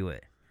 Yes. Just do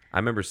it. I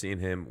remember seeing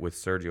him with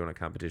Sergio in a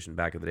competition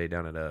back in the day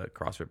down at a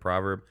CrossFit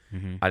Proverb.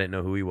 Mhm. I didn't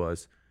know who he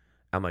was.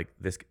 I'm like,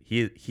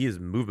 he has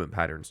movement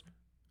patterns,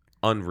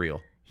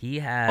 unreal, He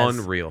has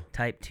unreal.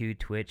 type 2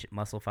 twitch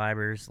muscle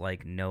fibers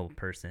like no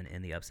person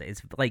in the upstate.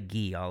 It's like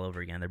Guy all over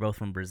again. They're both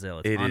from Brazil.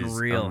 It's It is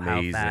unreal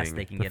how fast amazing.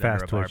 they can the get under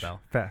fast a twitch,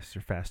 barbell.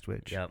 fast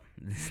twitch. Yep.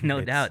 No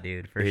It's- doubt,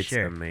 dude, for it's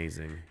sure.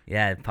 amazing.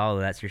 Yeah, Paulo,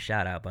 that's your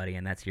shout out, buddy,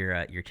 and that's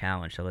your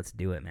challenge. So let's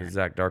do it, man. Is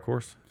Zach Dark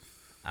Horse?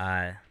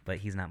 But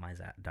he's not my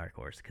dark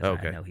horse because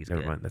Okay, I know he's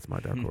never good. mind. That's my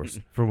Dark Horse.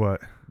 For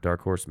what?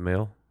 Dark Horse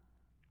male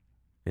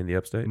in the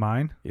upstate.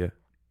 Mine? Yeah.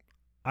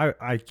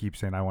 I keep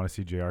saying I want to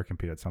see JR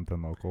compete at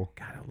something local.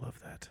 God, I love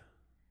that.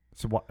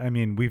 So I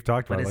mean, we've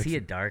talked But about is like, he a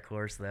dark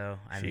horse though?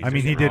 Jeez. I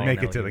mean, he we did all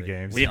make know it to he the would-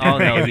 games. We all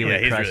know he Yeah,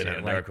 would he's crush really it.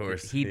 a Like, dark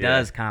horse. he Yeah.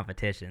 does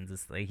competitions.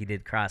 It's like he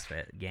did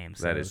CrossFit games.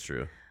 That so is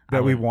true. I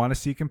that we would- want to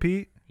see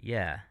compete.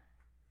 Yeah.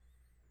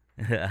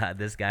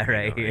 This guy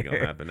right Ain't gonna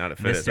here, happen. Not at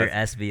Fittest. Mr.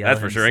 That's, SBL. that's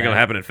for sure. Ain't gonna himself.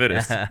 happen at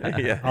Fittest.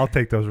 Yeah. I'll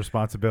take those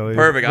responsibilities.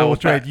 Perfect, I We'll will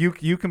trade. pa-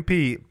 You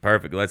compete.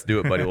 Perfect. Let's do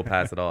it, buddy. We'll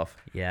pass it off.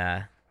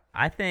 Yeah.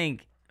 I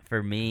think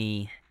for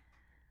me,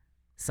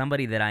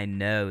 somebody that I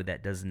know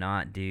that does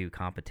not do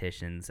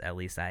competitions, at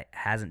least I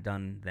hasn't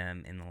done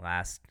them in the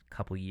last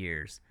couple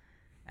years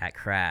at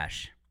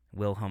Crash,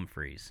 Will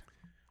Humphreys.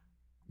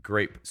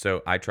 Great.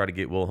 So I tried to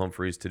get Will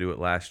Humphreys to do it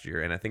last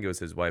year, and I think it was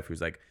his wife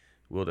who's like,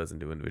 Will doesn't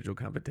do individual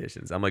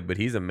competitions. I'm like, but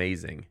he's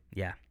amazing.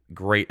 Yeah.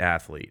 Great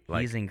athlete.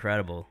 Like, He's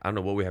incredible. I don't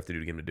know what we have to do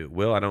to get him to do it.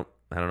 Will, I don't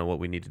know what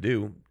we need to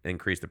do.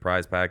 Increase the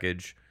prize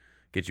package,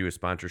 get you a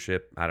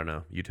sponsorship. I don't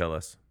know. You tell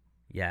us.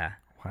 Yeah.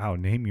 Wow,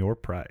 name your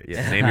price.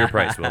 Yeah, name your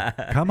price, Will.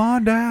 Come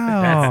on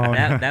down.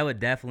 That would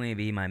definitely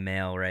be my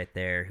male right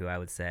there, who I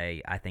would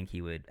say I think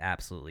he would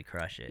absolutely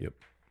crush it. Yep.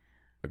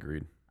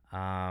 Agreed.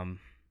 All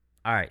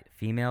right,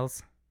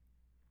 females.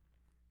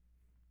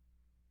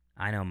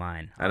 I know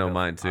mine. I know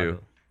mine, too.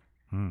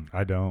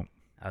 I don't.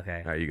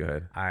 Okay. All right, you go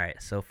ahead. All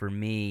right. So for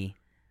me,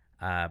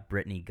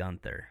 Brittany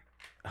Gunther,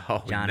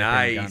 Oh, Jonathan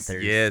nice.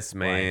 Gunther's Yes,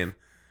 man. wife.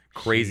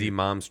 Crazy She-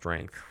 mom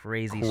strength.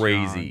 crazy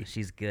Crazy. strong.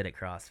 She's good at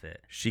CrossFit.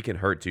 She can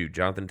hurt too.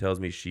 Jonathan tells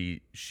me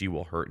she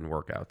will hurt in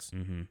workouts.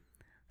 Mm-hmm.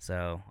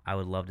 So I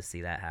would love to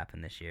see that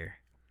happen this year.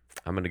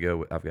 I'm gonna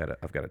go. I've got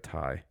a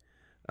tie.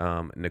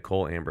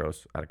 Nicole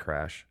Ambrose out of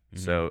Crash.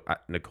 So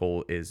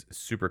Nicole is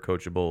super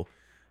coachable.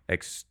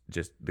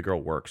 Just the girl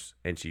works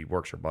and she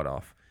works her butt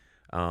off.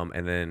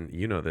 And then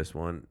you know this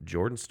one,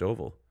 Jordan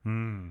Stovall.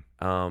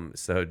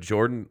 So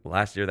Jordan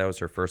last year, that was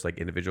her first like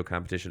individual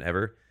competition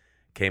ever.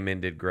 Came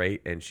in, did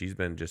great, and she's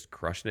been just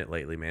crushing it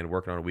lately, man.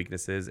 Working on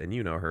weaknesses, and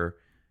you know her,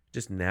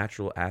 just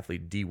natural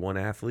athlete,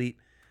 D1 athlete.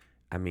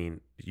 I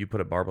mean, you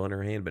put a barbell in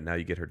her hand, but now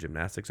you get her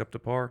gymnastics up to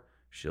par.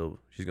 She's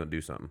gonna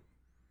do something.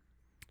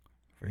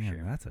 For Man,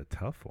 sure. that's a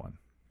tough one.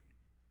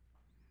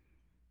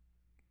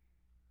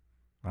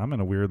 I'm in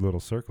a weird little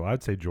circle.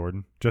 I'd say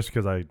Jordan, just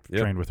because I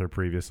Yep. trained with her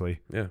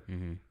previously. Yeah.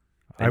 Mm-hmm.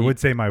 I would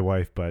say my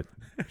wife, but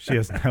she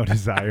has no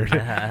desire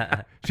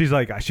to. She's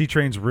like, she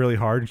trains really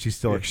hard and she's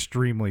still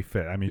extremely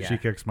fit. I mean, she Yeah.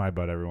 kicks my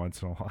butt every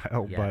once in a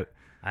while, Yeah.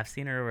 I've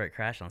seen her over at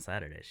Crash on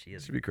Saturday. She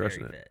is She'd be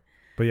crushing very it. fit.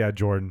 but yeah,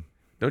 Jordan.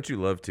 Don't you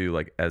love to,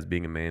 like, as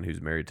being a man who's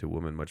married to a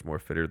woman much more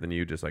fitter than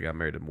you, just like I'm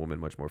married to a woman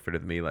much more fitter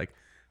than me, like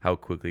how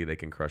quickly they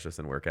can crush us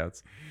in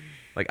workouts?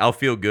 Like, I'll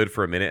feel good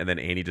for a minute, and then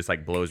Annie just,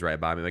 like, blows right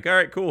by me. Like, all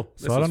right, cool.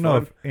 This So I was don't know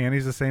fun. if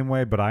Annie's the same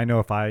way, but I know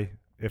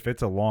if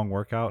it's a long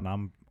workout and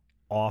I'm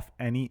off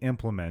any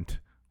implement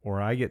or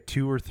I get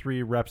 2 or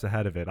 3 reps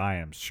ahead of it, I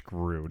am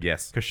screwed.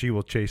 Yes. Because she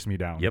will chase me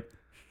down. Yep.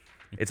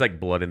 It's like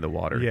blood in the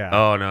water. Yeah.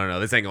 Oh, no.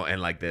 This ain't going to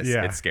end like this.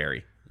 Yeah. It's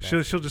scary.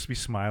 She'll just be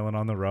smiling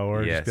on the rower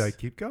and just be Yes. like,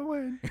 keep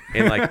going.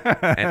 And, like,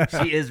 and,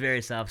 She is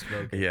very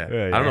soft-spoken. yeah.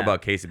 Yeah, I don't know yeah.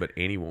 about Casey, but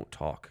Annie won't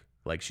talk.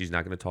 Like, she's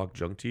not going to talk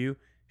junk to you.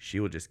 She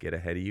will just get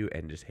ahead of you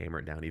and just hammer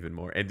it down even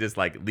more and just,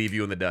 like, leave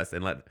you in the dust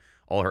and let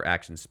all her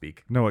actions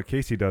speak. No, what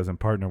Casey does in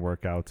partner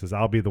workouts is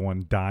I'll be the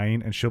one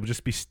dying and she'll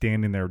just be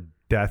standing there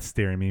death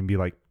staring me and be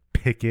like,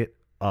 pick it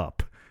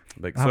up.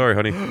 Like, sorry,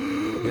 honey.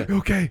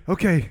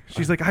 Okay.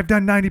 She's like, I've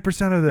done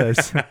 90% of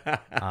this.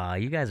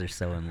 You guys are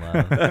so in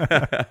love.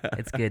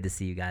 It's good to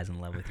see you guys in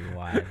love with your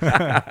wives.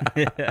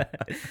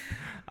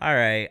 All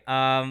right.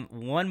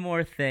 One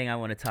more thing I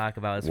want to talk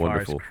about as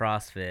Wonderful. far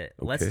as CrossFit.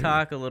 Let's Okay.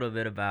 talk a little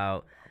bit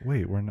about.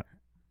 Wait, we're not.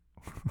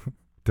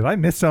 Did I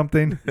miss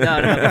something?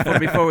 No.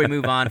 Before we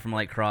move on from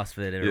like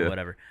CrossFit or Yeah.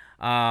 whatever,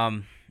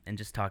 and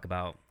just talk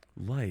about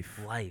Life.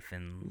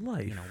 and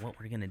Life. you know what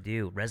we're gonna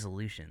do,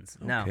 resolutions.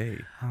 No, Okay.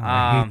 Oh,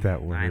 I hate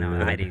that word. I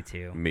know, I do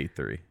too. Me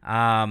 3.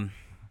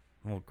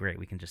 Well, great.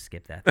 We can just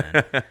skip that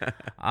then.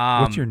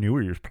 What's your New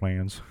Year's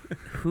plans?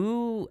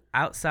 Who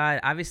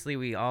outside? Obviously,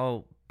 we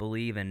all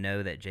believe and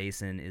know that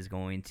Jason is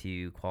going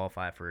to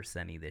qualify for a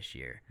semi this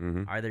year.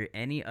 Mhm. Are there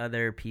any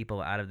other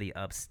people out of the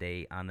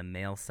upstate on the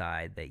male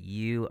side that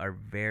you are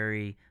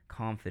very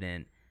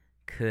confident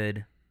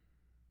could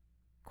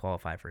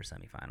qualify for a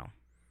semifinal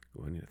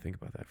Well, I need to think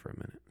about that for a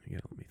minute. You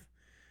gotta let me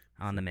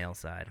on the male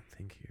side?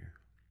 think here.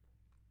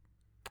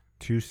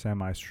 2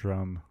 semis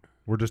from.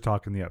 We're just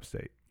talking the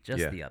upstate. Just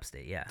Yeah. the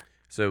upstate, yeah.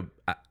 So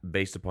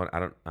based upon I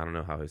don't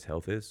know how his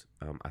health is.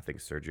 I think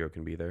Sergio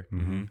can be there.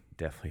 Mm-hmm.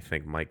 Definitely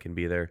think Mike can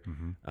be there.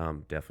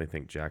 Definitely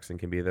think Jackson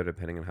can be there,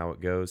 depending on how it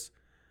goes.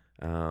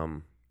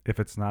 If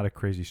it's not a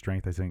crazy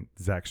strength, I think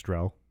Zach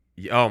Strell.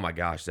 Oh my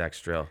gosh, Zach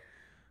Strell,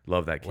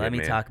 love that kid. Let me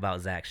man. talk about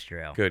Zach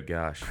Strell. Good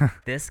gosh,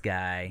 This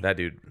guy, that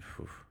dude.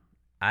 Whew.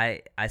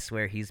 I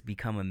swear he's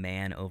become a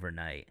man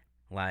overnight.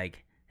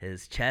 Like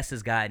his chest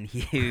has gotten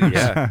huge.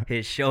 Yeah.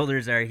 His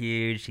shoulders are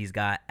huge. He's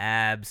got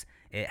abs.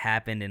 It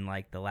happened in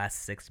like the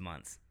last 6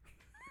 months.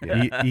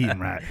 Eating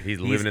right.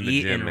 He's living in the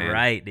eating gym, man.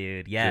 right,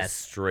 dude. Yes.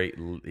 Just straight.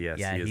 Yes,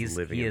 Yeah, he is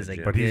living he in is the a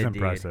gym. But he's good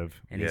dude.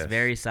 impressive. And he's Yes.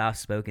 very soft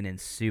spoken and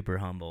super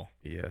humble.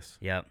 Yes,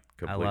 Yep.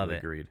 completely I love it.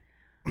 agreed.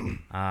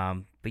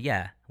 But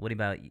yeah, what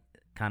about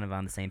kind of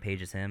on the same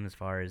page as him as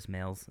far as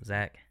males,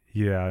 Zach?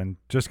 Yeah, and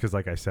just because,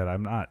 like I said,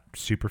 I'm not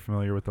super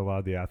familiar with a lot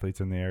of the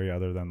athletes in the area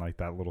other than like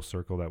that little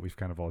circle that we've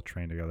kind of all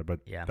trained together, but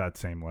Yeah. that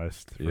same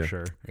list for Yeah.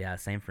 sure. Yeah,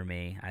 same for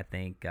me. I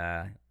think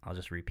I'll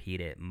just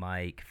repeat it.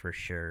 Mike for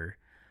sure.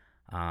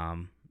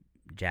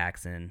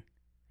 Jackson,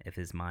 if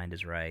his mind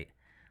is right.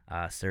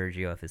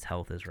 Sergio, if his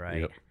health is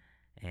right. Yep.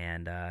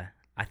 And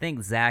I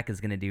think Zach is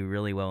going to do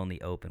really well in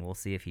the open. We'll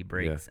see if he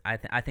breaks.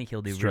 I think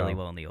he'll do really Strel.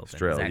 well in the open.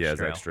 Strel, Zach yeah, Strel.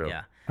 Zach Strel.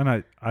 Yeah. And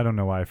I don't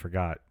know why I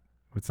forgot.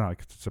 It's not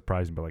like it's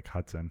surprising, but like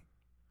Hudson.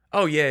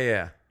 Oh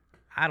yeah.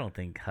 I don't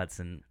think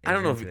Hudson. I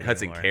don't know is if into it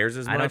Hudson anymore. cares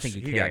as much. I don't think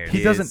he got cares. He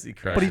kids, doesn't,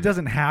 crushes but he it.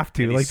 doesn't have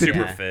to. And Like he's the super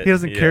Yeah. fit. he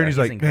doesn't care, and he's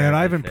He's like, man, I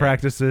incredibly haven't fit.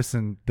 practiced this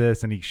and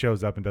this, and he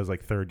shows up and does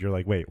like third. You're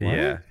like, wait, what?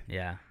 Yeah.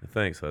 Yeah.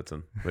 Thanks,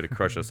 Hudson. Way to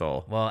crush us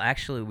all. Well,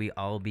 actually, we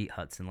all beat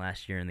Hudson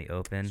last year in the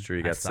Open. It's true,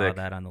 he I got saw sick.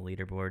 that on the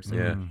leaderboard. So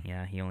Yeah.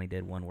 yeah, he only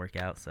did one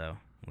workout, so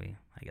I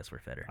guess we're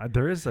fitter.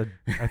 There is I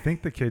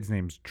think the kid's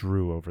name's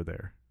Drew over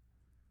there.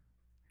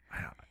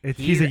 He's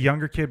He's- a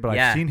younger kid, but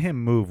yeah. I've seen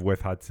him move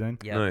with Hudson.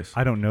 Yep. Nice.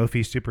 I don't know if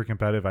he's super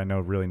competitive. I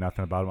know really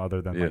nothing about him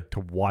other than Yeah. like to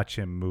watch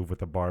him move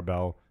with a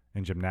barbell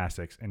in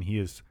gymnastics, and he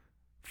is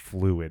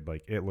fluid.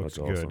 Like it looks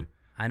That's good. awesome.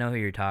 I know who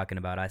you're talking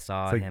about. I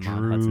saw It's like him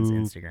Drew on Hudson's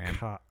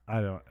Instagram.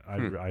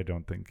 I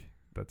don't think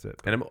that's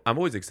it. And I'm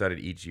always excited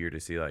each year to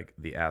see like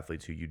the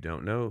athletes who you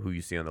don't know, who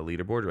you see on the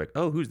leaderboard. You're like,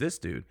 oh, who's this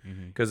dude?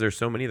 Mhm. Because there's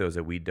so many of those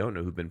that we don't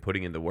know who've been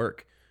putting in the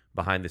work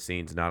behind the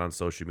scenes, not on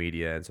social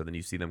media. And so then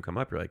you see them come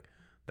up, you're like,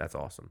 that's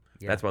awesome.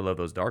 Yeah. That's why I love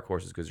those dark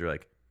horses, because you're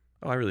like,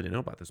 oh, I really didn't know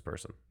about this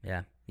person.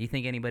 Yeah. You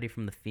think anybody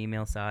from the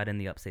female side in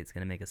the upstate's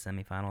going to make a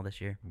semifinal this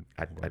year?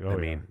 I Oh,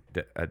 mean,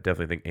 I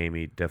definitely think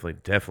Amy,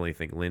 definitely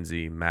think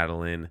Lindsay,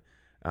 Madeline,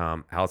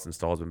 Allison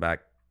Stahl's been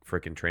back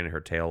freaking training her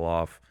tail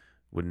off.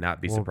 Would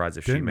not be Well, surprised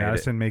if she didn't made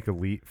Madison make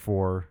elite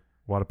for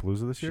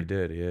Wadapalooza this it. year? She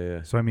did,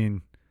 yeah. So I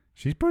mean,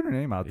 she's putting her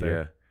name out there.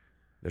 Yeah.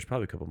 There's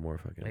probably a couple more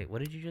if I can. Wait, what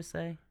did you just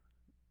say?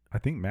 I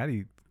think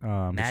Maddie.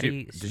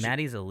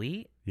 Maddie's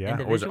elite? Yeah.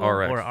 Or was it Individual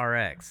RX? or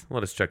RX?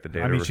 Let us check the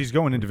data. I mean, she's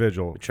going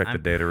individual. check the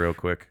I'm- data real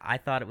quick. I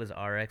thought it was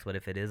RX, but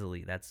if it is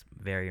elite, that's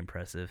very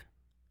impressive.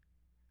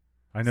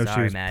 I know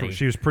Sorry, she Maddie. was.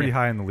 She was pretty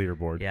high on the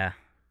leaderboard. Yeah.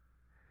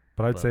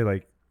 But I'd But- say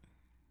like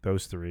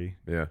those three.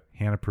 Yeah.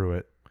 Hannah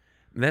Pruitt.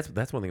 And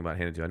that's one thing about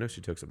Hannah too. I know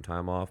she took some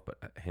time off, but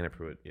Hannah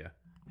Pruitt,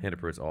 Hannah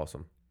Pruitt's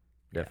awesome.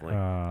 Definitely.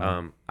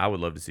 I would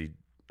love to see.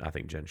 I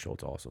think Jen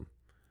Schultz awesome.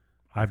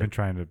 I'm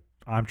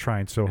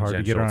trying so hard Jen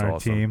to get her on Schultz our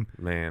awesome. team.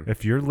 Man,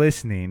 If you're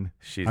listening,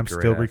 she's I'm great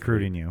still athlete.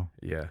 recruiting you.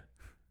 Yeah.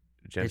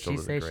 Jen Did she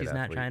Schultz is a say great she's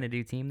not athlete. trying to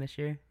do team this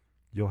year?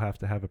 You'll have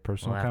to have a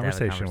personal We'll have to have a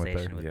conversation with her.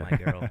 conversation Yeah.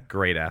 with my girl.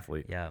 Great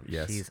athlete. Yeah,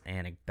 Yes. she's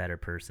a better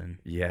person.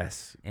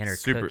 Yes. And her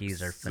Super-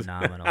 cookies are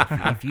phenomenal.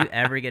 if you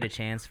ever get a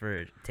chance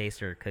for taste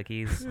her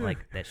cookies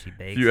like that she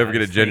bakes, If you ever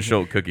get a Jen obviously,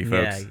 Schultz cookie,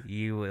 folks. yeah,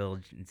 you will.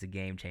 It's a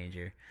game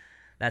changer.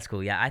 That's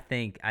cool. Yeah, I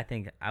think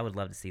I would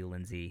love to see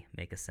Lindsay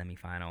make a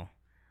semifinal.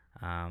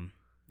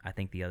 I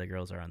think the other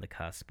girls are on the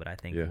cusp, but I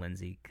think Yeah.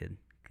 Lindsay could.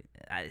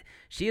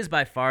 She is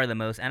by far the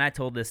most, and I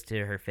told this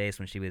to her face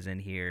when she was in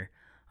here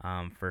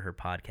for her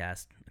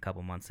podcast a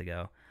couple months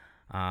ago.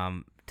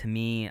 To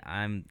me,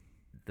 I'm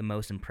the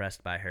most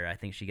impressed by her. I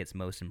think she gets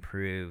most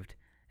improved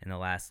in the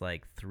last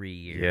like 3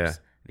 years. Yeah.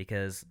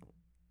 Because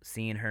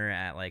seeing her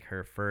at like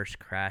her first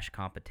crash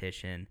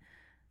competition,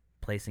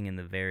 placing in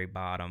the very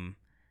bottom,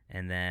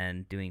 and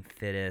then doing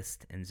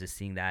fittest, and just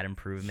seeing that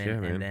improvement, Yeah,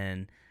 man. and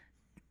then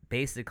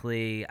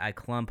basically I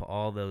clump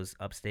all those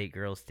upstate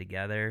girls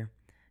together,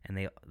 and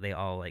they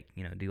all like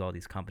do all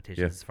these competitions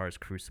Yeah. as far as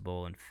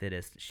Crucible and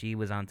fittest. She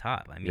was on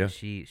top. I mean, Yeah.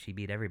 she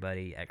beat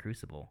everybody at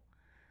Crucible,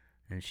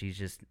 and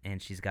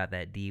she's got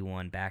that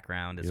D1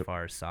 background as Yep.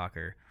 far as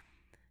soccer,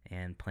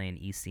 and playing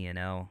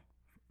ECNL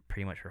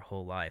pretty much her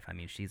whole life. I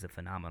mean, she's a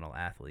phenomenal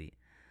athlete.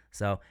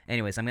 So,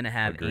 anyways, I'm gonna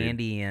have Agreed.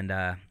 Andy and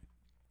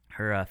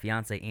her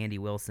fiance Andy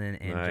Wilson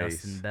and Nice.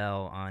 Justin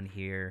Bell on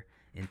here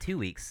in 2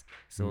 weeks,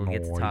 so we'll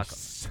get to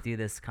Nice. do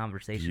this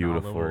conversation all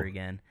Beautiful. over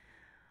again.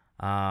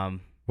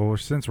 Well,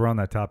 since we're on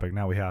that topic,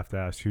 now we have to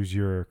ask, who's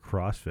your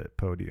CrossFit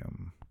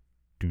podium?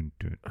 Dun,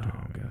 dun, Oh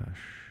dun. gosh.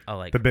 Oh,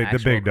 like The big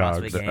actual dogs.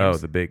 CrossFit The-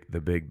 games? The big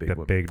The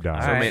one. big dog.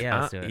 All So right, man, yeah,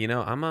 let's do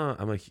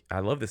it. I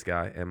love this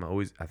guy, and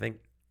I think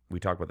we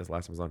talked about this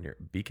last time I was on here.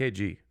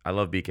 BKG. I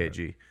love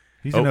BKG.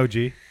 He's an Oh.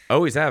 OG.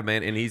 Always have,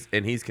 man, and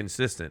he's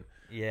consistent.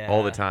 Yeah,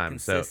 all the time,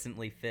 so-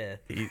 consistently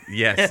fifth.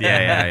 Yes,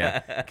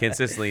 yeah.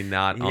 Consistently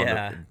not on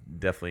Yeah. the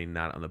definitely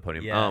not on the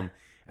podium. Yeah.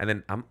 And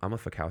then I'm a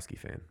Fikowski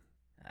fan.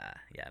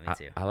 Yeah, me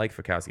too. I like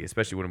Fikowski,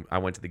 especially when I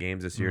went to the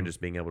games this year and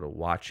just being able to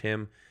watch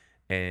him,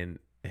 and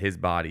his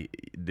body,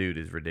 dude,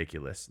 is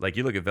ridiculous. Like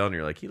you look at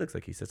Vellner, like he looks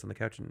like he sits on the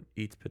couch and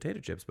eats potato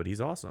chips, but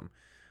he's awesome.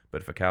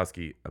 But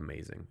Fikowski,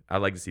 amazing. I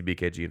like to see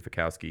BKG and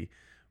Fikowski,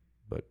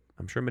 but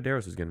I'm sure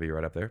Medeiros is going to be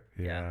right up there.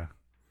 Yeah. Yeah.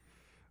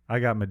 I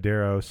got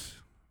Medeiros.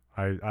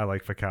 I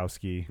like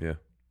Fikowski. Yeah.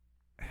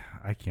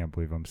 I can't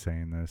believe I'm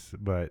saying this,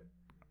 but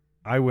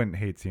I wouldn't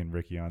hate seeing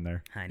Ricky on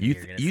there. I knew You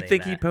were gonna you say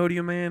think that. he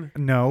podium, man?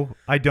 No,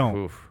 I don't.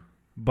 Oof.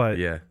 But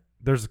Yeah.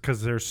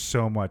 there's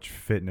so much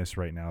fitness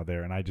right now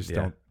there, and I just Yeah.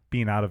 don't,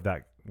 being out of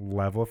that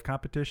level of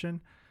competition.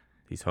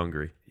 He's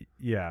hungry.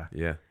 Yeah.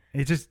 Yeah.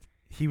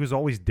 He was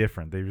always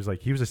different.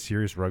 He was a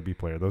serious rugby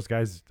player. Those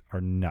guys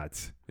are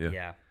nuts. Yeah.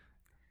 Yeah.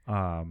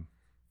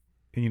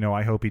 And,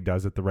 I hope he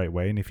does it the right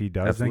way. And if he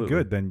does, Absolutely. then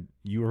good. Then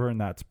you are in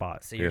that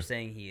spot. So you're Yeah.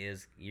 saying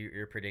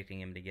you're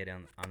predicting him to get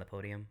on the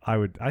podium?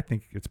 I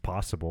think it's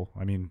possible.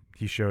 I mean,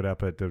 he showed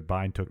up at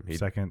Dubai and took He-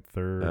 second,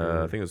 third.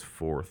 I think it was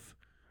fourth.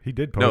 he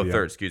did podium. No,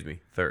 third. Excuse me,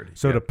 third.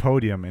 So yeah. to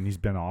podium, and he's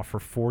been off for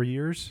 4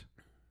 years.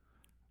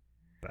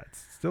 That's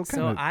still kind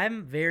So of.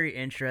 I'm very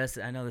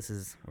interested. I know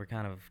we're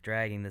kind of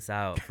dragging this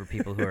out for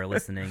people who are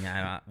listening.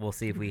 We'll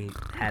see if we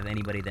have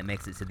anybody that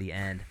makes it to the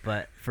end.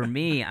 But for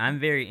me, I'm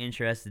very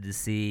interested to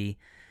see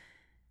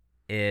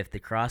if the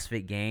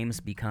CrossFit Games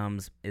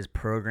is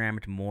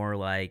programmed more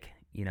like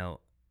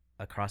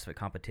a CrossFit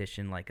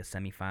competition, like a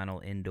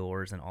semifinal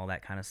indoors and all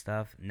that kind of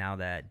stuff. Now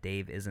that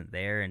Dave isn't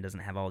there and doesn't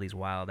have all these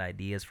wild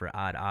ideas for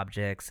odd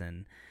objects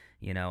and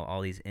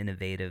all these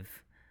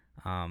innovative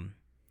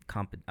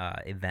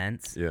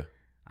events. Yeah.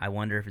 I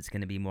wonder if it's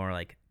going to be more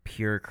like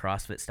pure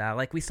CrossFit style.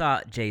 Like we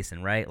saw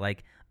Jason, right?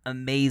 Like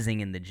amazing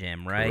in the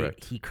gym, right?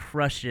 Correct. He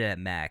crushed it at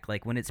Mac.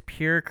 Like when it's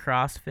pure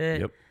CrossFit,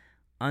 Yep.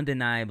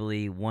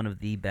 undeniably one of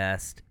the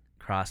best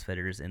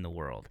CrossFitters in the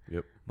world.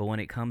 Yep. But when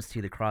it comes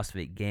to the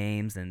CrossFit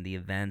Games and the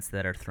events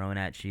that are thrown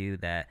at you,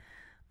 that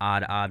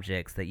odd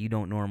objects that you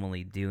don't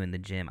normally do in the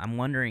gym, I'm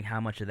wondering how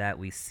much of that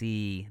we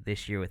see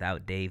this year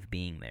without Dave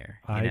being there.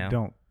 I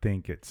don't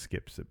think it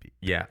skips a beat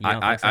Yeah. You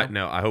don't think so?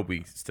 No, I hope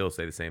we still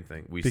say the same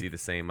thing. We see the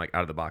same like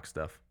out of the box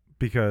stuff.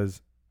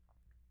 because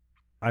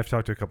I've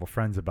talked to a couple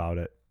friends about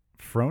it.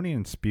 Frony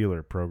and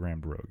Spieler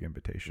programmed Rogue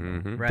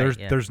Invitational. Mhm.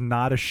 Right, There's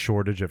not a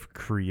shortage of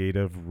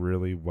creative,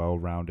 really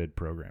well-rounded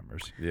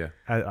programmers Yeah.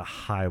 at a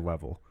high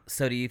level.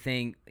 So do you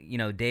think,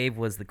 Dave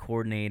was the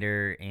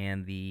coordinator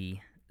and the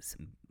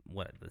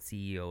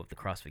CEO of the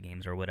CrossFit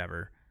Games or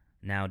whatever.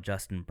 Now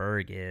Justin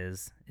Berg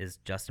is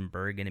Justin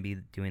Berg going to be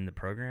doing the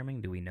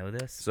programming? Do we know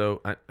this?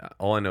 So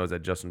all I know is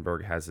that Justin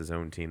Berg has his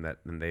own team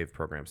and they've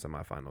programmed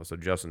semifinals. So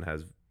Justin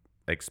has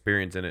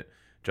experience in it.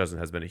 Justin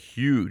has been a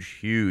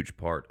huge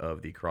part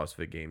of the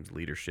CrossFit Games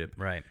leadership.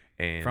 Right.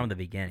 And From the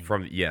beginning.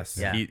 Yes.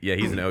 Yeah.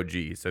 He's an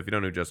OG. So if you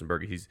don't know Justin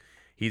Berg,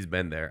 he's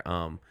been there.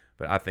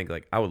 But I think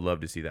I would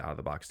love to see the out of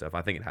the box stuff.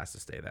 I think it has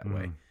to stay that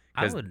way.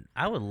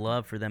 I would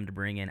love for them to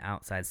bring in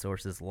outside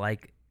sources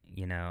like,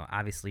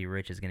 obviously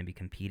Rich is going to be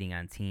competing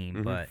on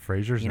team, but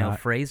Fraser's not.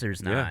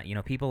 Fraser's not.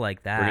 People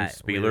like Bringing that.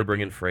 Spieler,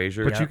 bringing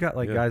Fraser. But you got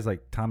guys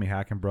like Tommy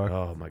Hackenbrook.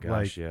 Oh my gosh,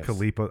 like yes.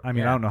 Khalipa. I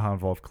mean, Yeah. I don't know how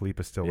involved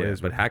Khalipa still Yeah,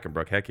 is, but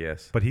Hackenbrook, heck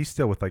yes. but he's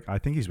still with I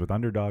think he's with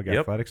Underdog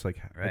Yep. Athletics, a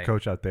Right.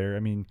 coach out there. I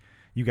mean,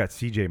 you got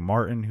CJ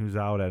Martin who's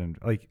out at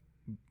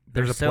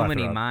There's a so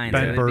many plethora. minds.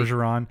 Ben It would be-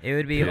 Bergeron. It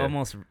would be Yeah.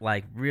 almost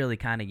like really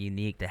kind of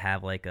unique to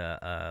have like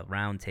a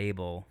round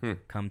table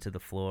come to the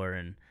floor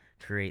and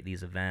create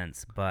these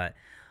events. But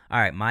all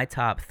right, my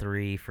top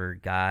 3 for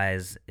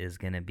guys is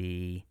going to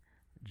be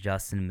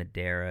Justin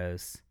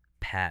Medeiros,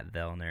 Pat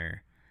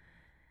Vellner,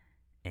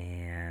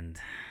 and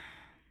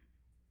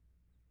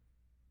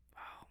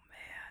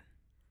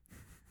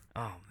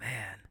oh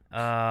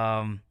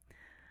man.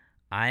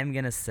 I'm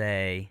going to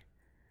say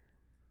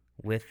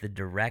with the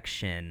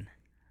direction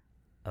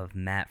of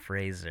Matt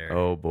Fraser.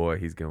 Oh boy,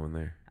 he's going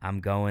there. I'm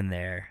going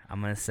there.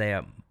 I'm going to say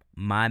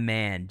my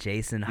man,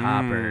 Jason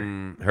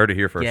Hopper, Heard it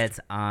here first. gets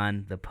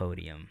on the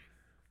podium.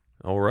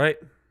 All right.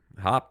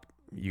 Hop,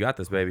 you got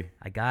this, baby.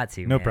 I got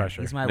to. No man.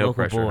 pressure. He's my No local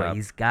pressure, boy. Hop.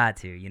 He's got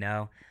to, you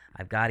know.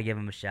 I've got to give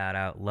him a shout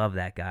out. Love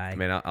that guy.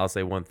 Man, I'll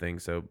say one thing.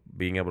 So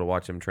being able to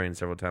watch him train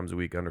several times a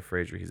week under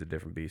Frazier, he's a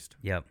different beast.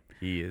 Yep.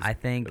 He is I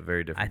think a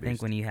very different I think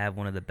beast. when you have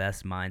one of the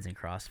best minds in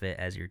CrossFit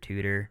as your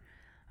tutor,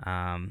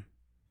 and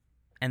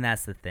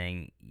that's the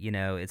thing, you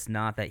know, it's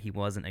not that he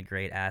wasn't a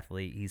great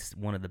athlete. He's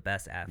one of the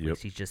best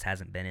athletes. He just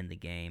hasn't been in the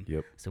game.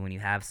 Yep. So when you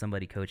have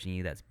somebody coaching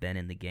you that's been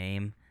in the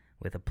game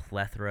with a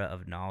plethora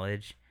of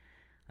knowledge,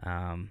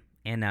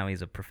 and now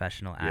he's a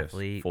professional Yes,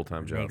 athlete,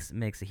 full-time job.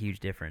 makes a huge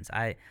difference.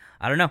 I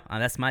don't know.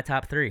 That's my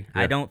top 3. Yeah.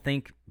 I don't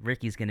think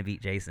Ricky's going to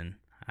beat Jason.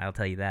 I'll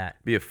tell you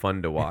that. Be a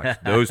fun to watch.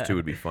 Those two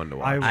would be fun to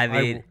watch. I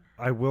mean-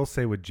 I will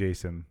say with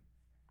Jason,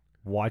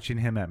 watching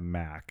him at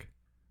MAC,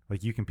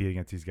 like you compete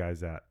against these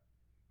guys at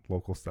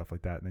local stuff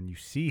like that, and then you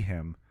see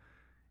him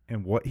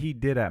and what he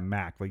did at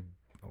MAC, like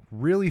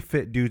really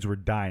fit dudes were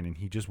dying and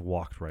he just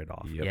walked right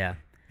off. Yep. Yeah.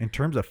 In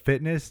terms of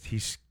fitness,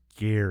 he's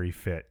scary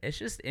fit. It's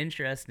just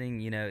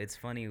interesting, you know, it's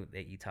funny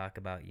that you talk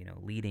about, you know,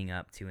 leading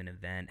up to an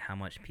event, how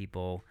much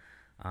people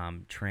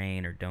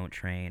train or don't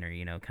train, or,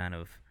 you know, kind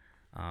of,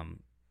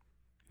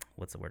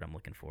 what's the word I'm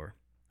looking for?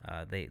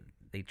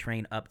 They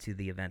train up to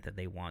the event that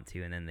they want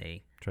to, and then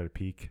they Try to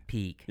peak.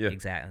 peak. Yeah.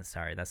 Exactly.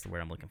 Sorry, that's the word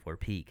I'm looking for,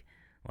 peak.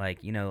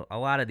 Like, you know, a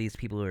lot of these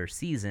people who are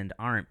seasoned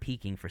aren't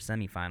peaking for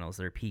semifinals.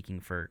 They're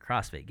peaking for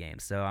CrossFit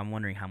games. So I'm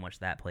wondering how much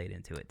that played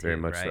into it, too. Very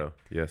much right? so.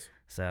 Yes.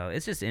 So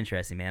it's just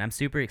interesting, man. I'm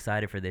super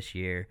excited for this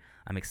year.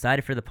 I'm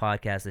excited for the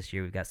podcast this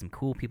year. We've got some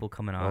cool people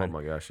coming on. Oh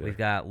my gosh. Yeah. We've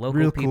got local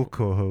Real people.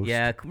 cool co-host.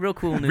 Yeah, real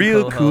cool new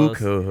Real cool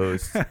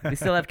co-host. co-host. We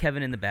still have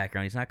Kevin in the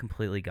background. He's not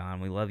completely gone.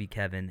 We love you,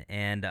 Kevin.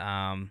 And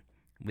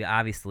we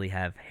obviously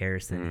have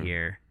Harrison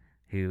here,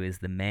 who is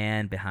the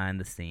man behind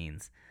the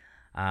scenes.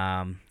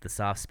 The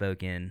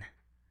soft-spoken,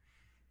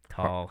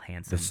 tall,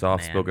 handsome The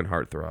soft-spoken man.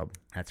 heartthrob.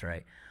 That's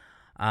right.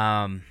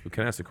 Can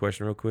I ask a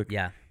question real quick?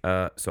 Yeah.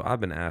 So I've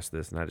been asked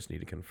this, and I just need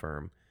to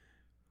confirm.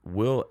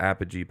 Will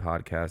Apogee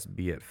Podcast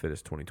be at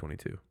Fittest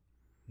 2022?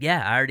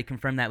 Yeah, I already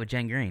confirmed that with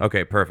Jen Green.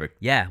 Okay, perfect.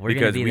 Yeah, we're going to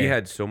Because be we there.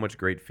 had so much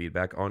great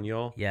feedback on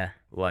y'all. Yeah.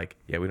 Like,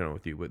 yeah, we don't know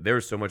with you, but there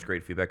was so much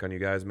great feedback on you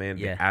guys, man.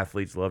 Yeah. The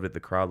athletes loved it. The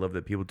crowd loved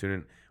it. People tuned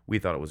in. We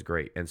thought it was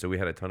great. And so we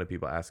had a ton of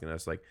people asking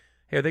us, like,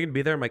 hey, are they going to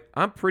be there? I'm like,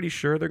 I'm pretty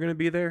sure they're going to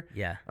be there.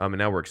 Yeah. And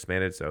now we're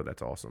expanded, so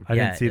that's awesome. I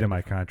Yeah, didn't see it it- in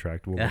my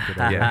contract. We'll look it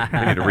up. Yeah,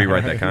 I need to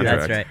rewrite that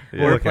contract. That's right.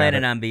 Yeah. We're Look at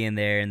planning it. on being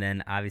there, and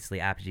then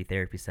obviously Apogee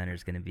Therapy Center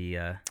is going to be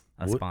a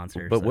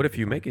sponsor. But so what it'll if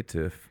you be make fun. it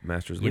to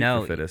Masters You League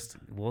know, for Fittest?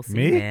 We'll see,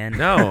 Me? man.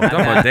 No, I'm talking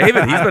about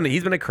David.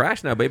 He's been a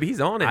crash now, baby. He's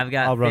on it. I've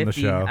got I'll 50, run the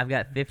show. I've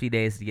got 50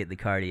 days to get the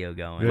cardio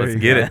going. There Let's you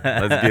get go.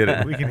 it. Let's get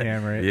it. We can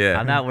hammer it. Yeah,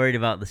 I'm not worried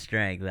about the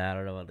strength. I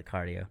don't know about the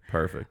cardio.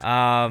 perfect.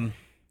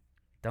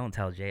 Don't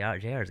tell JR.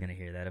 JR's going to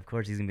hear that. Of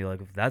course, he's going to be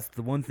like, that's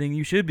the one thing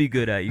you should be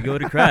good at. You go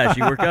to Crash.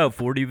 You work out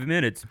 40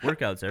 minutes.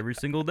 Workouts every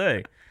single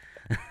day.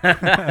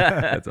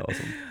 That's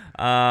awesome.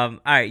 All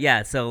right,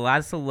 yeah. So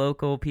lots of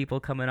local people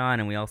coming on,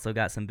 and we also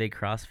got some big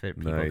CrossFit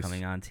people Nice.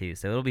 coming on too.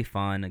 So it'll be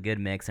fun, a good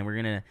mix, and we're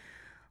gonna,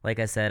 like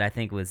I said, I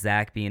think with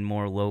Zach being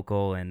more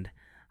local, and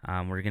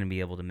we're gonna be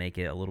able to make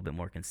it a little bit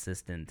more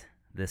consistent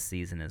this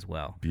season as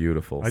well.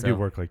 Beautiful. I do So-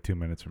 work like 2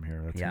 minutes from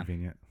here. That's Yeah.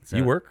 convenient. So,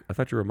 You work? I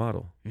thought you were a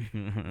model.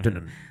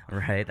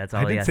 right? That's all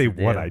I he didn't has say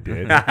to what do. I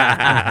did.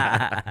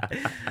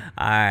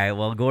 All right.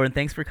 Well, Gordon,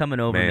 thanks for coming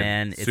over, Man,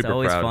 man. It's super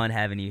always proud. fun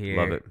having you here.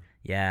 Love it.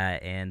 Yeah,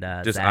 and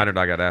Just Zach, honored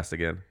I got asked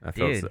again. I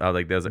felt Dude. I was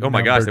like, they was like, oh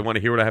my gosh, they want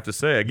to hear what I have to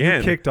say You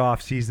again. kicked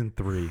off season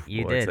 3.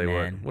 You Boy, I did, tell you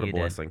man. What a You did.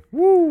 blessing.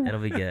 Woo! It'll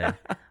be good.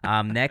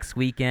 Next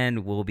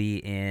weekend we'll be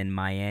in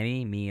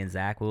Miami. Me and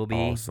Zach will be.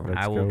 Awesome. I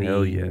Let's will go. be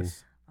Hell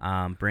yes.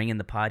 bringing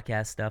the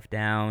podcast stuff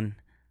down.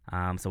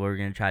 So we're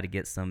gonna try to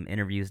get some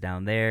interviews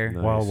down there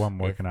Nice. While I'm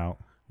working out.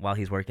 while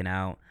he's working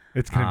out.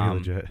 It's going to be Um,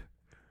 legit.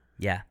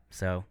 Yeah.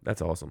 So That's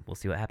awesome. we'll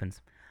see what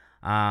happens.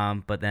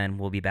 But then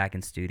we'll be back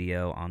in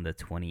studio on the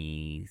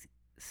 20th,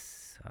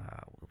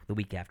 the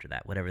week after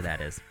that, whatever that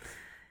is.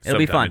 It'll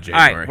be Sometime fun. in All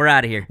right, January. we're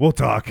out of here. We'll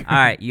talk. All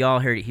right, you all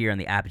heard it here on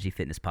the Apogee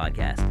Fitness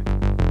Podcast.